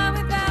this far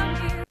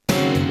without you.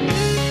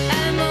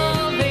 I'm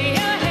over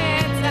your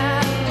head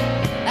now.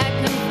 I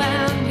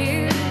confound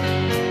you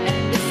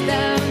and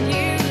astound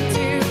you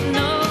to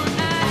know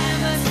I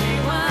must be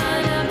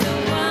one of the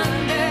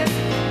wonders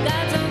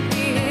God's own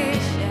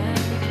creation.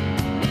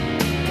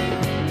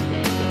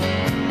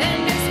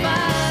 And as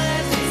far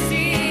as we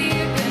see,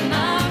 you can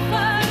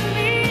offer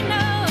me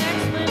no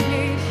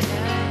explanation.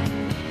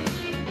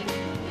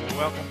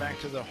 Welcome back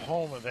to the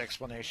home of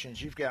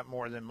explanations. You've got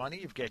More Than Money.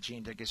 You've got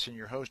Gene Dickinson,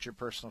 your host, your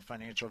personal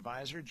financial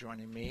advisor.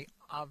 Joining me,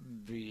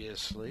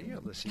 obviously,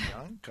 Alyssa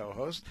Young,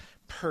 co-host,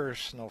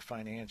 personal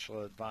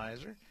financial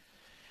advisor.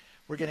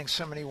 We're getting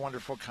so many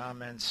wonderful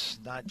comments,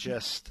 not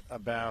just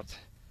about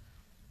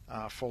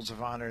Folds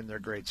of Honor and their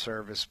great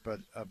service, but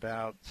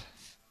about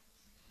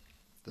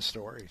the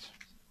stories.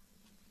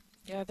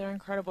 Yeah, they're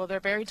incredible. They're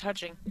very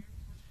touching.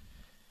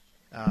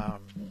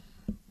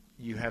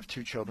 You have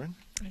 2 children.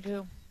 I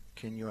do.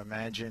 Can you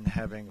imagine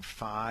having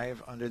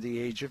 5 under the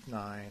age of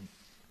 9,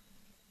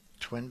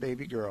 twin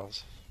baby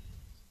girls,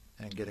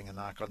 and getting a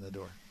knock on the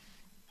door?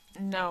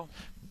 No.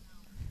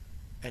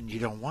 And you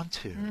don't want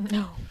to.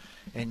 No.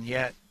 And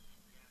yet,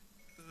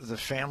 the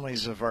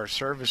families of our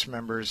service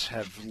members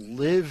have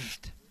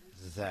lived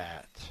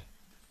that.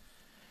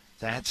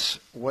 That's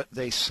what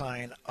they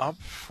sign up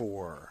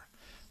for.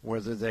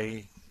 Whether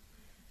they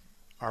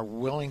are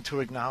willing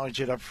to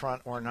acknowledge it up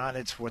front or not,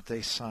 it's what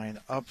they sign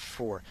up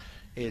for.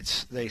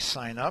 They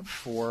sign up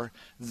for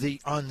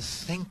the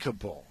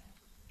unthinkable.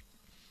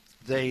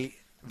 They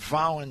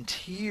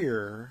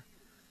volunteer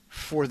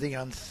for the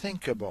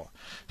unthinkable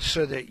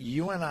so that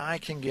you and I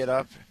can get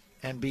up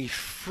and be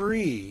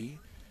free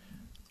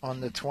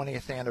on the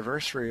 20th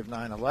anniversary of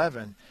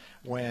 9/11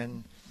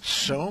 when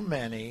so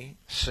many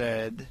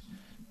said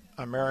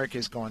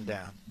America's going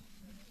down.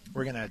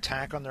 We're going to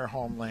attack on their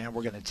homeland.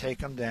 We're going to take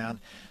them down.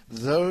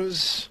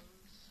 Those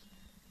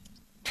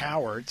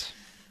cowards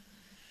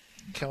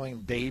killing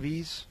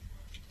babies,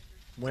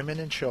 women,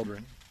 and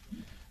children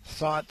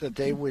thought that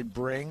they would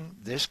bring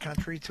this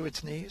country to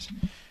its knees.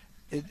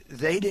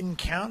 They didn't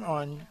count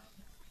on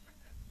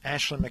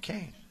Ashlyn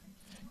McCain.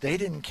 They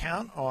didn't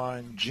count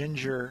on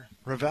Ginger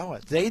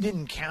Ravella. They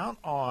didn't count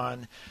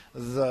on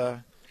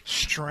the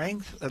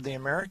strength of the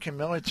American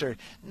military,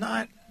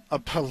 not a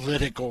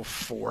political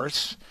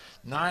force,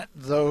 not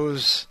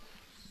those,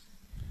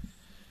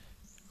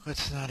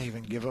 let's not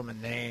even give them a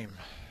name,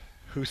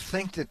 who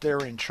think that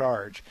they're in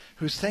charge,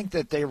 who think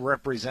that they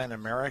represent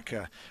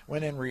America,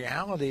 when in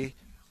reality,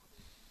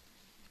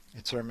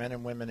 it's our men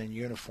and women in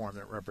uniform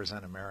that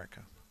represent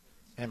America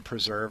and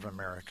preserve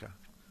America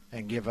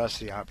and give us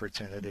the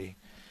opportunity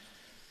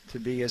to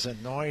be as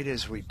annoyed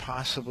as we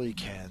possibly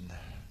can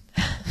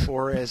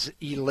or as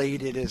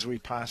elated as we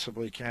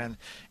possibly can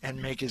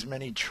and make as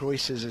many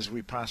choices as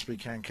we possibly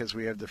can because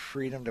we have the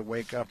freedom to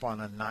wake up on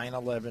a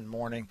 9/11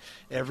 morning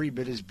every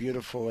bit as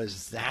beautiful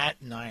as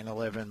that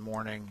 9/11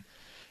 morning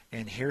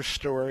and hear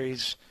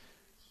stories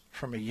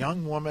from a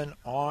young woman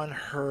on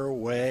her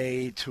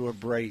way to a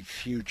bright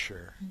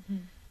future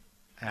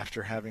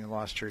after having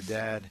lost her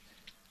dad,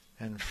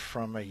 and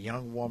from a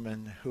young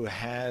woman who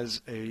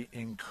has an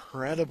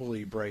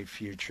incredibly bright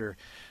future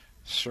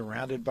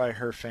surrounded by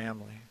her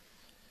family.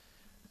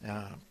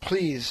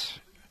 Please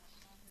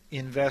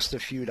invest a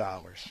few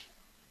dollars.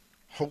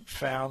 Hope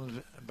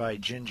Found by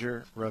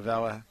Ginger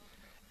Ravella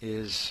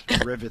is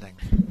riveting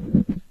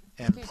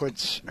and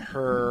puts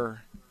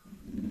her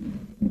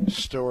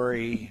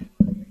story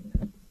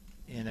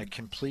in a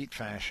complete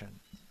fashion,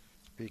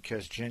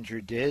 because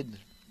Ginger did,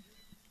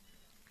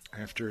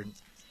 after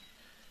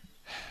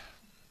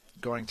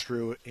going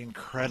through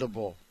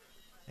incredibly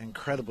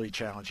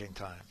challenging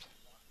times,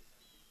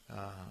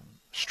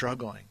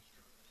 struggling,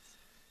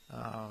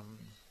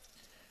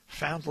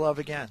 found love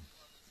again.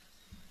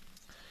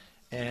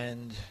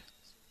 And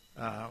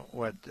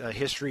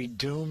history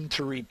doomed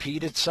to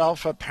repeat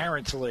itself?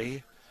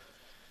 Apparently,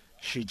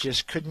 she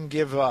just couldn't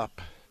give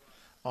up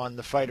on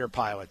the fighter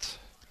pilots.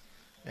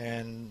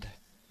 And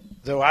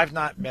though I've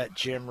not met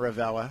Jim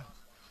Ravella,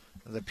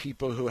 the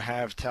people who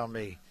have tell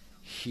me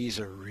he's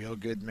a real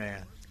good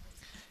man.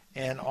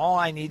 And all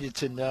I needed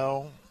to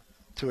know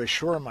to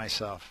assure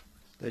myself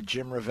that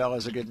Jim Ravella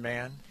is a good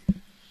man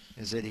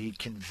is that he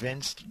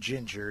convinced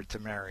Ginger to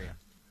marry him.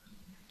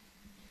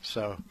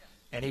 So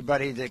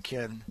anybody that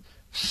can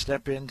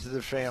step into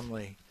the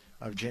family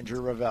of Ginger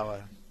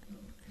Ravella,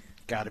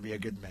 got to be a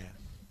good man.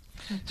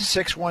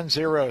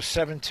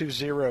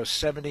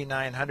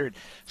 610-720-7900.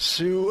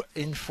 Sue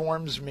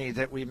informs me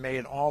that we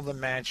made all the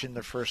match in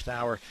the first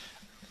hour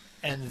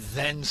and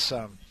then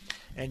some.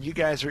 And you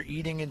guys are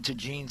eating into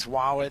Gene's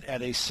wallet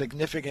at a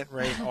significant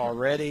rate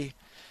already.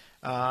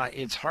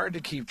 It's hard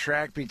to keep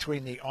track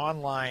between the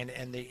online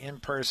and the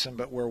in-person,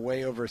 but we're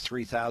way over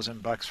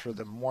 $3,000 for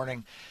the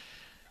morning.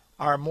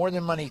 Our More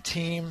Than Money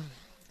team,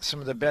 some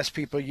of the best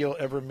people you'll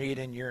ever meet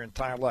in your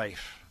entire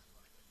life.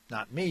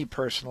 Not me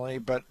personally,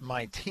 but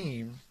my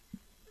team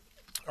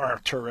are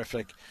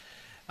terrific.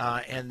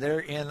 And they're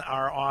in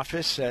our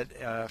office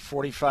at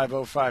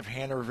 4505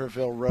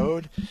 Hanoverville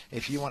Road.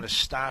 If you want to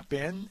stop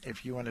in,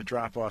 if you want to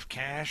drop off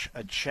cash,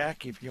 a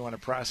check, if you want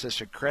to process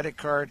a credit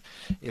card,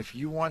 if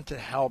you want to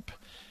help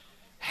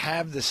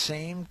have the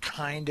same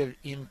kind of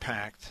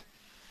impact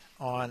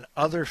on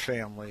other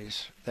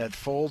families that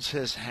Folds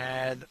has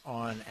had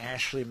on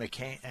Ashlyn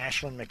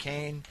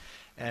McCain,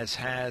 as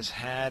has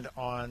had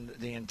on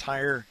the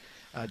entire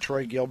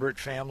Troy Gilbert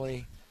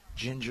family,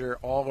 Ginger,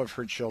 all of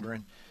her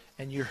children.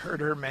 And you heard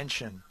her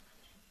mention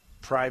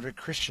private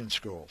Christian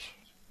schools.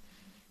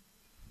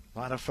 A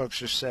lot of folks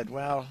just said,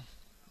 well,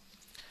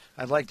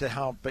 I'd like to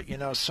help, but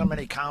so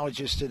many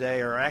colleges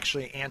today are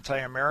actually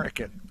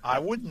anti-American. I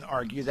wouldn't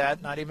argue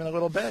that, not even a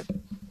little bit.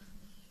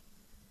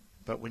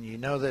 But when you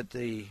know that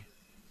the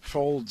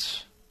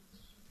Folds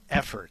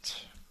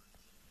efforts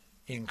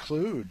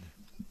include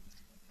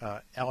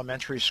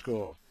elementary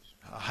school,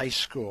 high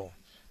school,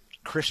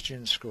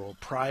 Christian school,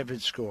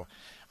 private school,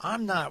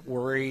 I'm not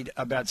worried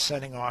about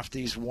sending off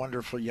these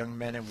wonderful young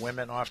men and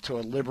women off to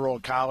a liberal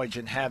college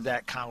and have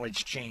that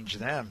college change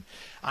them.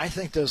 I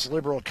think those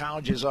liberal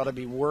colleges ought to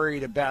be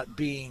worried about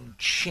being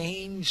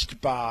changed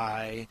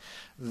by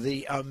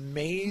the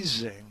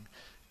amazing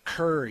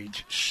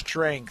courage,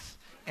 strength,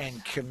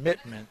 and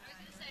commitment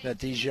that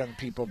these young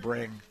people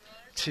bring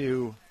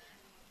to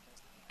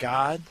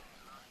God,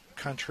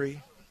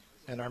 country,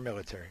 and our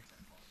military.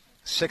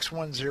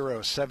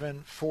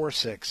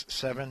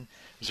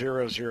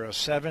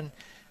 610-746-7007.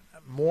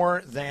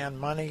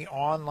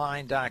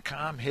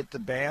 MoreThanMoneyOnline.com. Hit the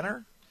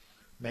banner.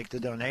 Make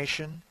the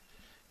donation.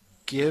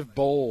 Give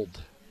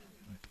bold.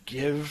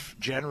 Give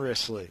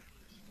generously.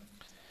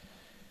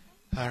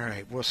 All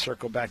right, we'll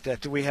circle back to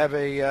that. Do we have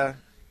another?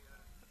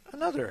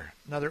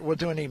 We'll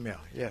do an email.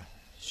 Yeah.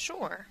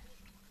 Sure.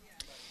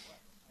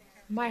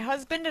 My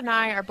husband and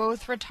I are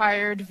both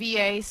retired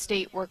VA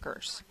state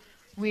workers.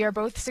 We are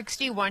both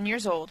 61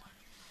 years old.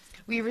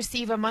 We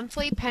receive a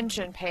monthly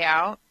pension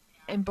payout,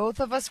 and both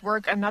of us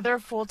work another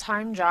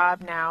full-time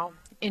job now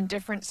in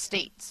different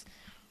states.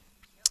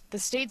 The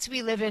states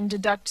we live in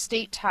deduct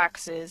state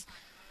taxes,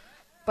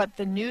 but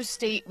the new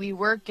state we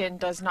work in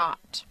does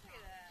not.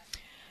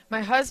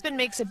 My husband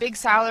makes a big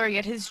salary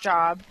at his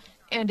job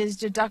and is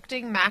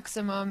deducting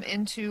maximum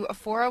into a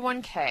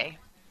 401k.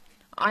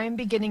 I am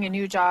beginning a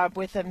new job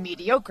with a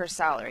mediocre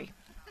salary.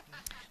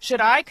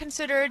 Should I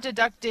consider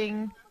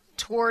deducting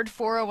toward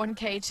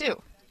 401k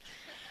too?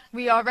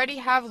 We already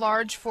have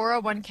large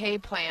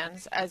 401k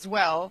plans as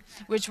well,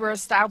 which were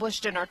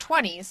established in our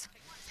 20s,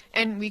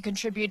 and we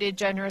contributed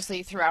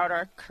generously throughout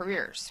our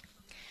careers.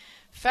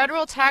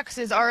 Federal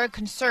taxes are a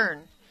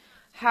concern.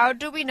 How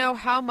do we know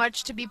how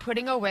much to be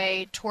putting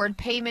away toward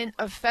payment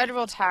of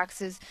federal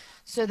taxes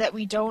so that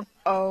we don't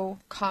owe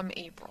come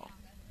April?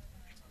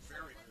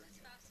 Very good.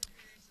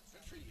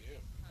 Good for you.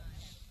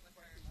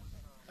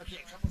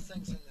 Okay, a couple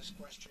things in this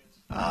question.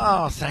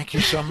 Oh, thank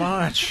you so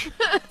much.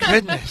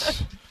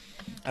 Goodness.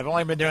 I've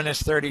only been doing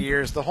this 30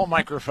 years. The whole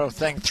microphone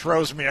thing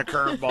throws me a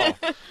curveball.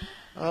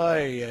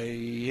 Ay,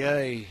 ay,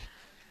 ay.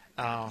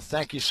 Oh,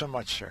 thank you so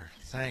much, sir.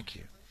 Thank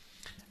you.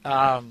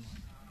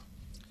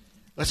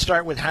 Let's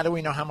start with how do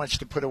we know how much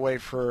to put away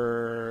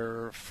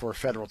for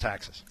federal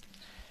taxes?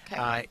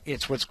 Okay.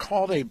 It's what's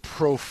called a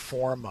pro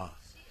forma.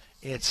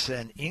 It's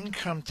an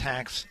income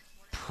tax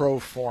pro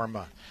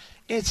forma.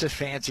 It's a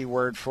fancy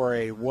word for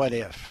a what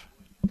if.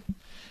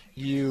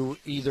 You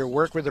either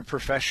work with a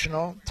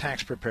professional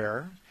tax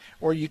preparer,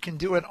 or you can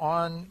do it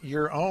on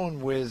your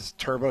own with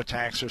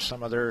TurboTax or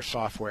some other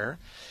software,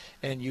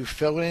 and you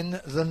fill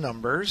in the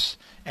numbers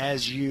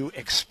as you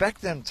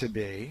expect them to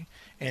be,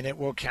 and it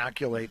will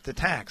calculate the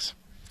tax.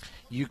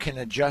 You can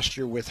adjust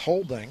your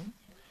withholding.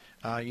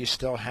 You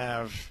still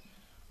have,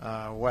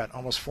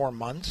 almost 4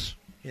 months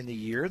in the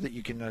year that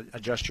you can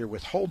adjust your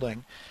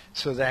withholding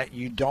so that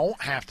you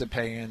don't have to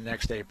pay in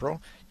next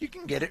April. You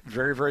can get it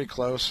very, very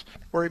close,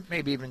 or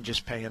maybe even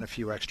just pay in a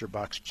few extra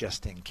bucks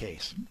just in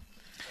case.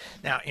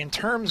 Now, in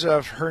terms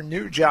of her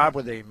new job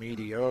with a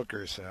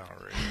mediocre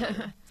salary,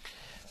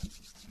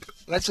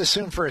 let's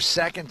assume for a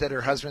second that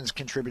her husband's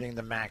contributing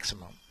the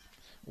maximum,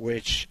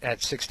 which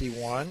at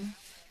 61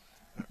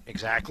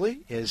 exactly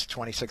is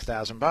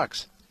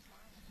 $26,000.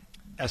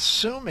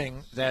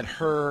 Assuming that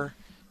her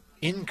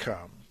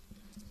income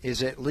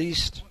is at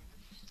least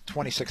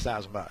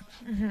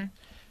 $26,000,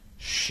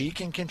 she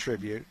can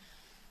contribute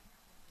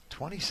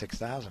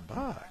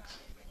 $26,000.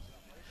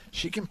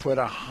 She can put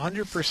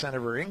 100%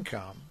 of her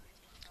income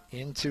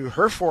into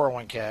her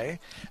 401k.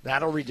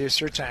 That'll reduce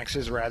her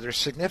taxes rather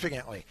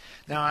significantly.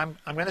 Now, I'm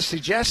going to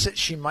suggest that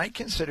she might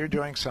consider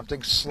doing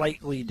something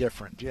slightly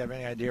different. Do you have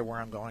any idea where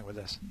I'm going with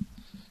this?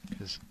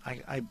 Because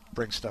I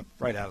bring stuff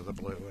right out of the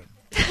blue.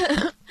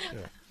 And,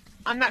 yeah.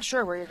 I'm not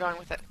sure where you're going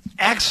with it.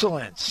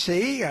 Excellent.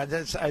 See,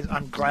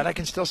 I'm glad I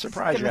can still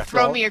surprise you after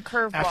throw me a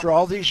curveball. After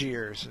all these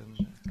years.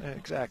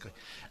 Exactly.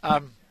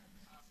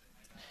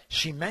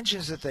 She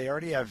mentions that they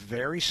already have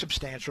very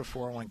substantial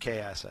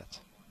 401k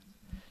assets.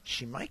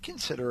 She might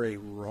consider a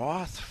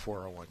Roth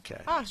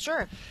 401k. Oh,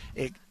 sure.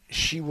 They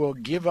will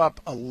give up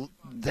a little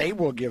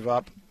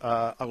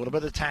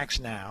bit of tax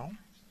now,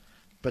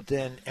 but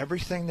then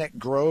everything that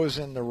grows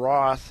in the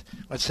Roth,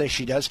 let's say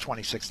she does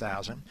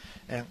 $26,000,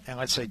 and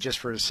let's say just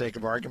for the sake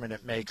of argument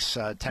it makes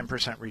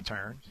 10%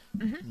 return.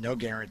 No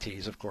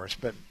guarantees, of course,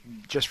 but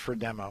just for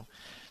demo,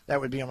 that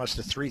would be almost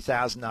a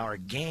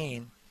 $3,000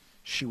 gain.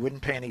 She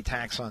wouldn't pay any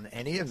tax on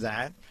any of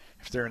that.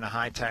 If they're in a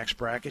high tax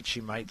bracket,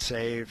 she might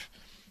save,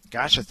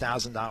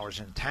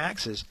 $1,000 in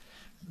taxes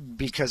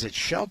because it's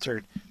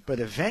sheltered, but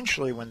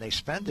eventually when they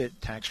spend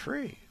it,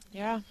 tax-free.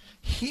 Yeah.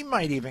 He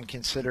might even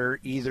consider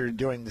either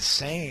doing the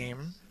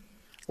same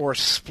or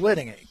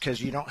splitting it,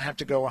 because you don't have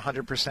to go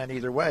 100%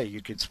 either way.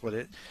 You could split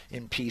it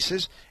in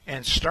pieces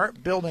and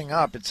start building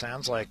up. It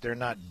sounds like they're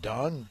not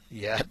done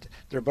yet.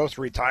 They're both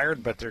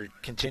retired, but they're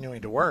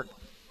continuing to work.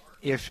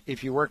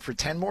 If you work for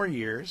 10 more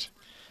years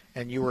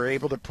and you were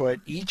able to put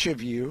each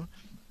of you,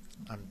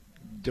 I'm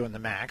doing the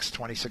max,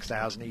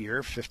 $26,000 a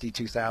year,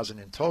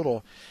 $52,000 in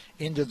total,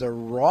 into the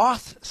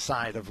Roth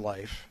side of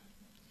life,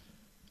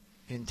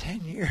 in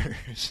 10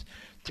 years,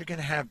 they're going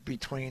to have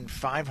between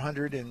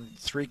 $500,000 and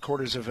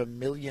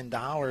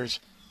 $750,000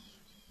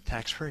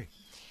 tax-free.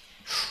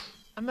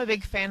 I'm a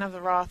big fan of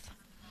the Roth.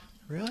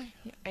 Really?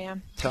 Yeah, I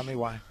am. Tell me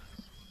why.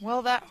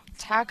 Well, that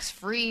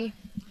tax-free,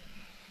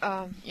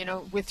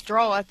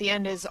 withdrawal at the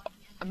end is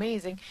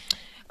amazing.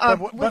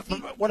 But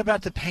what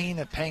about the pain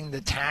of paying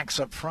the tax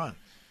up front?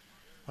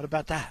 What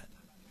about that?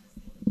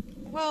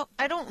 Well,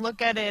 I don't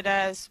look at it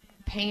as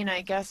pain,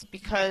 I guess,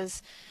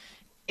 because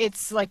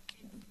it's like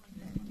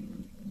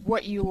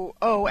what you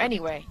owe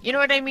anyway. You know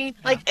what I mean?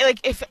 Yeah. Like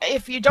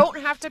if you don't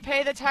have to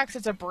pay the tax,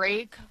 it's a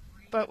break.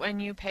 But when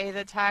you pay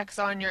the tax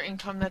on your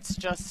income, that's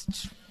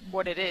just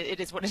what it is. It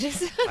is what it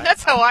is.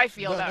 That's how I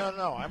feel.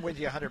 No, I'm with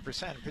you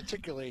 100%.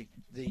 Particularly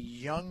the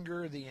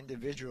younger the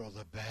individual,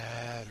 the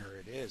better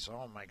it is.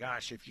 Oh my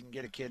gosh, if you can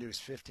get a kid who's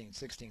 15,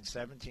 16,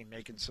 17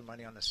 making some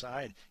money on the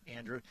side,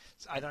 Andrew,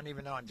 I don't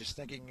even know. I'm just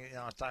thinking,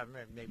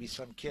 maybe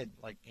some kid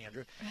like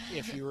Andrew,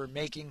 if you were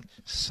making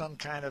some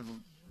kind of,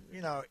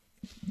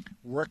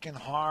 working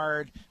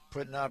hard,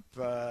 putting up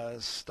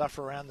stuff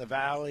around the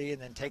valley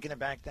and then taking it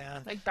back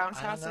down. Like bounce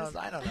houses?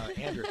 I don't know,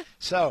 Andrew.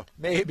 So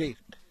maybe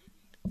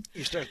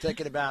you start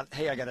thinking about,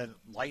 hey, I got a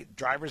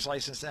driver's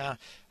license now.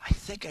 I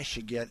think I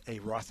should get a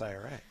Roth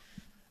IRA.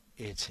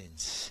 It's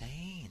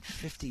insane.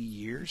 50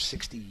 years,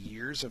 60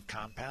 years of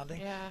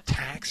compounding,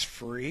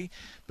 tax-free.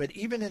 But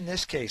even in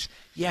this case,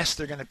 yes,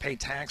 they're going to pay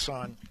tax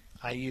on,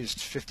 I used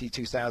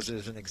 $52,000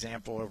 as an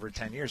example over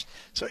 10 years.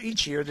 So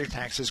each year their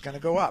tax is going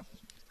to go up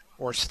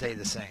or stay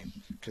the same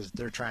because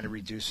they're trying to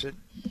reduce it.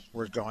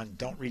 We're going,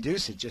 don't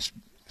reduce it, just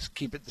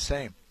keep it the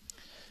same.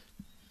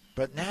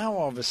 But now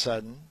all of a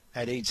sudden,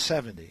 at age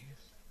 70,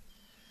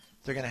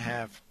 they're going to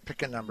have,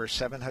 pick a number,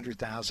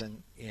 $700,000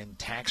 in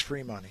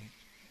tax-free money.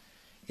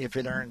 If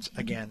it earns,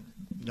 again,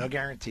 no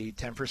guarantee,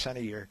 10%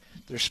 a year,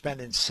 they're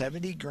spending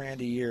 $70,000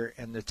 a year,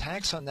 and the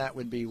tax on that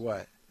would be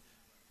what?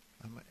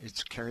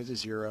 It's carry the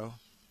zero,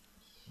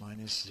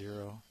 minus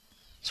zero,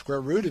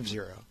 square root of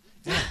zero.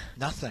 Yeah,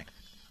 nothing.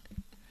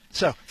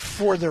 So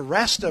for the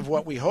rest of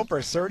what we hope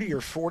are 30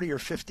 or 40 or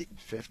 50,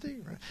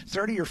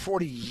 30 or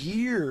 40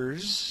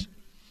 years,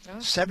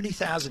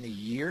 $70,000 a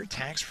year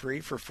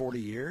tax-free for 40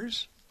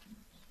 years,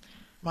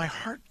 my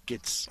heart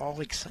gets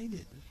all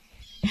excited.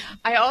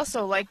 I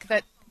also like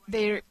that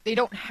they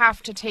don't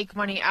have to take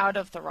money out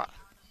of the Roth.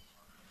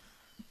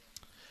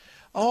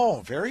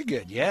 Oh, very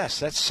good. Yes,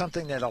 that's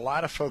something that a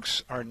lot of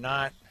folks are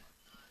not.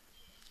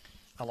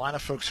 A lot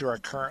of folks who are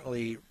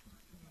currently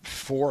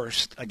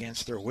forced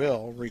against their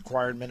will,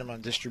 required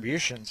minimum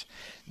distributions,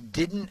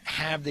 didn't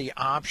have the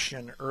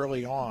option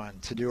early on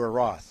to do a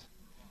Roth.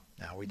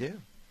 Now we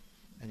do.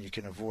 And you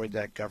can avoid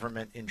that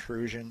government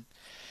intrusion.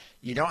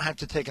 You don't have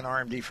to take an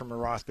RMD from a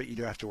Roth, but you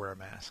do have to wear a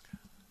mask.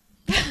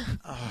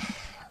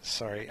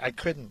 Sorry, I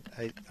couldn't.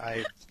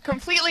 I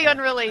Completely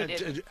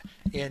unrelated.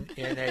 in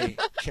a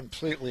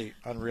completely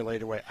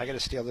unrelated way. I got to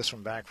steal this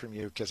one back from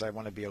you because I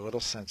want to be a little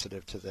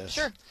sensitive to this.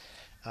 Sure.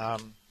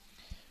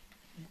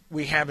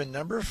 We have a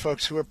number of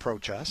folks who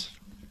approach us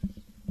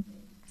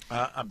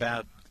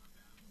about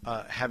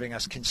having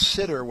us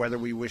consider whether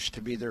we wish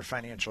to be their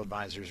financial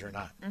advisors or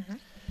not. Mm-hmm.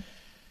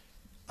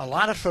 A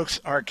lot of folks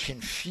are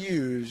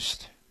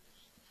confused,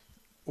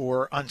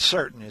 or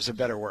uncertain is a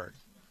better word,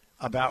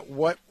 about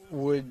what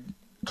would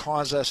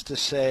cause us to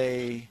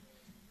say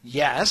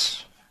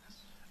yes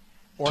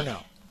or no.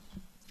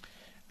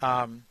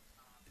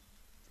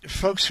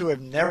 Folks who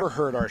have never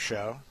heard our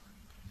show,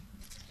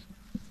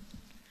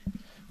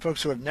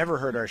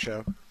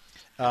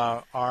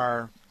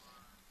 are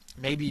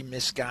maybe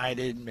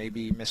misguided,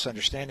 maybe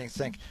misunderstanding,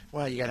 think,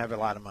 well, you got to have a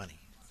lot of money.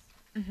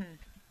 Mm-hmm.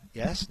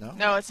 Yes? No?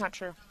 No, it's not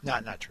true.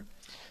 Not true.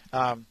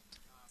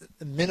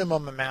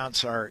 Minimum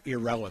amounts are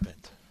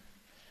irrelevant.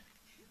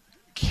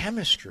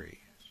 Chemistry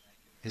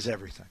is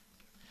everything.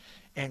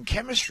 And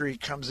chemistry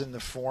comes in the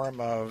form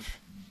of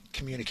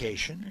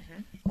communication.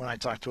 Mm-hmm. When I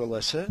talk to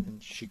Alyssa,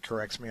 and she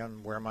corrects me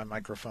on where my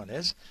microphone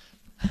is,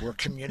 we're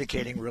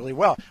communicating really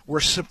well. We're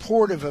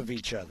supportive of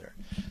each other,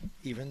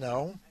 even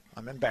though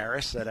I'm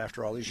embarrassed that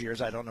after all these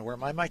years I don't know where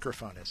my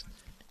microphone is.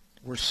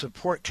 We're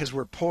support because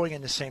we're pulling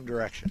in the same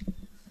direction.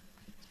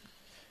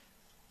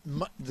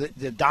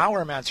 The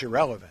dollar amount's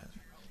irrelevant.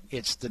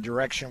 It's the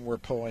direction we're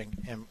pulling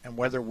and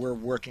whether we're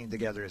working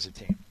together as a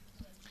team.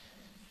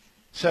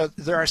 So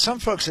there are some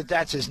folks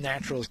that's as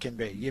natural as can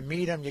be. You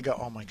meet them, you go,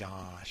 oh my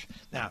gosh.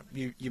 Now,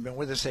 you've been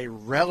with us a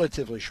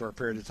relatively short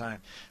period of time,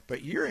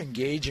 but you're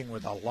engaging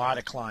with a lot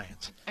of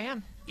clients. I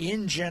am.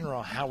 In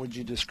general, how would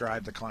you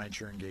describe the clients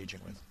you're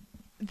engaging with?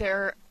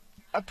 They're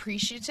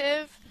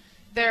appreciative.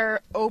 They're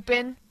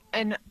open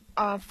and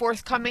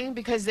forthcoming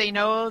because they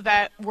know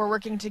that we're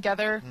working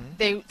together.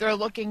 Mm-hmm. They're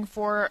looking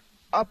for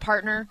a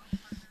partner,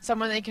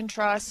 someone they can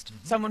trust,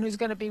 mm-hmm. someone who's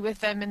going to be with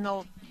them in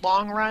the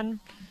long run.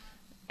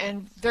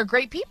 And they're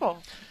great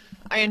people.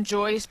 I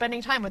enjoy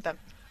spending time with them.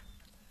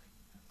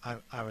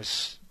 I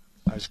was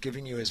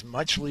giving you as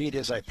much lead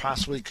as I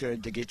possibly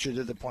could to get you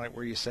to the point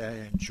where you say,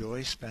 I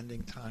enjoy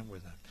spending time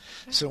with them.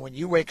 Okay. So when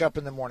you wake up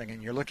in the morning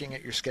and you're looking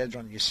at your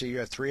schedule and you see you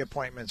have 3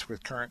 appointments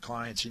with current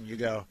clients and you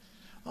go,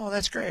 oh,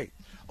 that's great.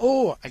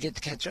 Oh, I get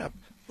to catch up.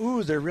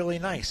 Ooh, they're really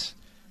nice.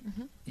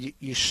 Mm-hmm.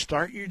 You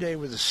start your day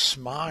with a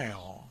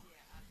smile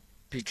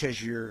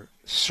because you're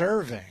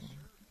serving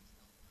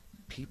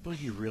people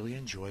you really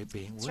enjoy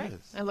being That's with.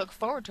 Right. I look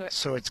forward to it.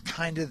 So it's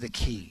kind of the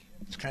key.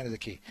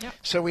 Yep.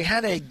 So we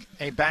had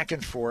a back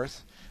and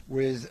forth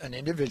with an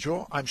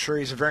individual. I'm sure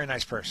he's a very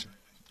nice person.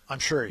 I'm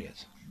sure he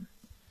is.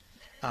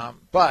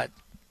 But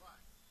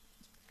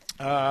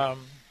I'm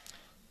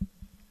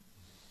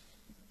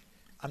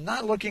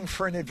not looking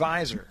for an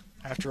advisor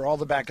after all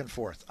the back and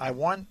forth. I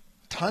want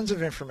tons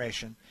of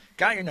information.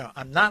 Got your note.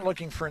 I'm not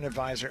looking for an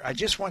advisor. I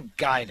just want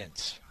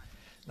guidance.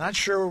 Not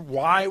sure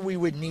why we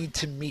would need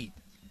to meet.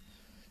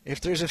 If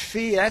there's a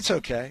fee, that's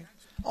okay.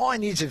 All I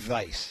need is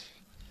advice.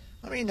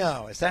 Let me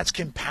know if that's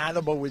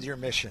compatible with your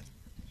mission.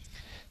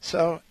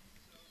 So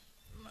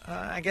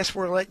I guess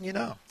we're letting you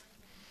know.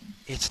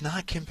 It's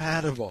not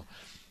compatible.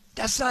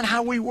 That's not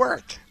how we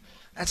work.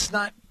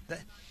 That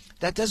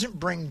doesn't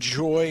bring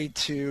joy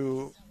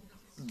to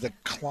the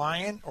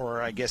client,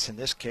 or I guess in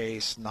this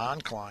case,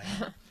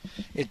 non-client.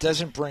 It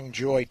doesn't bring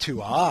joy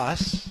to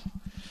us.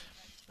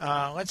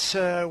 Let's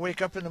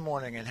wake up in the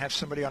morning and have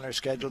somebody on our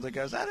schedule that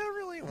goes, I don't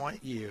really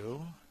want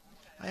you.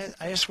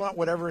 I just want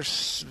whatever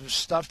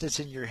stuff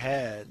that's in your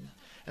head,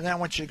 and then I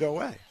want you to go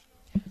away.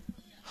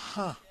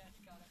 Huh.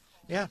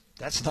 Yeah,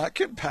 that's not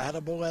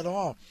compatible at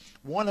all.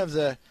 One of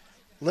the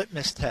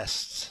litmus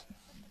tests,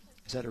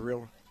 is that a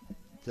real,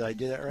 did I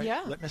do that right?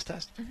 Yeah. Litmus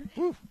test?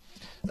 Mm-hmm. Woo.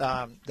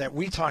 That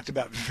we talked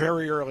about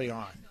very early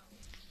on.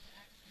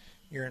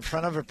 You're in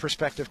front of a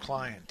prospective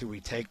client. Do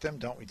we take them?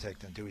 Don't we take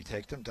them? Do we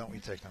take them? Don't we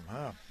take them?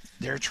 Huh.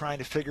 They're trying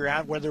to figure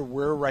out whether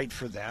we're right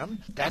for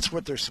them. That's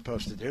what they're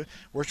supposed to do.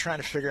 We're trying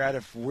to figure out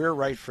if we're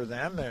right for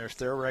them and if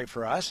they're right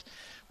for us.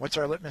 What's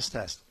our litmus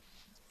test?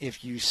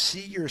 If you see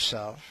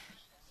yourself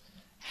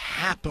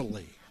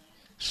happily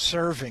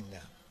serving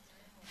them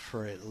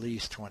for at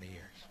least 20 years.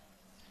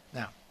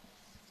 Now,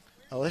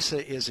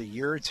 Alyssa is a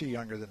year or two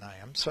younger than I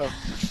am, so...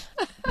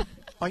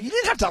 Oh, you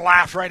didn't have to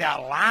laugh right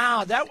out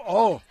loud.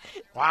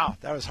 Wow,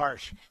 that was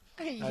harsh.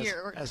 A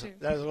year or two.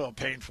 That was a little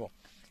painful.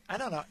 I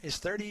don't know. Is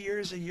 30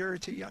 years a year or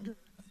two younger?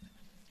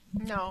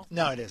 No.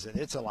 No, it isn't.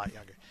 It's a lot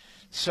younger.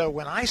 So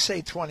when I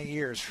say 20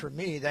 years, for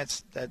me,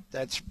 that's a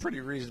pretty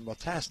reasonable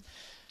test.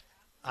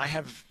 I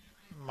have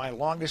my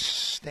longest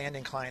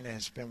standing client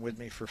has been with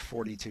me for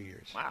 42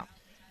 years. Wow.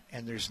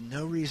 And there's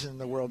no reason in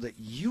the world that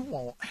you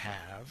won't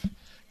have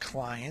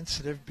clients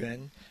that have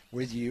been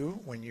with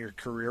you when your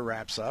career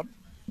wraps up,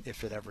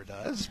 if it ever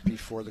does,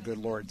 before the good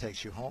Lord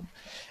takes you home.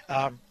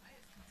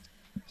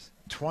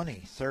 20,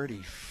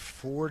 30,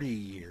 40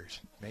 years,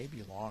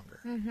 maybe longer.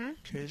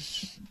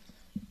 Because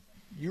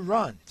you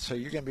run, so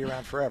you're going to be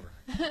around forever.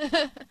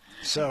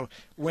 So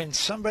when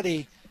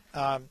somebody,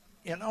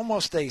 in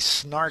almost a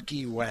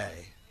snarky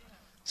way,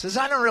 says,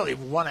 I don't really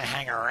want to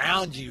hang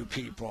around you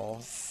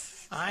people.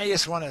 I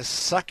just want to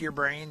suck your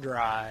brain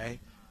dry.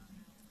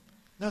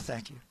 No,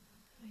 thank you.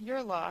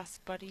 You're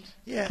lost, buddy.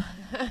 Yeah.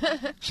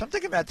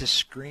 Something about the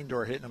screen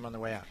door hitting them on the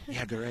way out.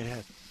 Yeah, go right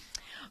ahead.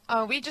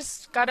 We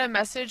just got a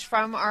message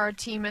from our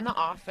team in the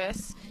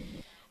office.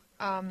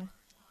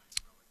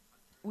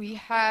 We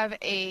have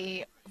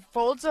a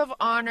Folds of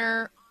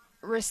Honor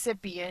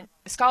recipient,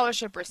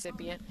 scholarship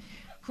recipient,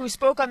 who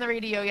spoke on the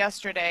radio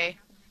yesterday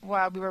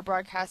while we were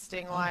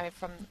broadcasting live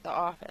from the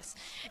office.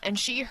 And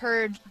she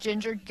heard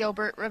Ginger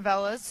Gilbert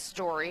Ravella's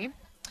story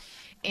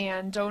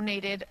and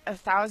donated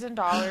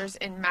 $1,000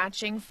 in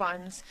matching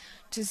funds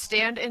to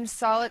stand in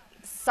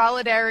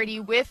solidarity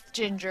with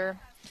Ginger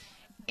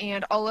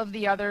and all of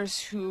the others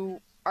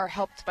who are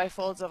helped by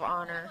Folds of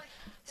Honor.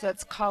 So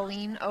that's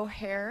Colleen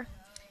O'Hare.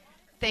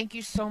 Thank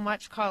you so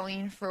much,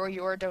 Colleen, for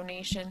your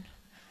donation.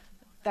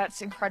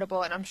 That's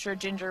incredible, and I'm sure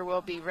Ginger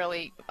will be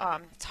really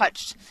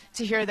touched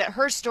to hear that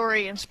her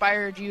story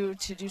inspired you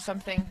to do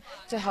something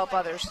to help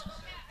others.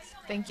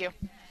 Thank you.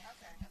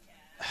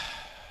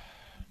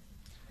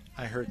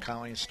 I heard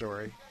Colleen's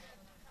story.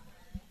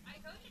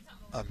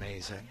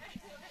 Amazing.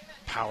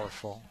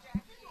 Powerful.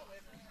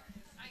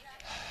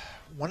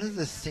 One of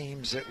the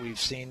themes that we've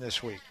seen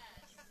this week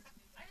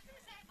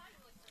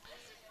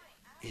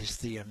is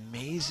the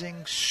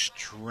amazing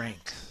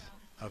strength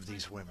of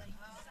these women.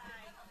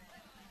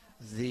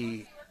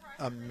 The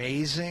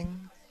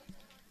amazing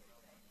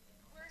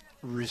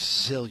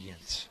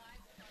resilience.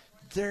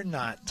 They're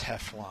not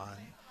Teflon.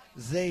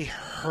 They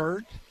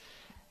hurt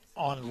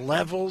on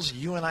levels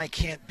you and I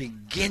can't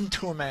begin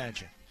to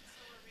imagine.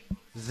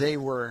 They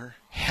were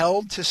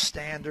held to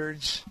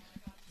standards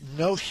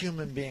no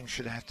human being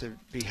should have to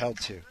be held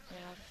to. Yeah.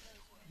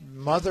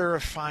 Mother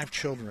of 5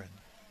 children.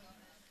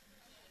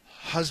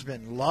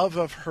 Husband, love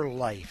of her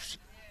life,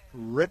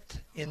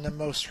 ripped in the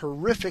most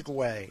horrific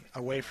way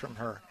away from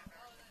her.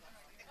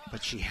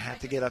 But she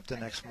had to get up the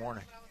next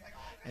morning,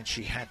 and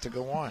she had to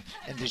go on.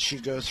 And did she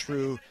go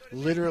through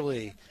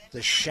literally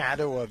the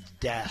shadow of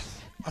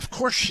death? Of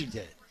course she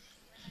did.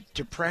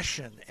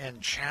 Depression and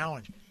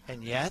challenge.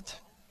 And yet,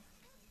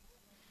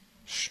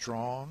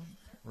 strong,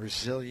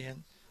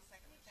 resilient,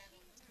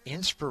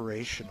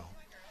 inspirational.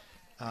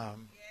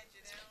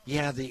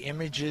 The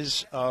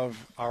images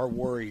of our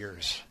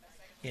warriors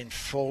in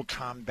full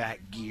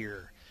combat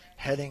gear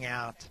heading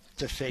out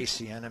to face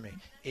the enemy.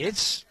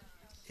 It's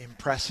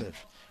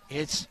impressive.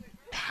 It's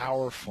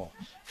powerful.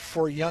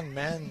 For young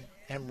men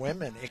and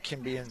women, it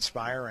can be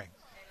inspiring.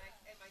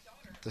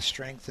 The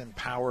strength and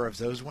power of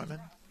those women,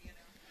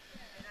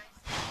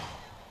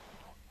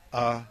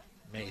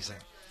 amazing.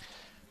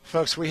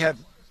 Folks, we have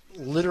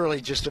literally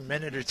just a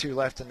minute or two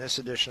left in this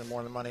edition of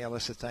More Than Money.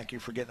 Alyssa, thank you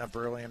for getting up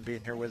early and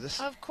being here with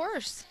us. Of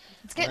course.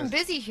 It's getting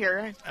busy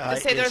here.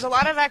 There's a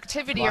lot of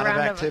activity around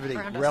us.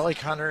 Relic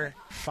Hunter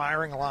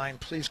firing line.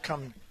 Please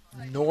come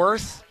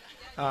north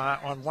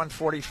on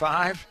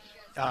 145.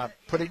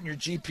 Put it in your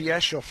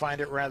GPS. You'll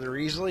find it rather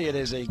easily. It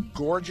is a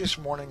gorgeous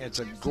morning. It's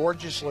a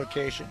gorgeous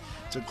location.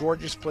 It's a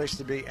gorgeous place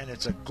to be, and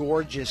it's a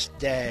gorgeous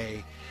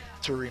day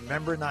to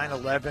remember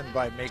 9/11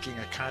 by making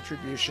a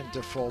contribution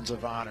to Folds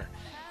of Honor.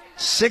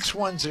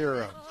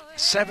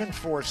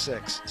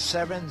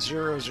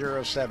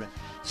 610-746-7007.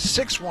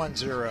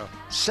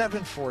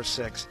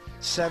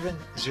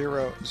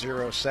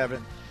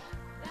 610-746-7007.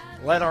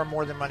 Let our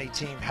More Than Money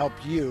team help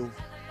you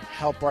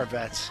help our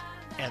vets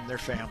and their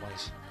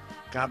families.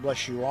 God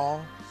bless you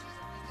all,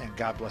 and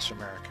God bless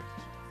America.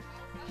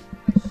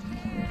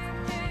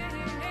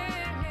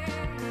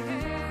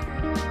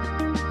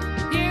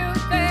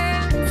 You've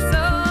been so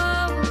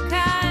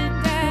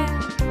kind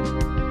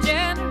and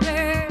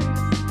generous.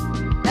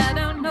 I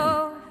don't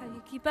know how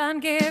you keep on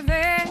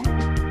giving.